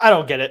 I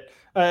don't get it.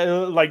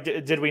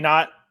 Did we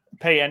not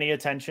pay any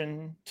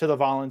attention to the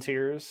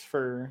Volunteers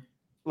for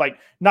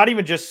not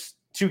even just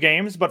 2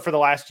 games, but for the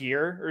last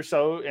year or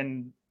so,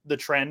 and the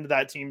trend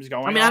that team's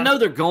going on? I know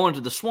they're going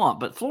to the swamp,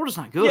 but Florida's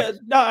not good.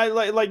 Yeah, no,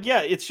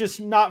 it's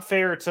just not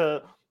fair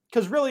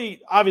because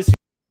really, obviously,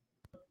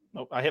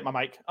 I hit my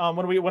mic.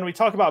 When we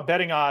talk about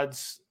betting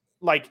odds,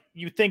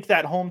 you think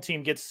that home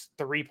team gets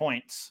 3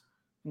 points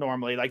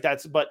normally,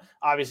 but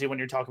obviously when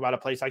you're talking about a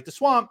place like the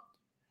Swamp,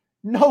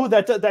 no,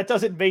 that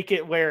doesn't make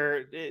it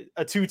where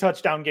a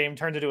 2-touchdown game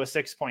turns into a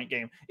 6-point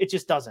game. It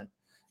just doesn't.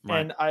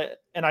 Right.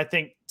 And I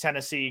think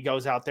Tennessee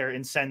goes out there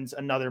and sends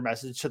another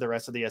message to the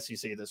rest of the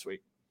SEC this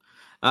week.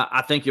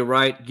 I think you're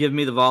right. Give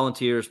me the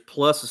Volunteers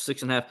plus a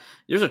 6.5.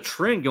 There's a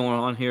trend going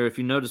on here. If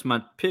you notice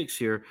my picks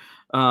here,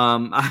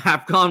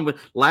 I've gone with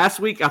last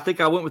week. I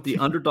think I went with the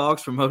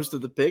underdogs for most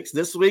of the picks.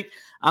 This week,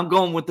 I'm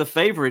going with the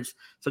favorites.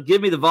 So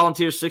give me the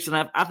Volunteers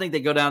 6.5. I think they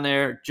go down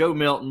there. Joe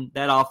Milton,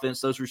 that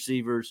offense, those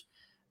receivers.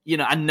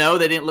 I know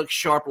they didn't look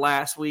sharp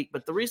last week,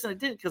 but the reason they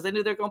didn't because they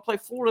knew they're going to play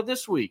Florida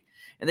this week,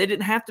 and they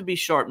didn't have to be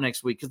sharp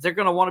next week because they're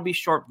going to want to be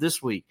sharp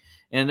this week,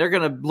 and they're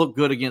going to look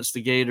good against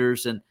the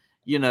Gators. And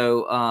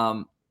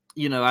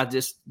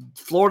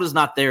Florida's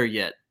not there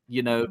yet.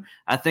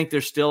 I think they're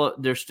still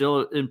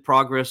in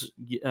progress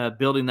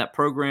building that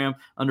program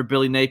under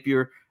Billy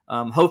Napier.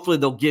 Hopefully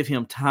they'll give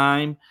him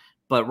time,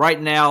 but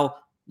right now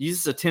this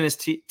is a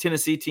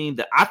Tennessee team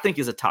that I think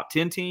is a top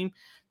 10 team.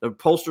 The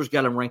pollsters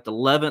got them ranked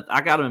 11th. I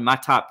got them in my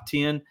top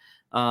 10.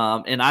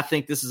 And I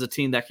think this is a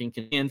team that can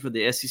contend for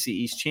the SEC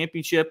East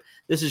Championship.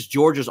 This is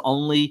Georgia's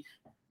only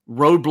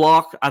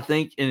roadblock, I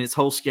think, in its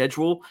whole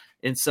schedule.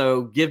 And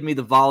so give me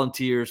the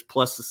Volunteers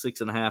plus the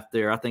 6.5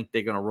 there. I think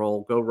they're going to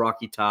roll. Go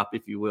Rocky Top,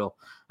 if you will.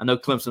 I know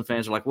Clemson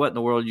fans are like, what in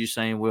the world are you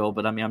saying, Will?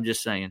 But, I'm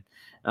just saying.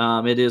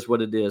 It is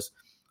what it is.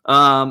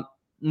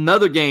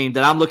 Another game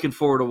that I'm looking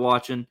forward to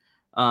watching,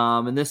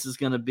 and this is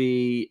going to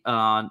be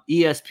on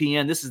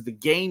ESPN. This is the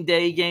game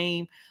day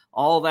game,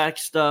 all that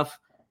stuff.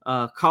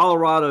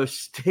 Colorado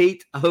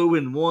State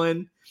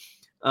 0-1,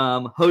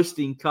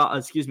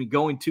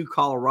 going to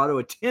Colorado,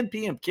 a 10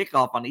 p.m.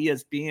 kickoff on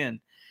ESPN.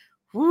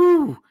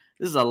 Woo!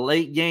 This is a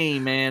late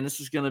game, man.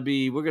 This is going to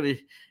be we're going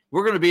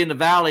to be in the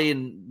Valley,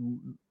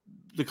 and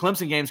the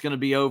Clemson game is going to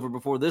be over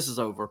before this is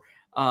over.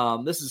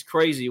 This is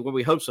crazy. Well,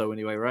 we hope so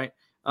anyway, right?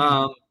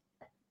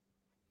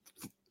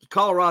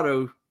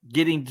 Colorado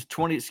getting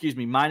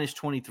to minus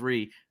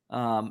 23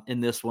 in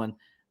this one.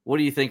 What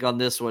do you think on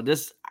this one?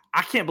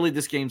 I can't believe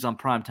this game's on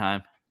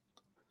primetime.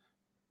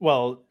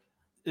 Well,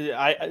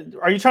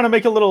 are you trying to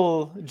make a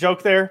little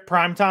joke there?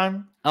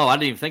 Primetime? Oh, I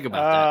didn't even think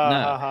about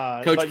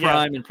that. No, Coach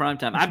Prime and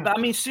primetime. I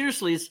mean,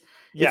 seriously, it's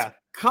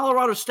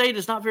Colorado State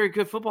is not a very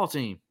good football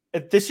team.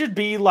 This should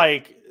be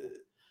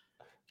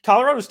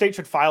Colorado State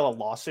should file a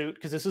lawsuit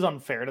because this is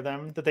unfair to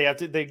them that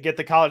they get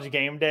the college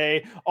game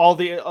day, all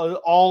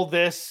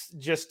this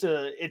just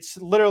it's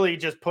literally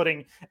just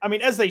putting,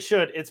 as they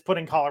should, it's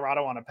putting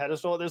Colorado on a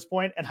pedestal at this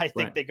point. And I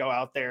think they go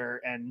out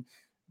there and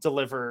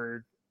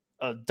deliver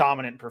a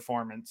dominant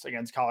performance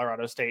against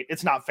Colorado State.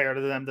 It's not fair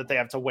to them that they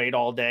have to wait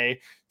all day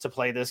to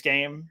play this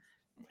game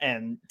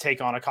and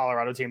take on a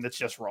Colorado team that's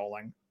just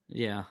rolling.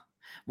 Yeah.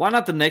 Why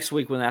not the next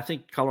week when I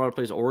think Colorado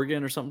plays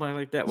Oregon or something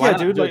like that? Why not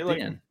do it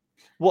then?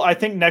 Well, I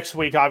think next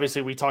week,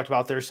 obviously, we talked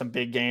about there's some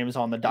big games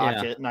on the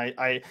docket, and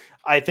I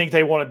think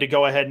they wanted to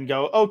go ahead and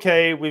go,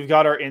 okay, we've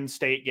got our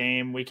in-state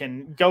game. We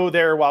can go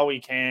there while we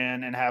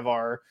can and have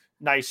our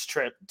nice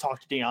trip,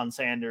 talk to Deion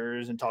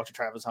Sanders and talk to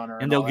Travis Hunter.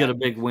 And they'll get a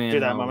big win. Do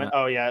that moment.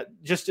 Oh, yeah.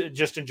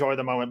 Just enjoy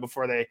the moment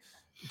before they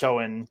go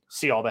and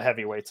see all the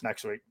heavyweights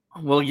next week.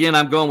 Well, again,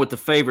 I'm going with the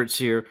favorites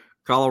here.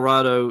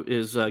 Colorado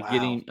is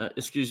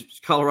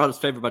Colorado's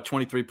favored by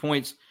 23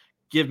 points.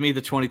 Give me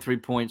the 23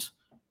 points.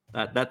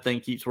 That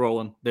thing keeps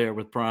rolling there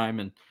with Prime,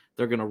 and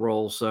they're going to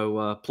roll.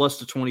 So plus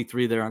the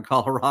 23 there on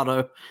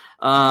Colorado.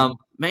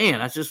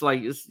 Man, I just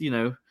like,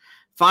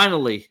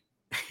 finally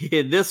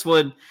in this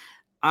one,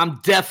 I'm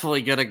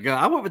definitely going to go.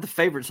 I went with the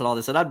favorites and all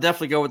this, and I'm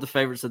definitely going with the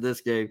favorites of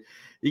this game.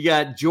 You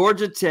got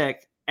Georgia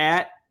Tech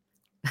at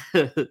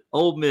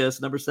Ole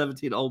Miss, number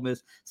 17 Ole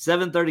Miss,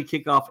 7:30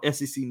 kickoff,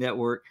 SEC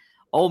Network.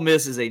 Ole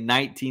Miss is a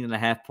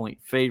 19.5-point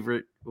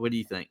favorite. What do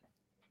you think?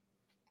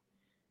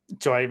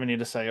 Do I even need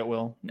to say it,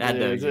 Will? I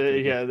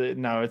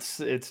know.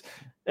 It's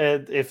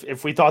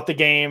if we thought the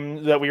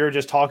game that we were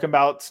just talking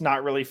about is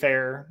not really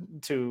fair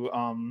to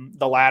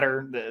the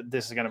latter,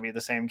 this is going to be the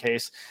same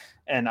case.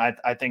 And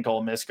I think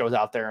Ole Miss goes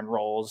out there and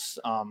rolls.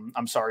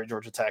 I'm sorry,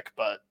 Georgia Tech,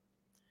 but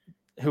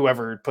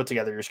whoever put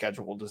together your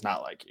schedule does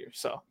not like you.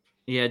 So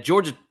yeah,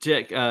 Georgia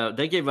Tech,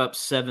 they gave up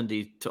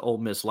 70 to Ole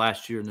Miss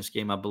last year in this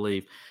game, I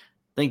believe.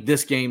 I think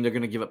this game they're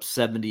going to give up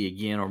 70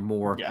 again or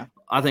more. Yeah.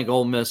 I think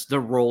Ole Miss,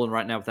 they're rolling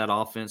right now with that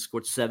offense.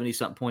 Scored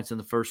 70-something points in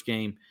the first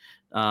game.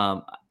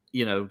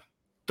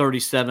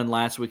 37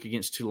 last week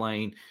against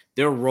Tulane.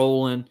 They're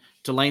rolling.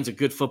 Tulane's a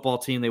good football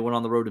team. They went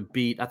on the road and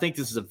beat. I think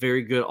this is a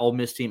very good Ole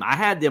Miss team. I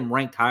had them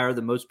ranked higher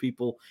than most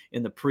people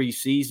in the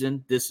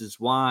preseason. This is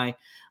why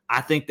I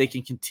think they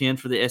can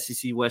contend for the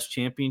SEC West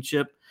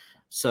Championship.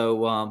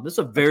 So this is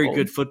a very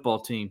good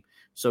football team.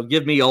 So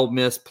give me Ole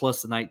Miss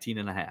plus the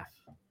 19.5.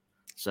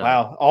 So,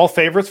 wow, all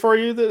favorites for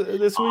you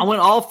this week? I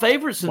went all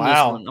favorites in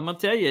this one. I'm gonna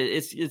tell you,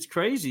 it's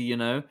crazy.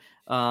 I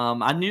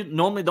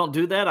normally don't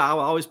do that. I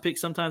always pick.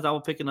 Sometimes I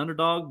will pick an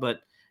underdog,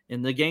 but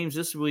in the games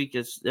this week,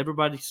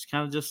 everybody's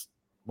kind of just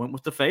went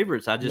with the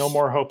favorites. No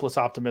more hopeless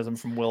optimism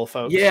from Will,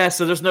 folks. Yeah,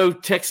 so there's no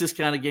Texas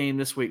kind of game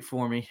this week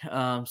for me.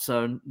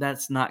 So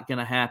that's not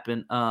gonna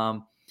happen.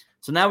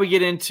 So now we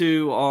get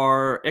into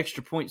our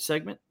extra point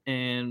segment,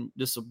 and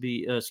this will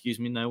be,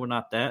 no, we're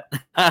not that.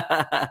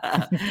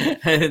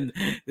 And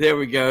there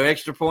we go,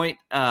 extra point.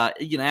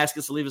 You can ask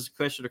us to leave us a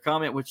question or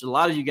comment, which a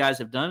lot of you guys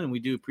have done, and we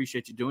do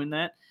appreciate you doing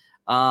that.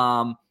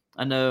 I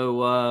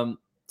know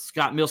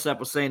Scott Millsap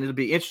was saying it'll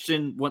be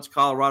interesting once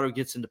Colorado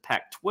gets into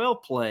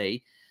Pac-12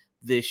 play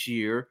this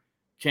year.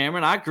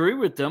 Cameron, I agree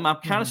with them. I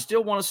kind of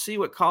still want to see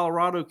what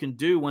Colorado can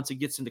do once it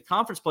gets into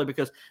conference play,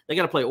 because they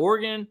got to play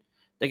Oregon.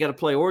 They got to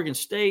play Oregon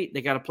State.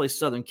 They got to play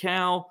Southern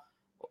Cal.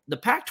 The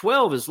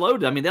Pac-12 is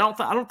loaded. I mean,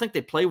 I don't think they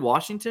play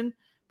Washington,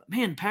 but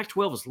man,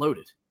 Pac-12 is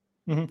loaded.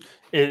 Mm-hmm.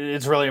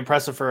 It's really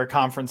impressive for a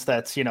conference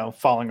that's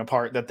falling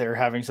apart that they're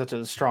having such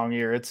a strong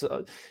year.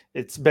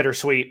 It's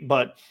bittersweet,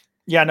 but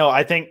yeah, no,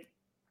 I think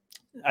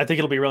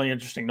it'll be really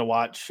interesting to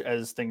watch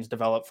as things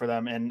develop for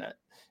them. And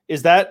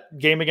is that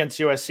game against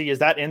USC? Is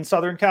that in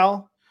Southern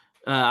Cal?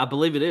 I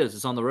believe it is.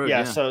 It's on the road.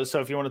 Yeah.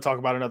 So if you want to talk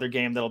about another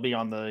game that'll be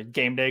on the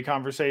game day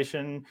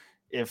conversation.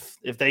 If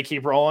they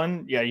keep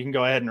rolling, yeah, you can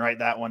go ahead and write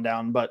that one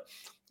down. But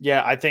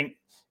yeah, I think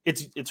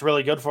it's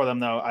really good for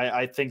them though.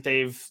 I think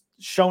they've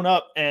shown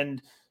up,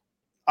 and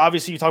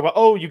obviously you talk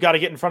about, you got to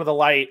get in front of the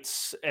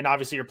lights, and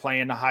obviously you're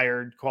playing a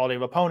higher quality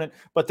of opponent,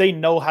 but they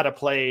know how to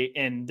play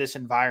in this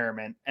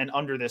environment and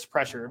under this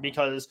pressure,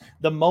 because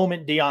the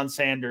moment Deion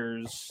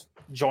Sanders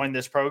joined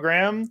this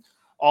program,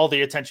 all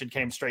the attention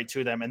came straight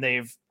to them, and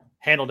they've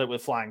handled it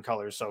with flying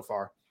colors so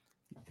far.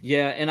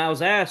 Yeah, and I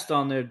was asked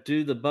on there,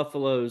 do the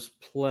Buffaloes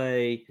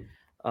play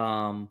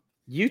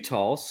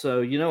Utah?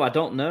 So, I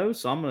don't know.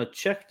 So I'm going to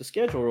check the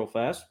schedule real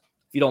fast,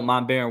 if you don't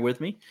mind bearing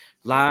with me.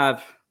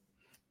 Live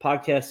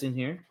podcasting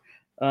here.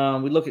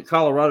 We look at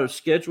Colorado's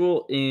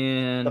schedule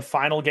in the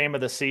final game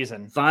of the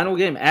season. Final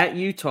game at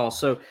Utah.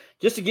 So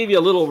just to give you a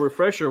little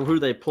refresher of who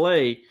they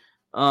play,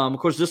 of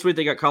course, this week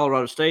they got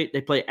Colorado State.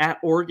 They play at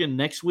Oregon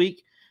next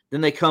week.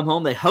 Then they come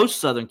home. They host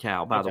Southern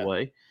Cal, by the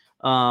way.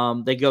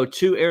 They go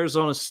to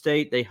Arizona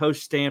State. They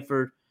host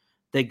Stanford.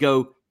 They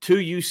go to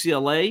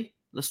UCLA.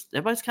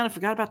 Everybody's kind of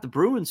forgot about the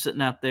Bruins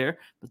sitting out there,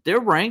 but they're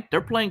ranked. They're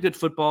playing good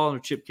football under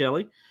Chip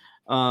Kelly.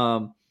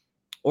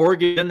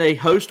 Oregon, they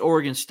host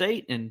Oregon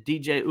State and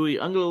DJ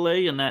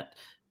Uiagalelei and that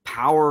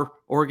power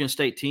Oregon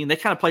State team. They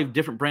kind of play a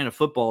different brand of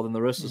football than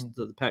the rest of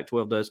the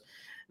Pac-12 does.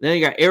 Then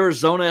you got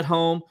Arizona at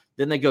home.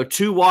 Then they go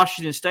to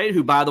Washington State,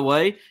 who, by the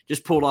way,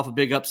 just pulled off a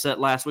big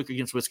upset last week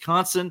against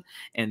Wisconsin,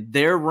 and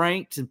they're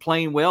ranked and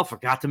playing well.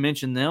 Forgot to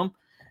mention them.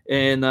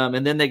 And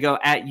then they go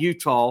at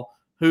Utah,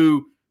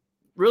 who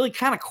really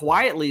kind of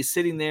quietly is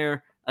sitting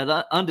there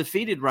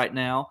undefeated right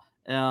now.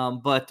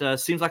 But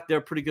seems like they're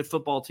a pretty good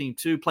football team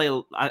too. Play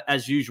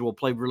as usual,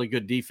 play really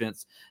good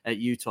defense at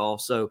Utah.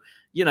 So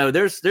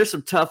there's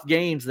some tough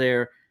games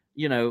there.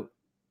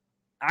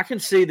 I can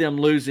see them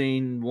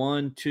losing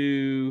 1,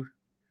 2,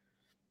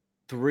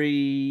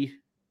 3,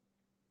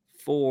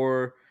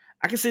 4.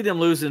 I can see them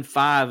losing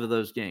 5 of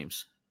those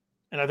games.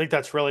 And I think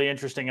that's really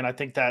interesting. And I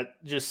think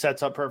that just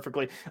sets up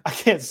perfectly. I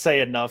can't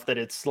say enough that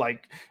it's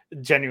like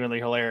genuinely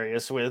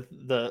hilarious with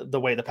the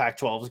way the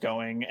Pac-12 is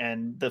going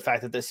and the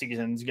fact that this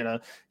season's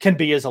can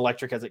be as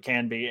electric as it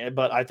can be.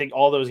 But I think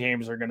all those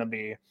games are going to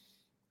be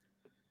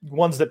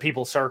ones that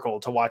people circle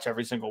to watch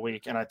every single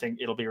week. And I think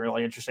it'll be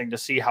really interesting to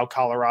see how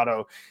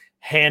Colorado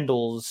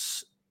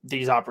handles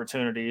these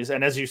opportunities.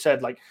 And as you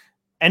said, like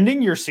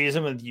ending your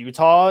season with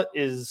Utah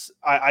is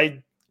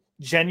I'm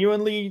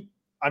genuinely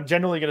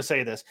going to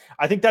say this.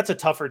 I think that's a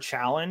tougher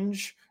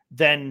challenge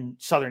than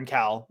Southern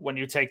Cal when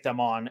you take them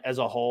on as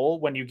a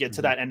whole, when you get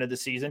to that end of the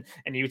season.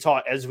 And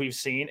Utah, as we've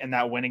seen in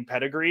that winning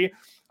pedigree,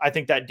 I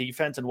think that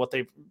defense and what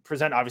they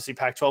present, obviously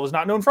Pac-12 is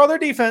not known for all their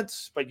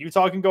defense, but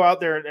Utah can go out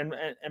there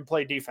and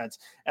play defense.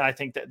 And I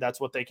think that that's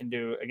what they can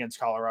do against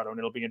Colorado. And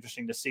it'll be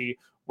interesting to see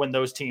when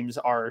those teams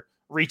are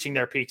reaching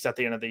their peaks at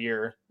the end of the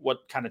year,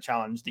 what kind of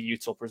challenge the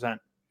Utes will present.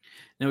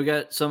 Now we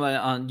got somebody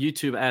on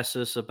YouTube asked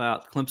us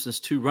about Clemson's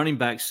 2 running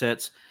back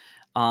sets.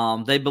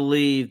 They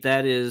believe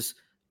that is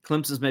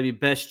Clemson's maybe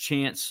best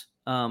chance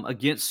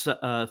against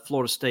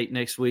Florida State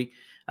next week.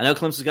 I know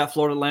Clemson's got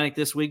Florida Atlantic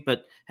this week,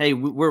 but hey,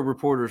 we're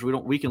reporters.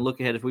 We can look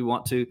ahead if we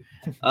want to.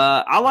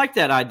 I like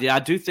that idea. I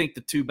do think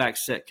the 2-back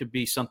set could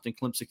be something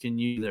Clemson can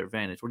use to their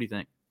advantage. What do you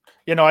think?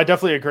 I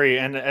definitely agree.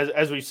 And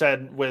as we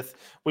said,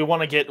 we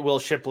want to get Will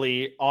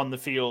Shipley on the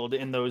field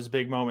in those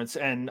big moments,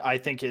 and I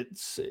think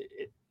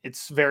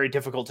it's very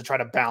difficult to try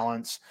to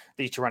balance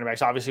these 2 running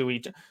backs. Obviously, we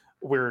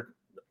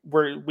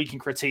can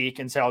critique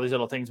and say all these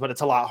little things, but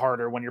it's a lot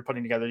harder when you're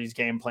putting together these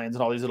game plans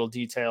and all these little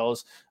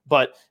details.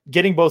 But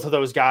getting both of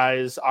those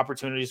guys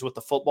opportunities with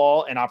the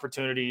football and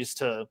opportunities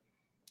to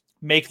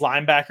make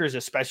linebackers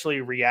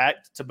especially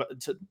react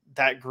to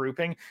that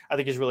grouping, I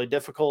think is really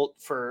difficult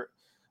for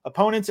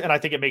opponents. And I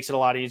think it makes it a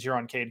lot easier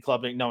on Cade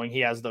Klubnik knowing he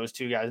has those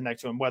 2 guys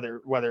next to him,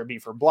 whether it be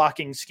for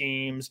blocking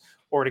schemes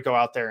or to go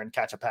out there and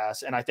catch a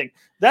pass. And I think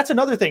that's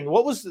another thing.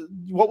 What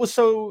was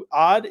so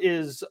odd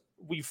is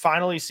we've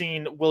finally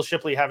seen Will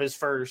Shipley have his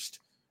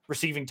first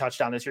receiving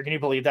touchdown this year. Can you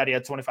believe that? He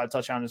had 25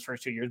 touchdowns in his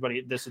first 2 years, but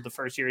this is the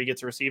first year he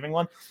gets a receiving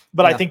one.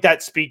 But yeah. I think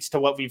that speaks to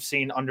what we've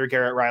seen under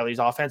Garrett Riley's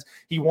offense.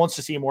 He wants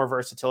to see more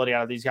versatility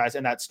out of these guys,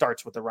 and that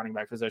starts with the running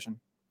back position.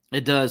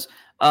 It does.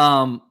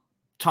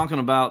 Talking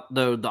about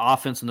the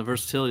offense and the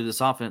versatility of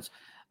this offense,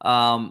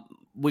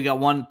 we got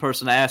one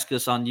person to ask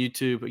us on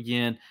YouTube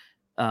again.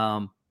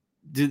 And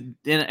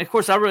of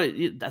course,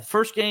 that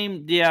first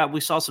game, we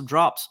saw some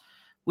drops.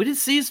 We didn't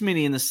see as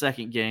many in the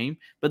second game,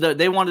 but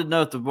they wanted to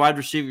know if the wide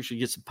receiver should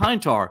get some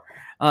pine tar.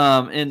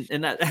 And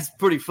that's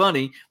pretty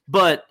funny.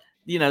 But,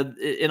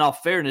 in all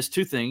fairness,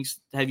 2 things.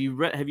 Have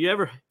you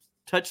ever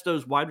touched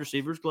those wide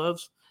receivers'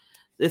 gloves?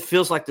 It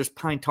feels like there's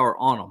pine tar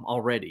on them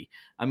already.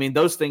 I mean,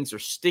 those things are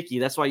sticky.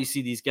 That's why you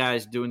see these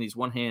guys doing these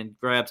one-hand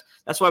grabs.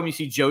 That's why when you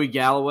see Joey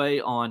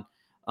Galloway on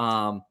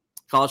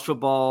college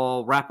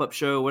football wrap-up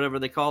show, whatever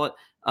they call it,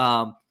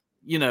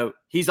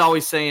 he's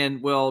always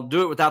saying, well,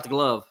 do it without the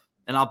glove,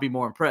 and I'll be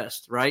more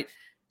impressed, right?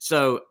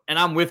 So, and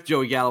I'm with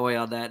Joey Galloway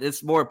on that.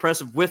 It's more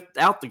impressive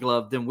without the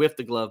glove than with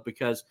the glove,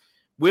 because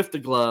with the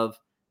glove,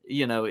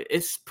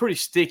 it's pretty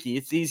sticky.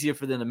 It's easier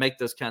for them to make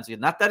those kinds of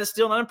 – not that it's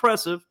still not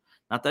impressive,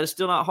 not that it's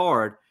still not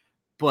hard,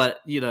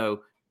 but,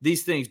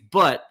 these things.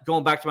 But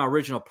going back to my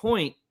original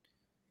point,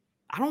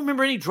 I don't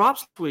remember any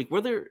drops this week.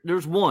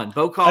 There's one.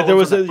 Bo Collins.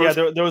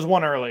 There was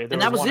one early.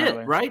 And that was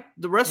it, right?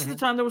 The rest of the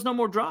time, there was no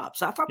more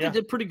drops. I thought they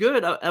did pretty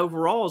good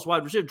overall as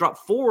wide receiver.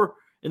 Dropped 4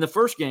 in the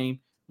first game,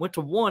 went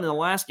to 1 in the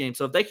last game.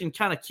 So if they can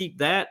kind of keep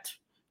that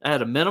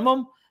at a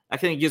minimum, I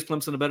think it gives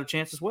Clemson a better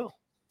chance as well.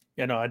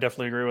 Yeah, no, I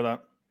definitely agree with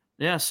that.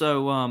 Yeah,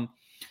 so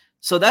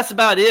that's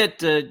about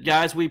it,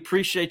 guys. We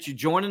appreciate you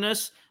joining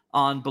us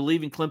on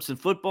Believe in Clemson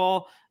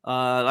Football.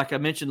 Like I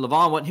mentioned,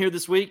 Levon wasn't here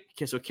this week,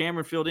 so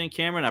Cameron filled in.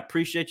 Cameron, I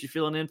appreciate you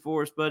filling in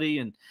for us, buddy,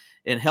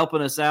 and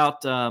helping us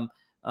out.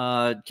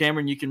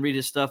 Cameron, you can read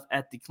his stuff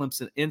at the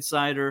Clemson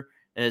Insider,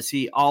 as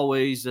he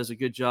always does a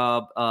good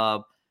job,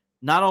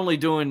 not only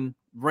doing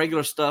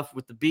regular stuff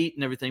with the beat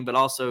and everything, but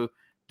also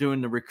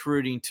doing the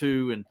recruiting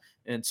too.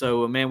 And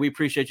so, man, we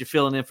appreciate you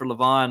filling in for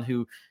Levon,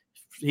 who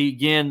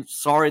again,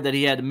 sorry that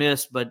he had to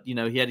miss, but, he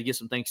had to get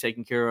some things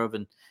taken care of,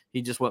 and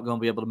he just wasn't going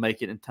to be able to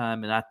make it in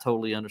time, and I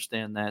totally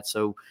understand that.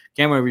 So,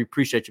 Cameron, we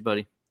appreciate you,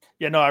 buddy.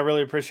 Yeah, no, I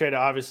really appreciate it.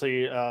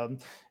 Obviously,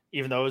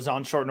 even though it was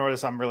on short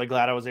notice, I'm really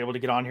glad I was able to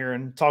get on here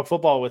and talk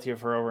football with you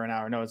for over an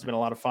hour. No, it's been a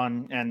lot of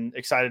fun, and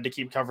excited to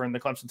keep covering the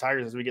Clemson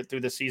Tigers as we get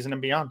through this season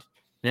and beyond.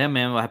 Yeah,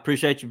 man, well, I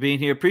appreciate you being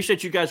here.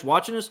 Appreciate you guys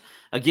watching us.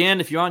 Again,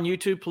 if you're on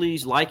YouTube,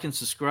 please like and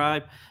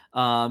subscribe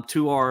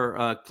to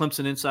our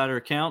Clemson Insider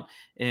account,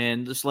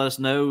 and just let us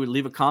know,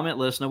 leave a comment,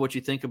 let us know what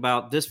you think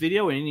about this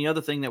video and any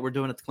other thing that we're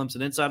doing at the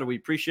Clemson Insider. We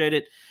appreciate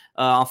it.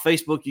 On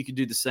Facebook, you can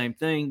do the same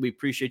thing. We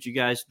appreciate you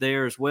guys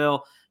there as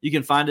well. You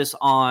can find us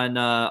on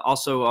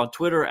also on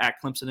Twitter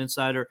at Clemson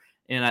Insider,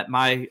 and at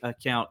my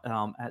account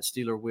at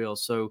Steeler Wheel.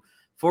 So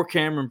for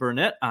Cameron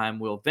Burnett, I'm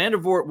Will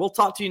Vandervort. We'll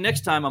talk to you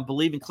next time on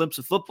Believe in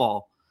Clemson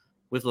Football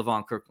with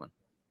Levon Kirkland.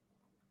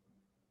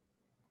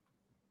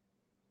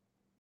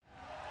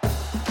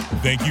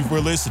 Thank you for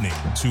listening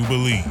to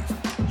Believe.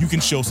 You can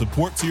show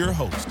support to your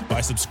host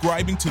by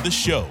subscribing to the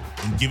show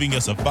and giving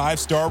us a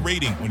 5-star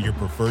rating on your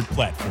preferred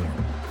platform.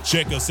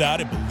 Check us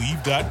out at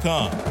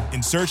Believe.com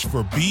and search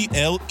for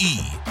BLEAV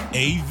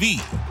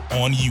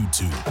on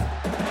YouTube.